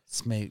a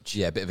smooch.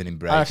 a bit of an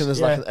embrace. I reckon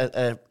there's like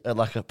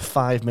a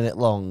 5 minute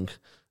long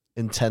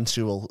intense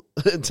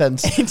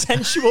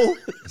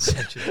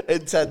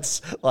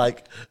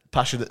like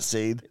passionate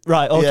scene.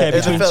 Right, okay, Yeah,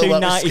 between it's a film two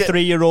like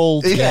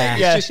 93-year-olds. Yeah.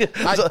 Yeah.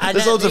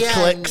 There's loads of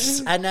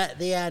clicks. And at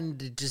the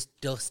end, just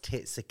dust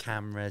hits the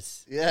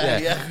cameras.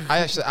 Yeah. I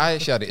actually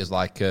had it as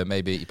like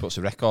maybe he puts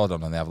a record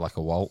on and they have like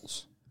a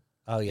waltz.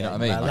 Oh, yeah. You know what I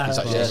mean? Well, Like,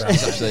 that's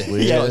it's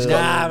actually Yeah. it's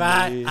got-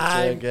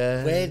 I'm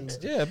with.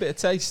 yeah, a bit of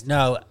taste.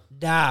 No,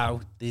 now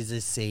there's a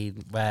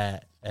scene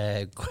where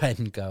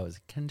Gwen goes,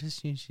 "Can I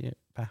just use your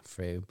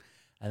bathroom?"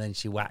 And then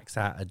she whacks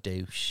out a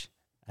douche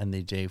and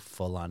they do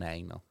full on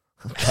anal.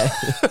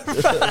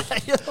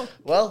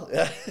 Well,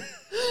 yeah.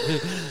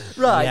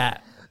 Right. Yeah.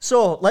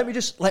 So let me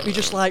just like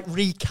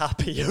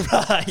recap here,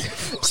 right?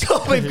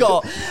 So we've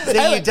got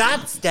So your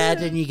dad's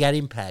dead and you're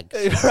getting pegged.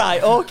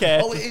 right, okay.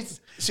 Oh, she's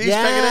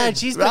Yeah, pegging in.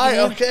 she's right.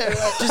 pegging in. Okay.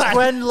 Right. Does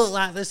Gwen look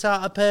like the sort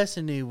of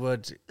person who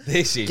would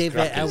This is give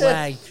it cracking.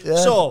 away?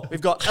 So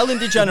we've got Ellen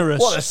DeGeneres.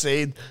 What a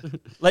scene.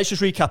 Let's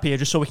just recap here,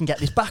 just so we can get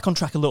this back on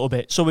track a little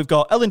bit. So we've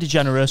got Ellen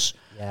DeGeneres.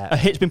 Yeah. A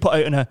hit's been put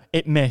out on her.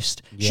 It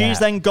missed. Yeah. She's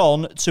then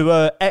gone to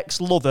her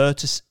ex-lover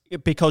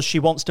because she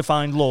wants to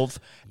find love.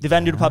 They've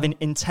ended up having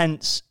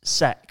intense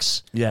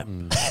sex. Yeah.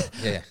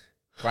 Yeah,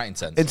 quite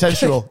intense.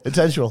 Intentional.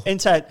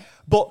 Intent.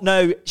 But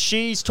no,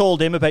 she's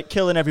told him about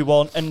killing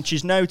everyone, and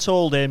she's now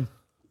told him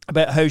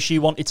about how she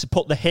wanted to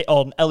put the hit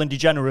on Ellen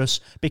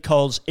DeGeneres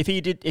because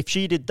if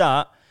she did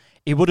that,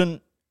 it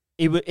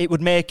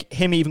would make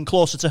him even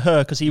closer to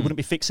her because he wouldn't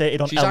be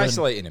fixated on She's Ellen.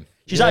 isolating him.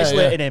 She's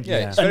isolating him.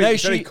 Yeah, it's And very, now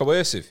very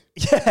coercive.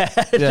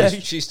 Yeah.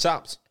 She's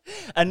tapped.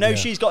 And now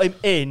she's got him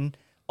in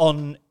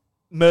on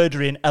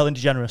murdering Ellen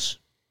DeGeneres.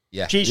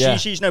 Yeah.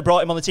 She's now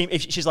brought him on the team.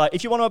 She's like,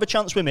 if you want to have a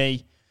chance with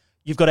me,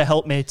 you've got to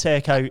help me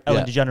take out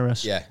Ellen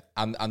DeGeneres. Yeah.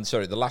 And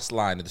sorry, the last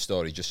line of the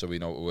story, just so we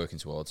know what we're working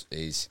towards,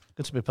 is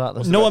Good to be part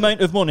of this. No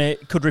amount of money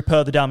could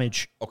repair the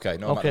damage. okay.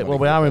 No. Okay, well,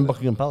 we are in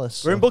Buckingham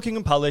Palace. We're in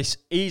Buckingham Palace.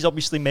 He's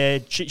obviously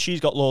made. She's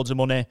got loads of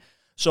money.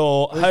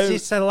 So Was how?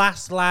 this the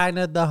last line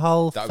of the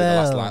whole That film?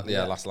 would be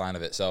the last line. Last line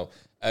of it. So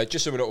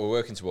just so we know what we're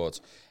working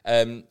towards.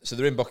 So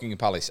they're in Buckingham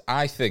Palace.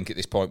 I think at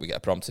this point we get a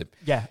prompting.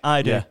 Yeah,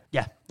 I do.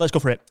 Yeah, let's go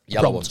for it.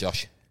 Yellow Prompt. one,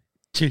 Josh.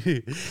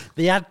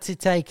 They had to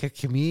take a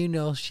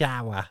communal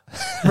shower.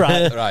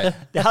 Right. Right.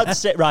 They had to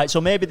sit right. So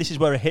maybe this is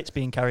where a hit's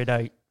being carried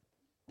out,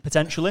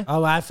 potentially.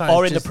 Oh, I thought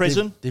Or it's in the just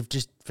prison. They've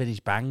just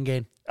finished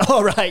banging.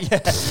 All right, yeah.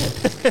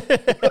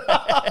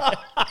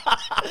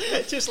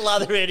 Just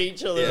lathering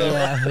each other.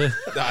 Yeah.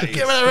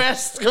 Give it a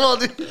rest. Come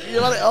on,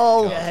 you want it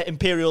all. Yeah,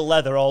 imperial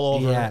leather all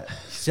over. Yeah.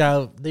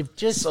 So they've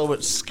just So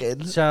much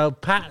skin. so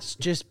Pat's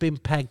just been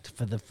pegged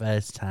for the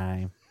first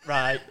time,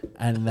 Right.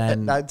 and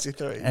then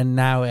 93. and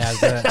now he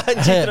has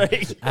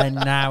 93. and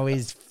now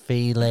he's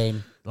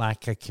feeling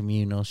like a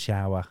communal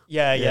shower.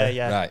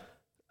 Yeah. Right.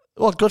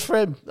 Well, good for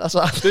him. That's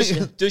what I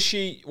think. Does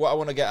she? What I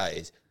want to get at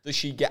is, does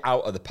she get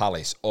out of the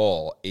palace,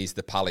 or is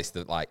the palace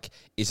that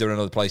is there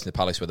another place in the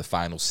palace where the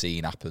final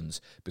scene happens?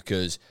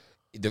 Because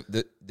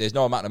there's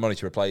no amount of money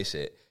to replace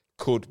it.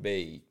 Could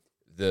be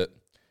that,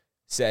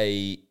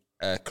 say,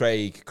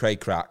 Craig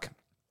Crack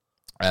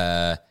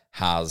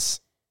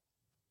has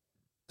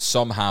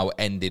somehow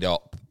ended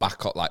up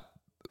back up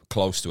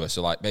close to her,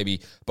 so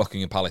maybe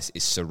Buckingham Palace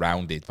is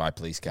surrounded by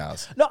police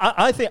cars. No,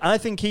 I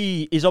think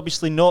he is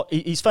obviously not.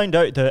 He's found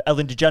out that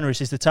Ellen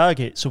DeGeneres is the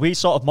target, so he's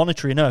sort of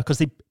monitoring her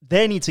because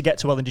they need to get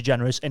to Ellen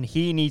DeGeneres, and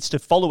he needs to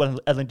follow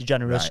Ellen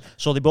DeGeneres. Right.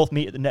 So they both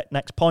meet at the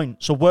next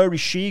point. So where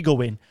is she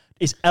going?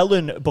 Is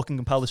Ellen at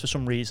Buckingham Palace for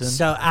some reason?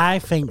 So I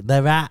think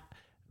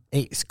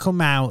it's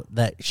come out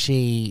that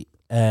she.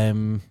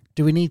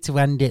 Do we need to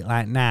end it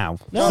now?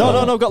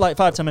 No. Got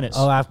 5-10 minutes.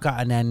 Oh, I've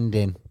got an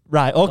ending.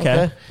 Right.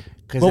 Okay.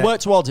 We'll work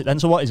towards it then.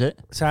 So what is it?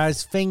 So I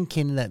was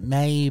thinking that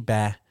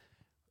maybe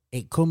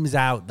it comes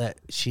out that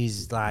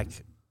she's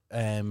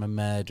a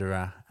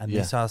murderer, and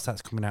this all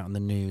starts coming out on the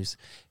news.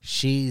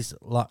 She's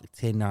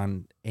locked in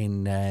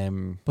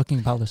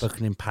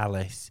Buckingham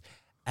Palace,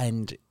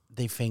 and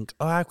they think,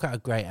 oh, I've got a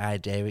great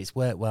idea. It's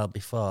worked well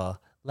before.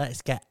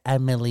 Let's get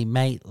Emily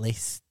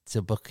Maitlis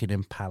to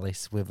Buckingham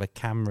Palace with a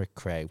camera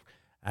crew,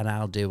 and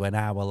I'll do an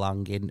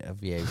hour-long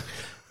interview.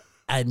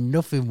 And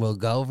nothing will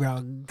go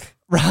wrong.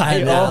 Right,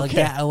 and I'll okay.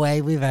 get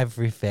away with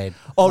everything.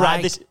 All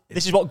right, this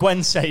is what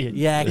Gwen's saying.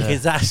 Yeah,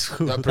 because that's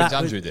That Prince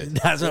Andrew did.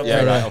 That's what.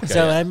 Yeah, right, okay,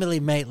 so yeah.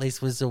 Emily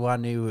Maitlis was the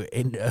one who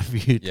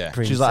interviewed. Yeah.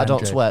 Prince She's like, I don't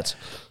Andrew. sweat.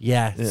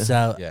 Yeah.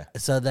 So Yeah.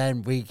 so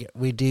then we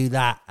do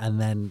that, and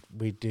then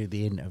we do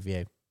the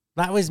interview.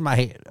 That was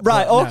my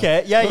Right. no.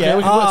 Okay. Yeah. Okay, Yeah.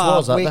 we can work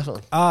towards that,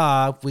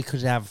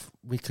 definitely.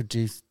 We could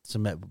do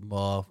some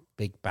more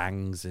big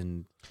bangs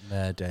and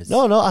murders.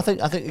 No, I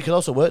think you can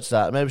also work to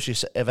that. Maybe she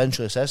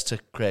eventually says to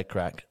Craig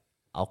Crack,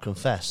 "I'll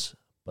confess,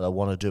 but I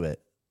want to do it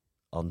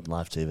on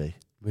live TV."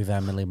 With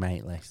Emily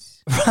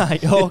Maitlis.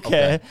 Right.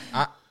 Okay.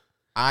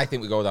 I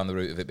think we go down the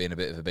route of it being a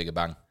bit of a bigger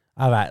bang.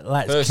 All right,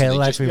 let's Personally,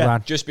 kill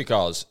everyone. Just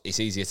because it's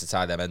easier to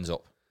tie them ends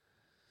up.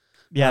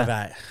 Yeah. All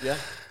right. Yeah.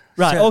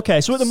 Right. So-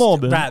 Okay. So at the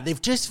moment, Right,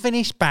 they've just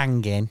finished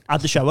banging.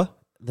 at the shower,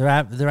 They're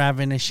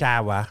having a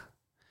shower,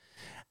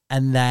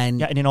 and then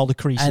getting in all the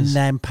creases. and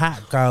then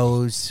Pat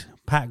goes,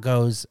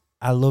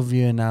 I love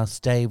you and I'll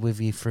stay with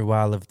you through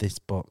all of this,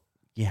 but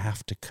you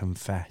have to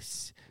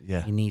confess.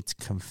 Yeah. You need to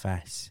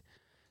confess.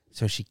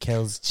 So she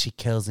kills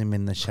him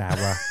in the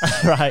shower.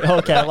 Right.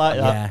 Okay. I like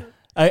that.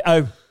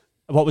 Yeah.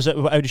 What was it?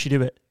 How did she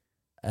do it?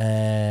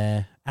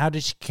 How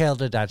did she kill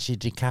the dad? She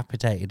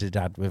decapitated the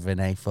dad with an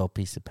A4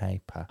 piece of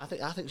paper. I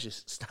think she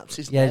snaps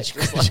his Yeah, neck.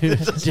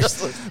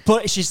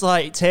 But she's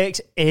like, it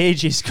takes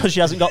ages because she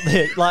hasn't got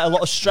a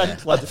lot of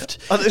strength left.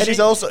 And then he's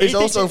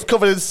also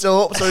covered in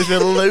soap, so he's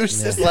really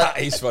loose. It's like,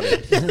 That is funny.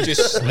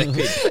 Just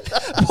slipping.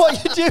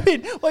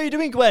 What are you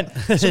doing, Gwen?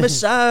 It's a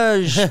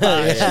massage.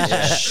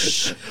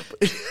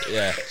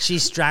 Yeah. She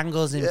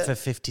strangles him for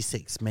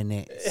 56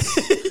 minutes.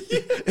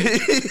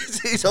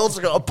 he's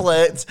also got a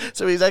plate,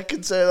 so his head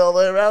can turn all the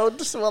way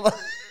around. So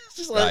it's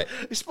just like, Right.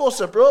 he's supposed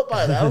to have broke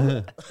by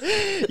now.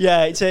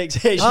 Yeah, it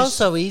takes ages.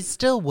 Also, he's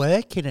still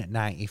working at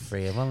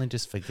 93. I've only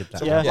just figured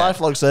that Yeah. out.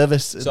 Lifelong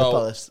service in the So-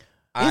 palace.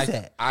 Is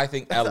it? I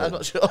think I'm Ellen.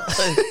 not sure.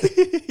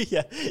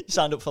 Yeah, you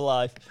signed up for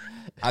life.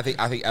 I think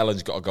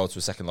Ellen's got to go to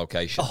a second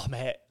location. Oh,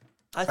 mate.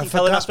 I think forgot-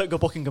 Helen has to go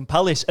Buckingham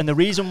Palace, and the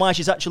reason why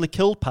she's actually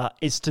killed Pat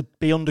is to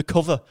be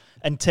undercover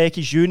and take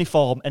his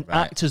uniform and Right.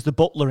 act as the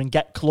butler and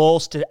get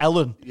close to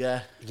Ellen.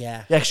 Yeah.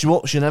 Yeah. Yeah,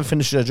 'cause she never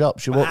finished her job.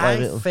 She won't I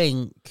like it.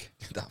 think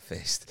That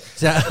fist.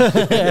 so.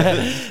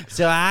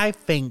 So I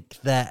think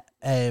that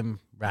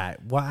right.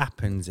 What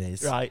happens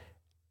is Right.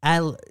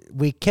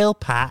 we kill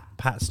Pat.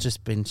 Pat's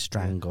just been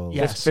strangled.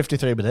 Yeah.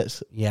 53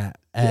 minutes. Yeah.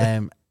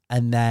 And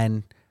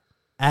then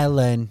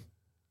Ellen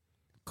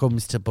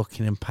comes to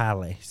Buckingham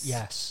Palace.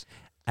 Yes.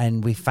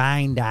 And we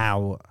find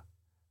out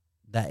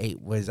that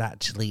it was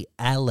actually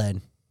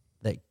Ellen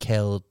that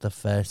killed the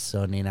first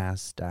son in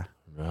Asda.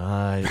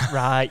 Right.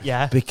 Right,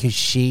 yeah. Because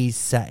she's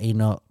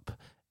setting up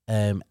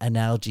an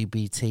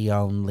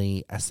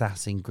LGBT-only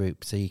assassin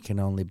group, so you can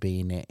only be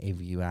in it if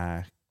you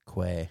are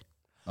queer.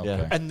 Okay.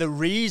 Yeah. And the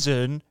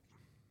reason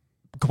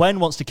Gwen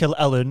wants to kill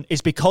Ellen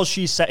is because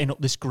she's setting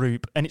up this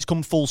group, and it's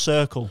come full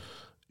circle.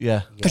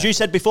 Yeah. Because you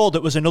said before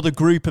that was another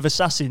group of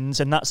assassins,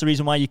 and that's the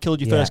reason why you killed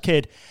your Yeah. first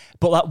kid.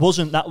 But that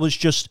wasn't. That was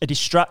just a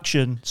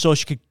distraction so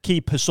she could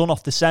keep her son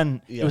off the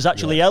scent. Yeah. It was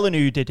actually Ellen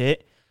who did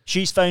it.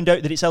 She's found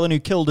out that it's Ellen who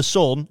killed her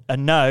son,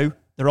 and now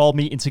they're all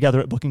meeting together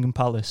at Buckingham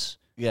Palace.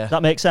 Yeah.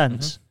 That makes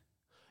sense.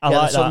 I yeah,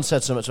 like the son that.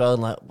 said something to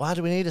Ellen like, why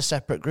do we need a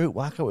separate group?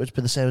 Why can't we just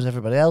be the same as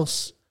everybody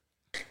else?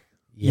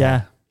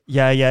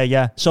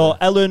 Yeah. So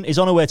Ellen is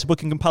on her way to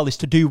Buckingham Palace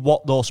to do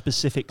what, though,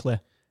 specifically?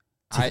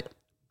 I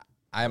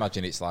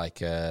imagine it's like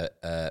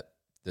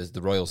there's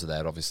the royals are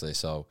there, obviously,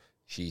 so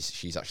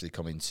she's actually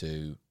coming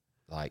to,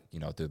 like, you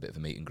know, do a bit of a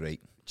meet and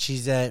greet.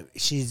 She's her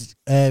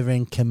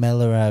and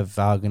Camilla have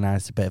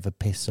organised a bit of a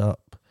piss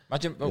up.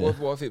 Imagine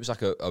what if it was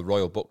like a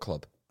royal book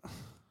club?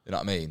 You know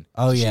what I mean?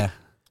 Oh, So yeah.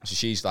 So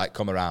she's like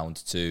come around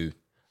to.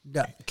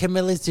 No,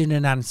 Camilla's doing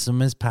an Ann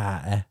Summers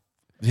party.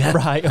 Yeah.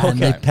 Right, And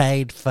they okay.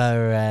 paid for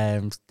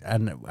an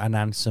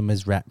Ann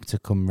Summers rep to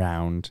come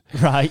round.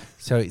 Right.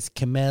 So it's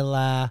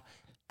Camilla,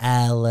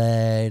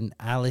 Ellen,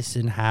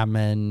 Alison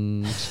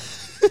Hammond.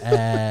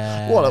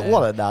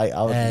 What a night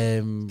out.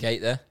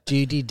 Kate there?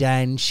 Judy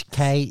Dench,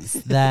 Kate's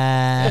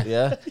there.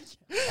 Yeah.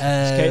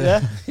 Kate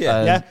there?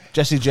 Yeah.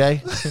 Jesse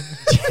J.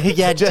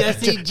 Yeah,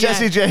 Jessie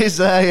J's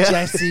there, yeah.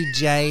 Jessie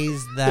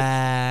J's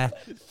there.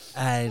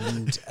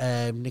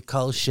 And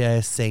Nicole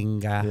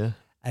Scherzinger. Yeah.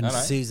 And All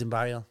right. Susan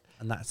Boyle.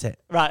 And that's it.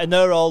 Right, and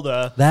they're all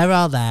there. They're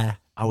all there.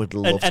 I would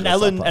love to And go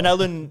to that party.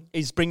 Ellen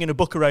is bringing a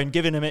book around,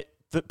 giving them it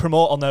to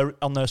promote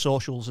on their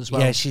socials as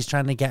well. Yeah, she's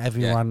trying to get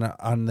everyone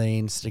on the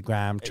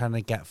Instagram, trying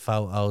to get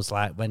photos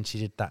like when she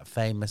did that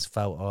famous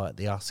photo at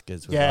the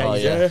Oscars. with Yeah, all-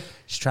 yeah.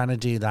 She's trying to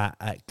do that,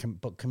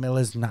 but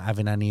Camilla's not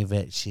having any of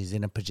it. She's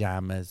in her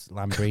pajamas.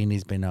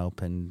 Lamborghini's been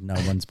opened. No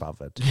one's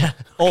bothered.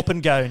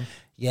 Open gown.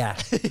 Yeah.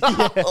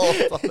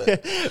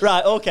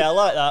 Right, okay, I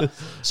like that.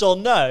 So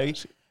now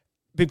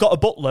we've got a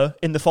butler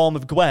in the form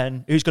of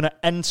Gwen who's going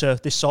to enter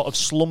this sort of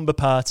slumber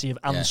party of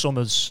Ann Yeah.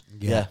 Summers,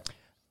 Yeah.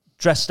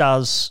 dressed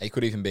as It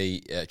could even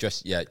be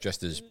dressed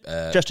as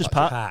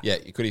Pat. Pat. Yeah,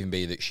 it could even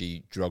be that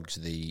she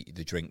drugged the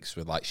drinks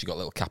with, like, she got a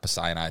little cap of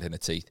cyanide in her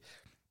teeth.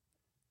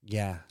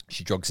 Yeah.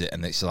 She drugs it,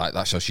 and it's like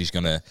that's how she's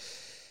gonna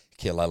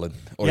kill Ellen,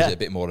 or Yeah. is it a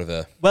bit more of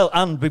a? Well,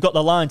 and we've got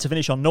the line to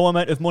finish on. No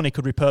amount of money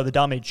could repair the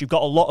damage. You've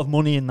got a lot of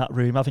money in that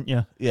room, haven't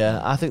you? Yeah,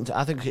 I think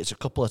it's a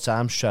couple of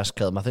times she tries to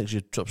kill him. I think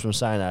she drops some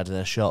cyanide in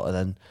her shot, and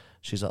then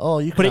she's like, "Oh,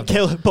 you can." But have it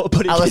killed. But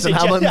it Alison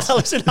Hammond.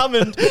 Alison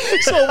Hammond.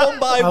 So one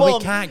by Oh, we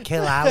one, can't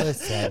kill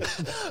Alison.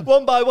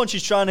 one by one,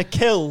 she's trying to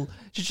kill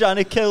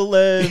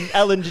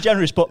Ellen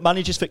DeGeneres, but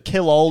manages to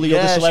kill all the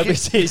other Yeah,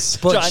 celebrities.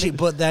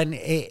 But then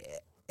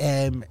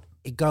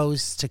it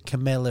goes to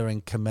Camilla,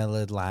 and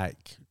Camilla,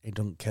 like, it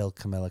doesn't kill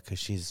Camilla because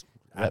she's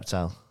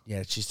reptile.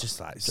 yeah, she's just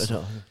like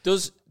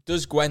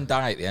Does Gwen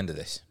die at the end of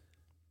this?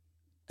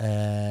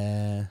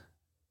 oh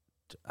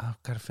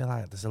God, I feel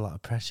like there's a lot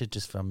of pressure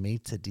just from me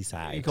to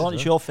decide. Go on,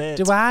 it's your fate.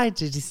 Do I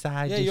to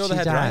decide? Yeah, if you're the she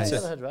head dies?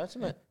 writer. Yeah, head right,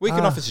 isn't it? We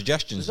can offer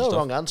suggestions. There's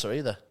no and wrong answer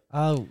either.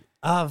 Oh,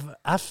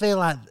 I feel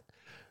like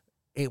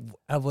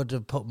I would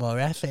have put more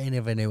effort in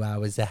if I knew I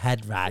was the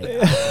head writer.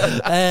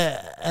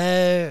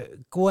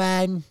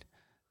 Gwen.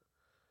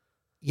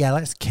 Yeah,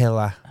 let's kill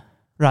her.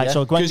 Right, Yeah.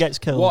 so Gwen 'Cause gets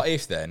killed. What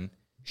if then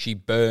she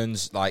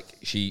burns, like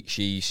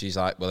she's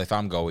like, well, if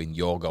I'm going,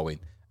 you're going,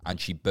 and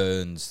she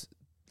burns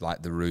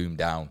like the room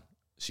down.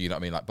 So you know what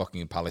I mean? Like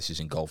Buckingham Palace is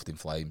engulfed in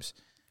flames.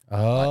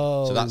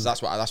 Oh, So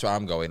that's where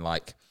I'm going.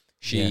 Like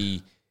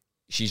she's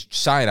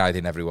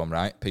cyaniding everyone,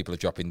 right? People are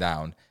dropping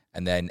down,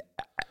 and then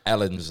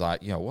Ellen's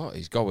like, you know what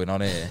is going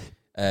on here?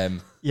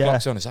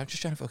 Walks on and says, I'm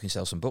just trying to fucking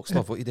sell some books,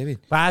 love. What are you doing?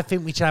 But I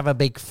think we should have a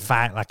big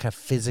fight, like a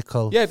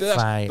physical Yeah, but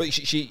fight.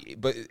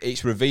 but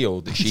it's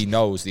revealed that she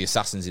knows the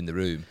assassin's in the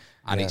room,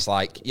 and it's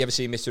like, you ever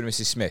seen Mr. and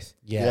Mrs. Smith?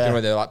 Yeah. You know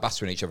when they're like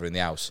battering each other in the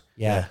house?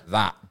 Yeah.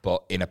 That,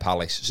 but in a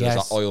palace. So Yes.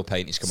 there's like oil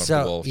paintings coming So,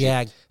 up the wall. She's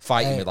yeah,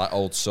 fighting with like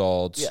old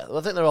swords. Yeah, well,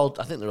 I think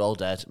they're all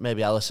dead.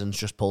 Maybe Alison's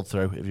just pulled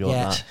through. If you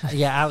want that.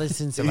 Yeah,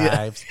 Alison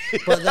survives.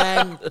 But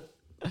then,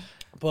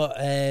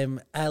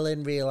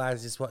 Ellen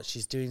realizes what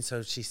she's doing,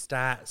 so she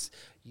starts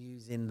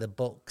using the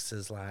books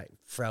as like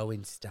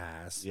throwing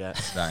stars. Yeah.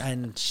 Right.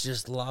 And she's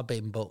just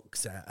lobbing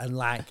books and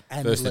like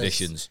endless, First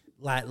editions.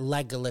 like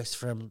Legolas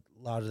from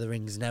Lord of the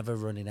Rings, never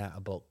running out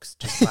of books,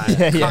 just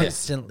like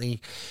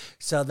constantly.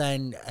 So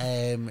then,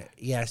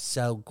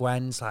 so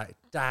Gwen's like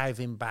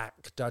diving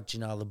back,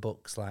 dodging all the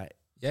books like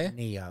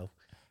Neo,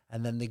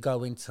 and then they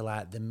go into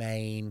like the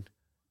main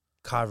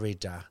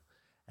corridor.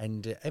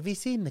 And have you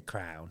seen The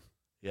Crown?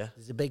 Yeah.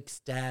 There's a big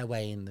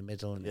stairway in the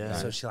middle, and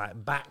so she like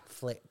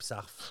backflips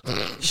off.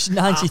 She's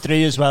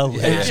 93 as well.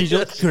 Yeah. She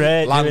looks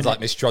great. Lands doing like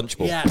it. Miss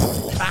Trunchbull. Yeah,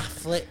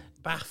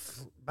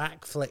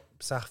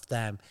 backflips off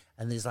them,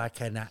 and there's like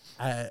a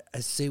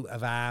suit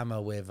of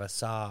armor with a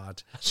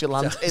sword. She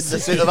lands in the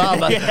suit of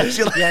armour.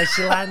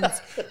 She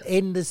lands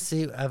in the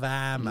suit of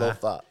armor.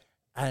 Love that.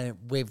 And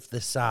with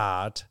the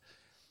sword.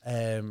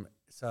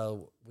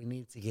 So we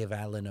need to give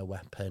Ellen a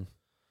weapon.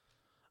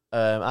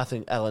 I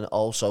think Ellen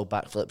also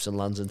backflips and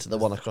lands into the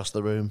one across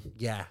the room.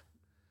 Yeah.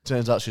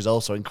 Turns out she's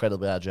also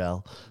incredibly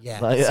agile. Yeah,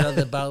 Like, so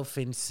they're both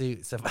in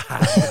suits of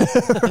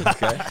armor.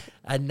 Okay.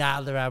 And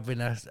now they're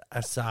having a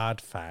sword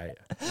fight.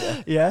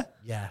 Yeah.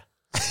 Yeah.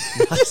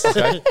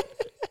 Okay.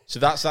 So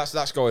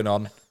that's going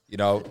on. You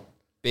know,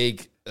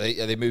 big. Are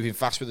they moving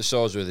fast with the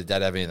swords, or are they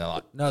dead heavy? And they're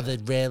like, No, they're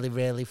really,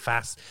 really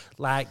fast.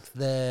 Like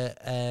the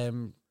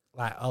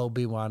like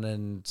Obi-Wan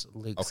and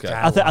Luke Okay.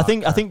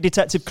 Skywalker. I think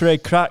Detective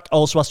Craig Crack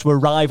also has to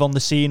arrive on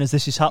the scene as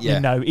this is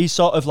happening now. He's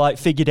sort of like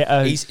figured it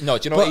out. Do you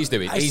know what he's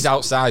doing? He's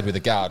outside with a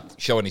guard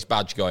showing his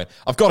badge going,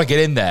 I've got to get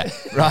in there,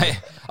 right?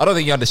 I don't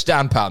think you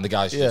understand, Pat. And the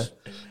guy's just...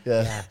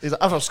 Yeah. He's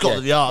like, I'm from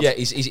Scotland Yard. Yeah,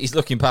 he's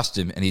looking past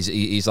him and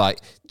he's like,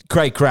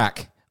 Craig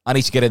Crack, I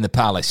need to get in the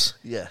palace.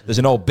 Yeah. There's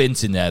an old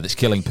bint in there that's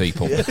killing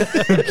people.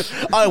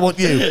 I want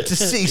you to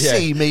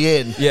CC me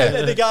in. Yeah. And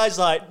then the guy's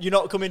like, you're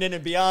not coming in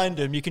and behind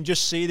him. You can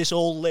just see this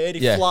old lady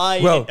Yeah.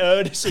 flying in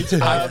earnest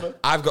into armor.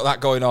 I've got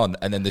that going on,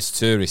 and then there's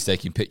tourists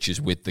taking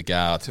pictures with the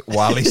guard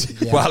while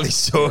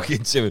he's talking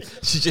to him.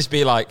 She'd just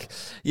be like,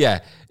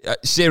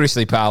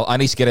 seriously, pal, I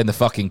need to get in the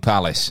fucking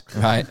palace,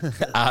 right?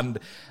 And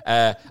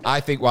I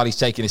think while he's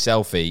taking a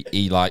selfie,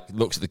 he like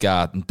looks at the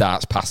guard and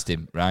darts past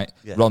him, right?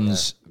 Yeah.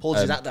 Runs, Pulls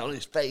his hat down on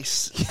his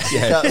face.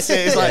 Yeah. That's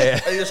it. It's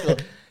like, and you just go,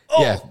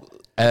 oh. yeah.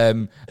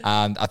 And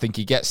I think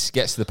he gets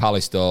to the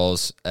palace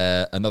doors.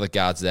 Another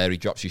guard's there. He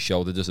drops his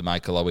shoulder, does a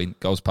Michael Owen,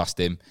 goes past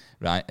him,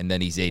 right? And then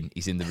he's in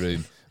the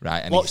room, right?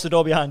 And Locks the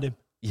door behind him.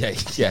 Yeah.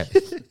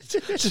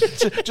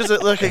 just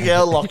like a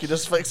girl lock, you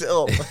just fix it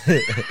up.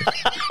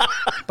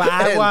 But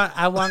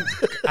I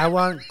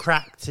want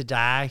Crack to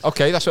die.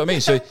 Okay, that's what I mean.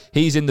 So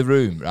he's in the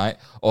room, right?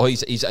 Or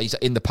he's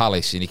in the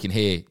palace, and he can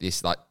hear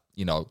this, like,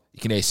 you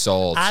can hear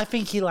swords. I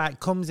think he like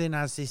comes in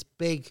as this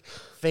big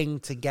thing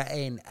to get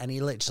in, and he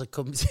literally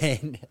comes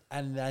in,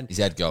 and then His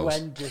head goes.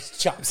 Gwen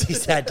just chops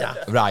his head off.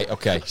 Right.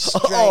 Okay.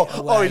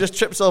 He just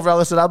trips over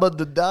Alison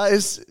Hammond and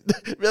dies.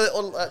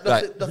 Really,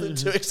 nothing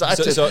too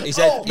exciting. So his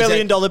head, $1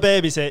 million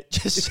babies hit.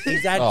 Just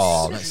His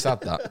head's, that's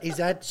sad. That. his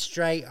head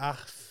straight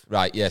off.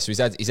 Right. Yeah. So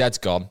his head's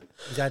gone.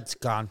 His head's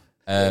gone.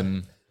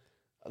 And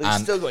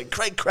he's still going,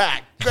 Craig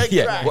Crack, Craig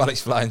Yeah, Crack. while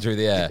it's flying through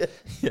the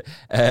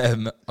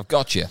air. I've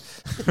got you.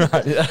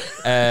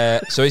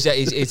 Right. So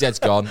his head's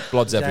gone,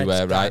 blood's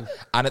everywhere, right?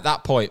 And at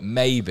that point,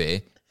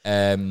 maybe,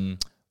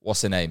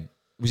 what's her name?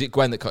 Was it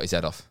Gwen that cut his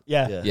head off?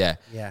 Yeah.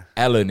 Yeah.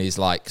 Ellen is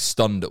like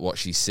stunned at what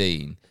she's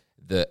seen.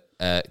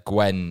 That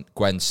Gwen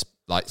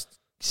like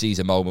sees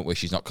a moment where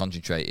she's not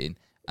concentrating,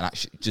 and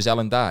actually, does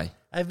Ellen die?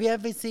 Have you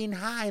ever seen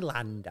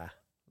Highlander?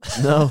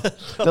 No,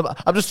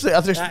 but I'm just.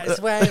 That's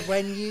where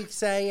when you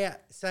say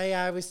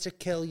I was to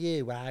kill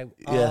you,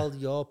 all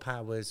your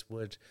powers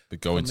would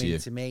go come into you.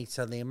 into me.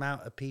 So the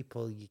amount of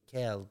people you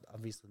kill,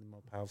 obviously, the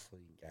more powerful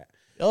you get.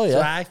 Oh yeah.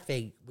 So I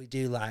think we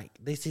do like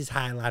this is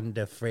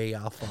Highlander 3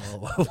 or 4,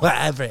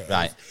 whatever it is.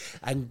 Right.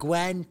 And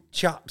Gwen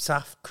chops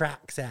off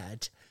Crack's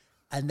head.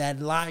 And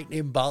then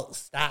lightning bolts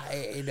start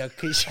hitting her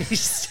because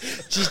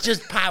she's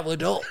just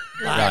powered up.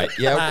 Right.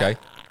 Yeah. Okay.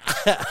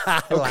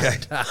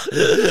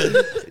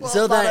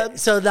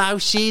 So now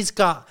she's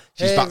got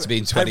She's her back to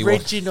being 21.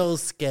 original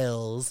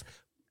skills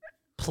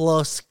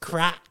plus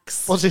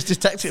Cracks. What's his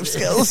detective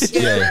skills?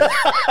 Yeah.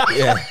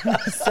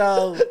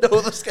 So No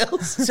other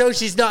skills. so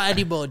she's not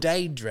any more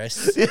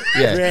dangerous.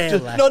 Yeah.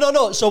 Really.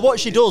 No. So what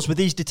she does with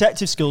these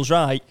detective skills,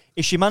 right,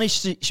 is she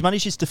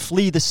manages to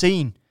flee the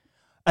scene.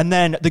 And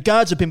then the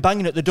guards have been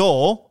banging at the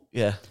door.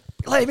 Yeah.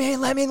 Let me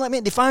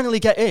in. They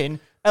finally get in.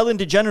 Ellen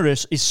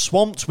DeGeneres is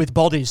swamped with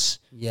bodies.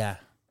 Yeah.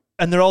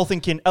 And they're all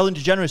thinking Ellen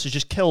DeGeneres has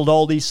just killed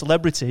all these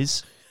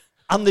celebrities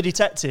and the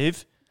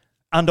detective.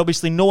 And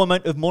obviously no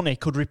amount of money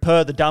could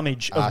repair the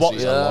damage of what...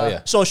 She's a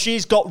lawyer. So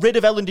she's got rid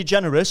of Ellen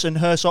DeGeneres and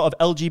her sort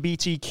of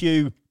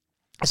LGBTQ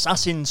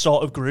assassin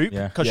sort of group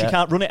because she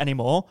can't run it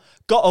anymore.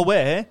 Got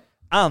away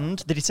and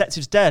the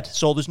detective's dead.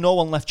 So there's no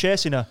one left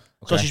chasing her.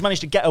 So she's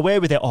managed to get away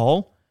with it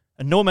all.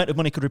 And no amount of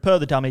money could repair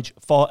the damage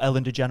for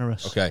Ellen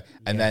DeGeneres. Okay.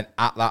 And then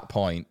at that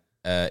point,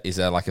 is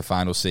there like a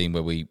final scene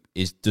where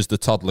does the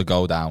toddler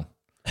go down?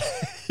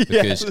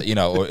 Because,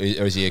 or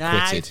is he acquitted?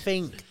 I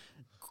think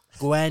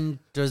Gwen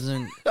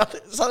doesn't...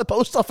 It's like the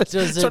post office.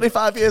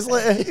 25 years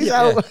later, he's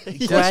out.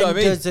 Gwen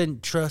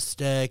doesn't trust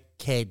her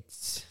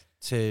kids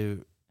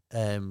to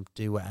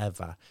do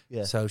whatever.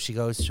 Yeah. So she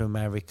goes to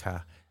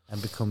America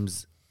and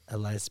becomes a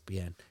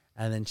lesbian.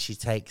 And then she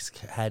takes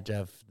head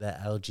of the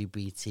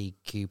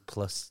LGBTQ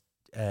plus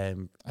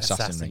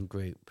assassin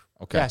group.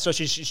 Okay. Yeah, so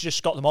she's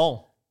just got them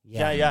all.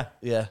 Yeah.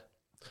 Yeah.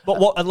 But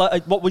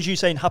what was you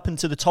saying happened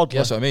to the toddler?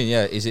 That's what I mean.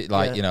 Yeah. Is it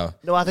like, No,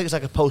 I think it's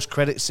like a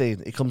post-credit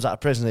scene. He comes out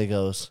of prison and he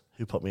goes,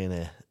 "Who put me in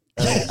here?"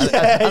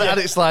 And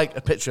it's like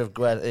a picture of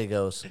Gwen. And he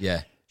goes,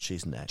 Yeah.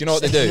 "She's next." Do you know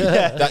what they do?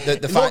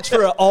 The He looked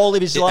for her all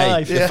of his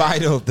life.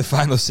 The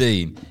final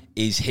scene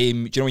is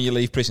him. Do you know when you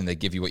leave prison, they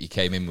give you what you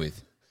came in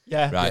with?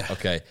 Yeah. Right.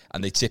 Okay.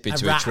 And they tip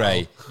into a rattle.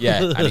 tray.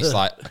 Yeah. And it's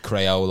like a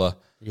Crayola.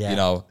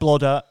 Yeah.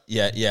 Blood out.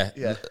 Yeah.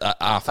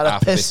 Half And a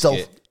pistol.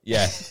 biscuit.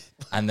 Yeah.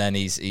 And then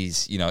he's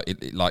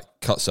it like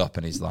cuts up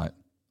and he's like,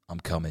 "I'm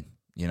coming."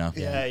 Yeah.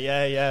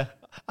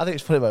 I think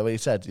it's funny about what you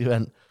said. You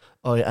went,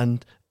 "Oh, yeah,"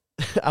 and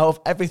out of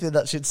everything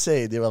that she'd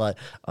seen, you were like,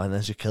 "Oh," and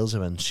then she kills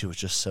him, and she was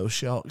just so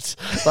shocked.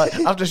 Like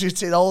after she'd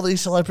seen all these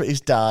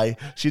celebrities die,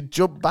 she'd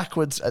jumped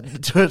backwards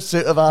into her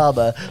suit of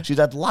armor. She'd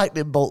had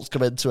lightning bolts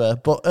come into her,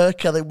 but her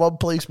killing one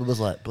policeman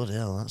was like, "Bloody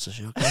hell, that's a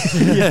shocker."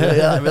 Yeah,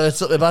 that really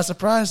took me by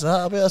surprise. That,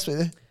 I'll be honest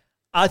with you.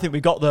 I think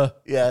we got the.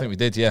 Yeah. I think we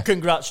did, yeah.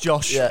 Congrats,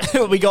 Josh. Yeah.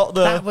 We got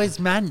the. That was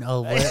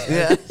mental.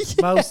 Yeah.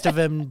 Most of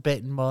them a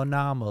bit more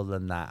normal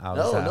than that.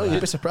 No,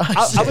 you'd be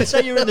surprised. I would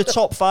say you're in the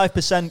top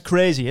 5%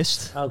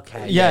 craziest.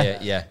 Okay.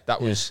 Yeah.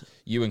 That was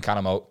you and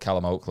Callum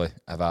Oakley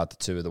have had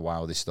two of the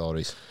wildest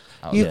stories.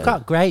 You've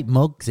got great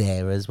mugs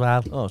here as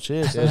well. Oh,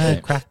 cheers.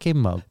 Cracking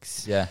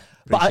mugs. Yeah.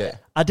 But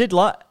I did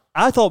like.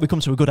 I thought we come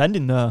to a good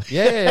ending there.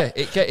 Yeah.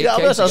 I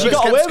was a She bit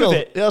got away sceptical. with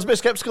it. Yeah, I was a bit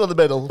sceptical in the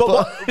middle. But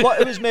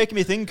what it was making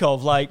me think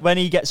of, like, when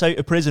he gets out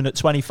of prison at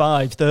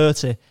 25,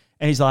 30, and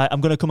he's like, I'm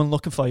going to come and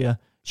looking for you.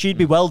 She'd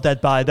be well dead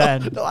by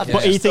then. I think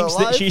but he she's still thinks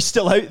that alive. she's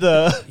still out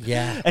there.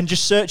 Yeah. And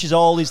just searches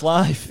all his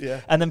life.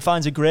 Yeah. And then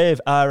finds a grave,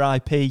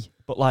 R.I.P.,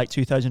 but like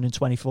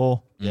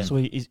 2024. So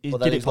he But did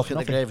then it he's for looking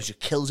at the nothing. grave and she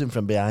kills him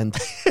from behind.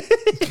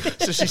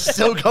 So she's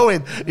still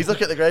going. He's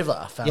looking at the grave like,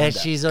 I found Yeah, her.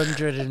 she's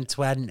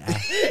 120.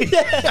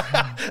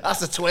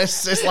 That's a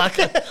twist. It's like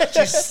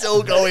she's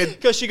still going.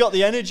 Because she got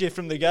the energy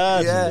from the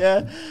guards.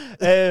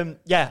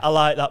 Yeah. I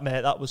like that,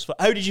 mate. That was fun.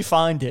 How did you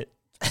find it?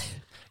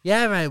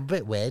 Yeah, right, a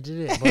bit weird,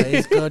 isn't it? But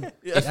it's good.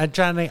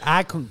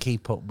 I couldn't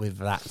keep up with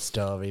that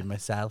story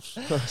myself.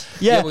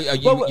 Yeah.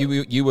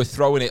 You were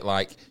throwing it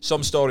like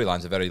some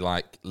storylines are very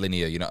like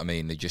linear. You know what I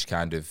mean? They just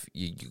kind of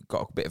you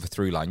got a bit of a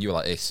through line. You were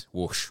like this,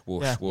 whoosh,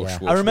 whoosh, Yeah. whoosh, Yeah.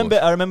 whoosh. I remember.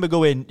 whoosh. I remember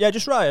going. Yeah,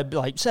 just right.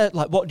 Like, said,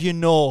 like, what do you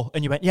know?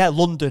 And you went, yeah,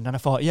 London. And I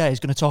thought, yeah, he's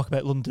going to talk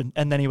about London.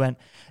 And then he went,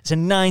 it's a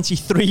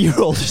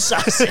 93-year-old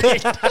assassin.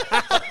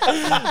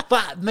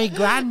 But my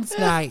grand's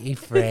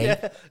 93.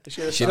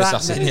 She's an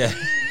assassin. Yeah.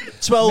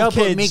 12 No,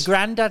 kids. but my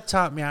granddad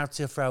taught me how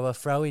to throw a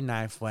throwing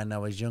knife when I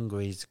was younger.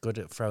 He's good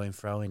at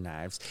throwing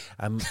knives.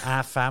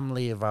 Our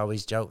family have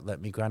always joked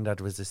that my granddad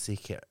was a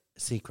secret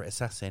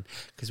assassin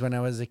because when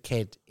I was a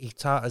kid, he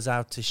taught us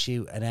how to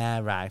shoot an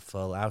air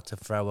rifle, how to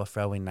throw a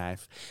throwing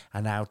knife,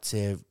 and how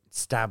to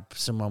stab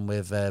someone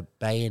with a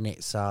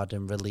bayonet sword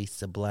and release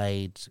the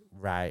blade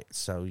right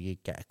so you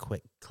get a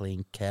quick,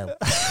 clean kill.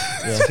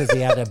 Because he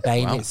had a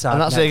bayonet sword.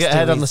 And that's how you get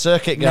ahead on the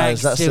circuit,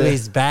 guys. Next That's to it.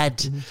 his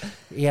bed.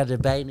 He had a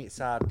bayonet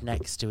sword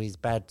next to his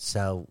bed,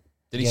 so...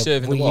 Did he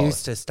serve in the we war?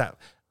 used to stab...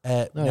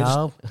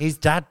 no, his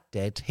dad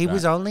did. He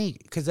was only...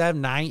 Because they're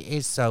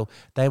 90s, so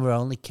they were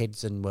only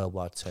kids in World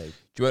War II.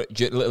 Do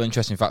you a little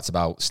interesting fact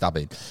about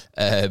stabbing?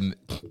 Do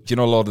you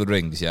know Lord of the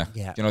Rings? Yeah.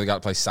 Yeah. Do you know the guy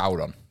that plays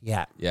Sauron?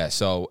 Yeah. Yeah.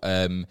 So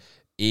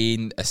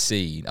in a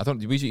scene, I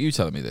don't. Was you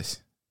telling me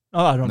this?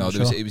 Oh, I don't know.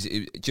 No, it was.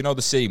 Do you know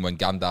the scene when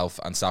Gandalf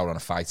and Sauron are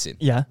fighting?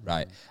 Yeah.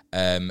 Right.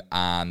 And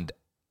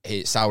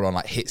Sauron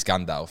like hits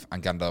Gandalf,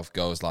 and Gandalf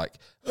goes like,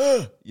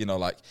 you know,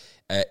 like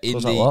in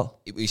Goes the like what?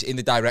 it was in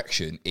the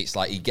direction. It's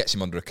like he gets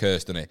him under a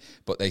curse, doesn't it?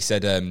 But they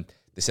said,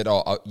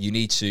 oh, you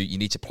need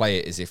to play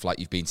it as if like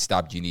you've been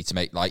stabbed. You need to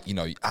make like you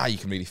know, you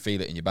can really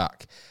feel it in your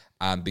back.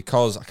 And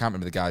because I can't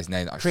remember the guy's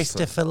name,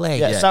 Christopher Lee.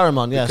 Yeah,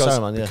 Saruman. Yeah,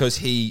 Saruman. Yeah. because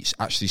he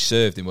actually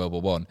served in World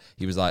War One.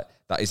 He was like,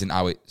 that isn't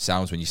how it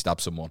sounds when you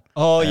stab someone.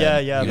 Oh, yeah.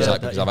 He was I've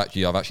like, heard because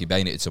that, I've actually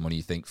bayoneted someone. And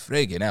you think,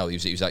 friggin' hell.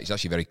 He's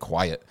actually very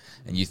quiet,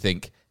 and you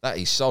think that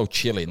is so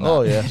chilling. That.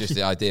 Oh, yeah. Just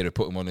the idea of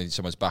putting one in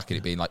someone's back and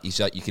it being like,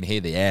 you can hear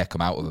the air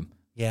come out of him.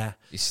 Yeah.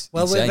 It's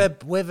Well, insane.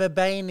 with a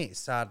bayonet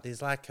sword,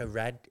 there's like a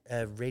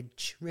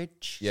ridge,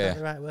 is Yeah. that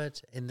the right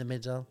word, in the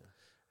middle?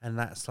 And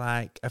that's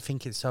like, I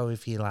think it's so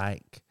if you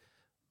like,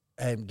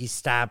 you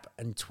stab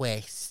and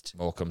twist,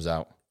 More comes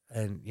out.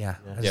 and it's Yeah,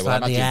 well, like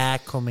the imagine- air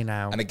coming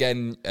out. And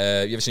again, you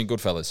ever seen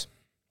Goodfellas?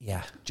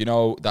 Yeah. Do you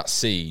know that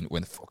scene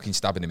when fucking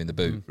stabbing him in the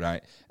boot,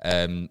 Mm.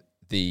 right?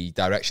 The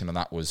direction on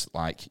that was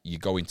like you're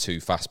going too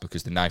fast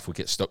because the knife would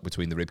get stuck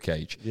between the rib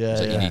cage. Yeah,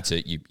 so yeah. you need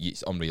to.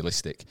 It's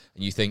unrealistic,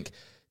 and you think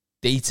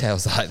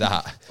details like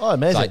that. Oh,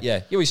 amazing. Like,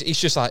 yeah,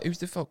 it's just like who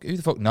the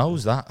fuck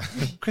knows that?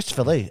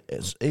 Christopher Lee,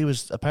 he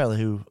was apparently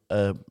who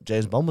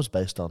James Bond was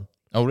based on.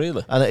 Oh,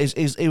 really? And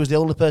he was the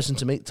only person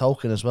to meet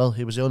Tolkien as well.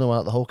 He was the only one out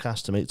of the whole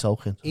cast to meet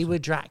Tolkien. He was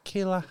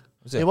Dracula.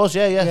 He was,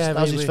 yeah. Yeah, That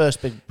was we- his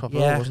first big proper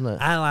role, wasn't it?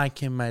 I like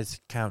him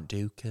as Count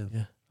Dooku.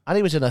 Yeah. And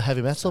he was in a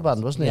heavy metal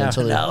band, wasn't he? Yeah,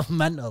 Until he- no,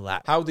 mental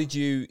that. How did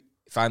you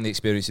find the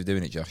experience of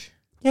doing it, Josh?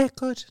 Yeah,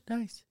 good,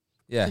 nice.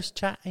 Yeah, Just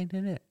chatting,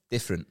 innit?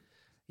 different.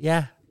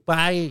 Yeah, but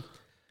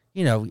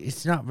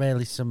it's not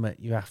really something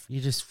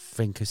you just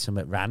think of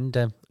something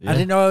random. Yeah. I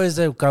didn't know it was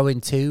going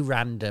too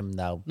random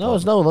though. No,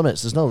 there's no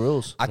limits. There's no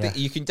rules. I think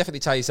you can definitely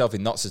tie yourself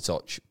in knots a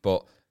touch,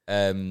 but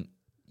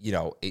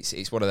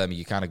it's one of them.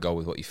 You kind of go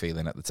with what you're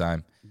feeling at the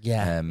time.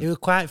 Yeah, it was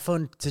quite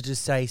fun to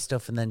just say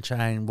stuff and then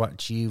try and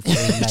watch you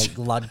make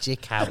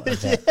logic out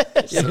of it.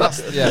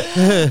 Yeah,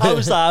 yeah.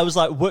 I was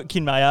like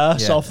working my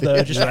ass Yeah. off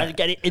there, just trying to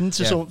get it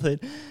into Yeah. something.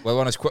 Well,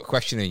 when I was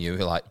questioning you,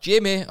 you're like,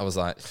 Jimmy. I was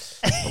like,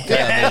 okay,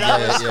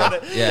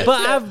 yeah.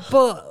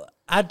 But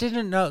I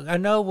didn't know. I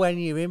know when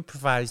you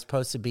improvise,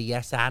 supposed to be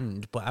yes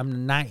and, but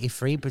I'm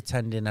 93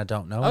 pretending I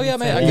don't know. Oh yeah,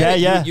 mate. I anything. get it.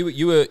 Yeah.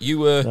 You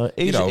were.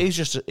 No, he's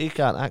just he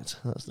can't act.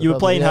 That's the You were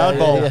problem. playing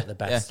hardball. Yeah. Not the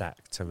best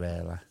actor,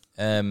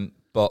 really.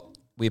 But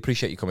we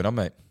appreciate you coming on,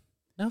 mate.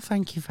 No,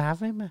 thank you for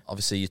having me.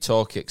 Obviously, your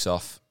tour kicks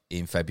off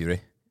in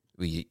February.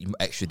 With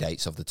extra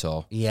dates of the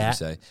tour. Yeah.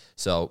 should we say.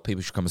 So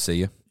people should come and see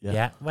you. Yeah.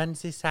 Yeah.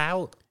 When's this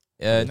out?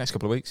 Next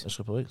couple of weeks. Next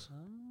couple of weeks.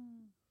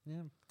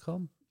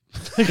 come.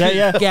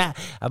 Yeah. Yeah,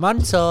 I'm on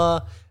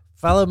tour.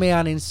 Follow me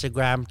on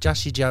Instagram,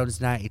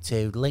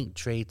 JoshieJones92. Link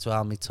tree to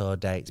all my tour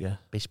dates. Yeah.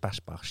 Bish bash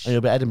bosh. And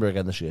you'll be at Edinburgh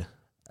again this year.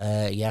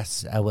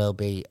 Yes, I will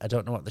be. I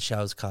don't know what the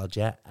show's called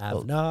yet.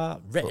 I've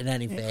not written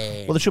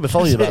anything. Well, they should be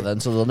following you by then,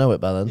 so they'll know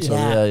it by then. So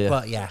yeah.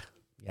 But yeah.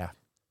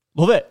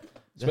 Love it.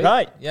 Sweet.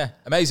 Right. Yeah,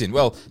 amazing.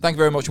 Well, thank you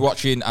very much for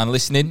watching and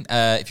listening.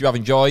 If you have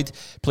enjoyed,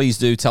 please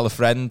do tell a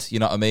friend. You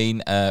know what I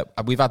mean?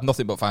 We've had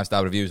nothing but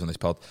 5-star reviews on this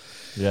pod.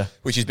 Yeah.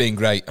 Which has been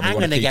great. And I'm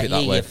we want going to to keep get it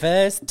that you way. your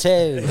first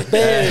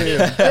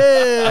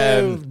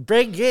 2. Boom.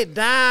 Bring it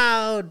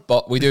down.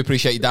 But we do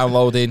appreciate you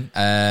downloading.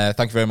 Thank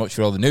you very much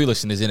for all the new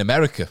listeners in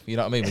America. You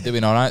know what I mean? We're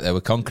doing all right there.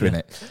 We're conquering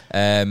it.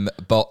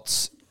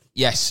 But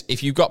yes,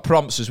 if you've got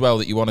prompts as well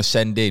that you want to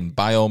send in,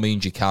 by all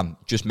means you can.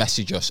 Just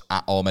message us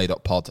at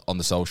allmade.pod on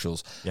the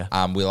socials. Yeah.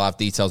 And we'll have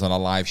details on our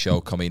live show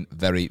coming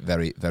very,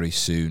 very, very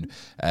soon.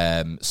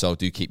 So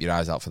do keep your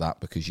eyes out for that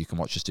because you can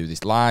watch us do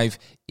this live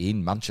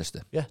in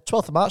Manchester. Yeah,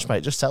 12th of March,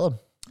 mate. Just tell them.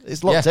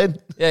 It's locked in.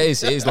 Yeah,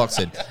 it is locked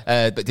in.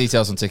 But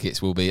details on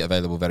tickets will be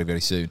available very,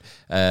 very soon.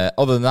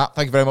 Other than that,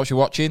 thank you very much for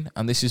watching.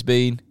 And this has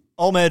been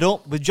All Made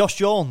Up with Josh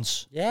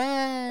Jones.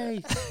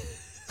 Yay.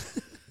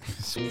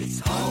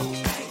 It's all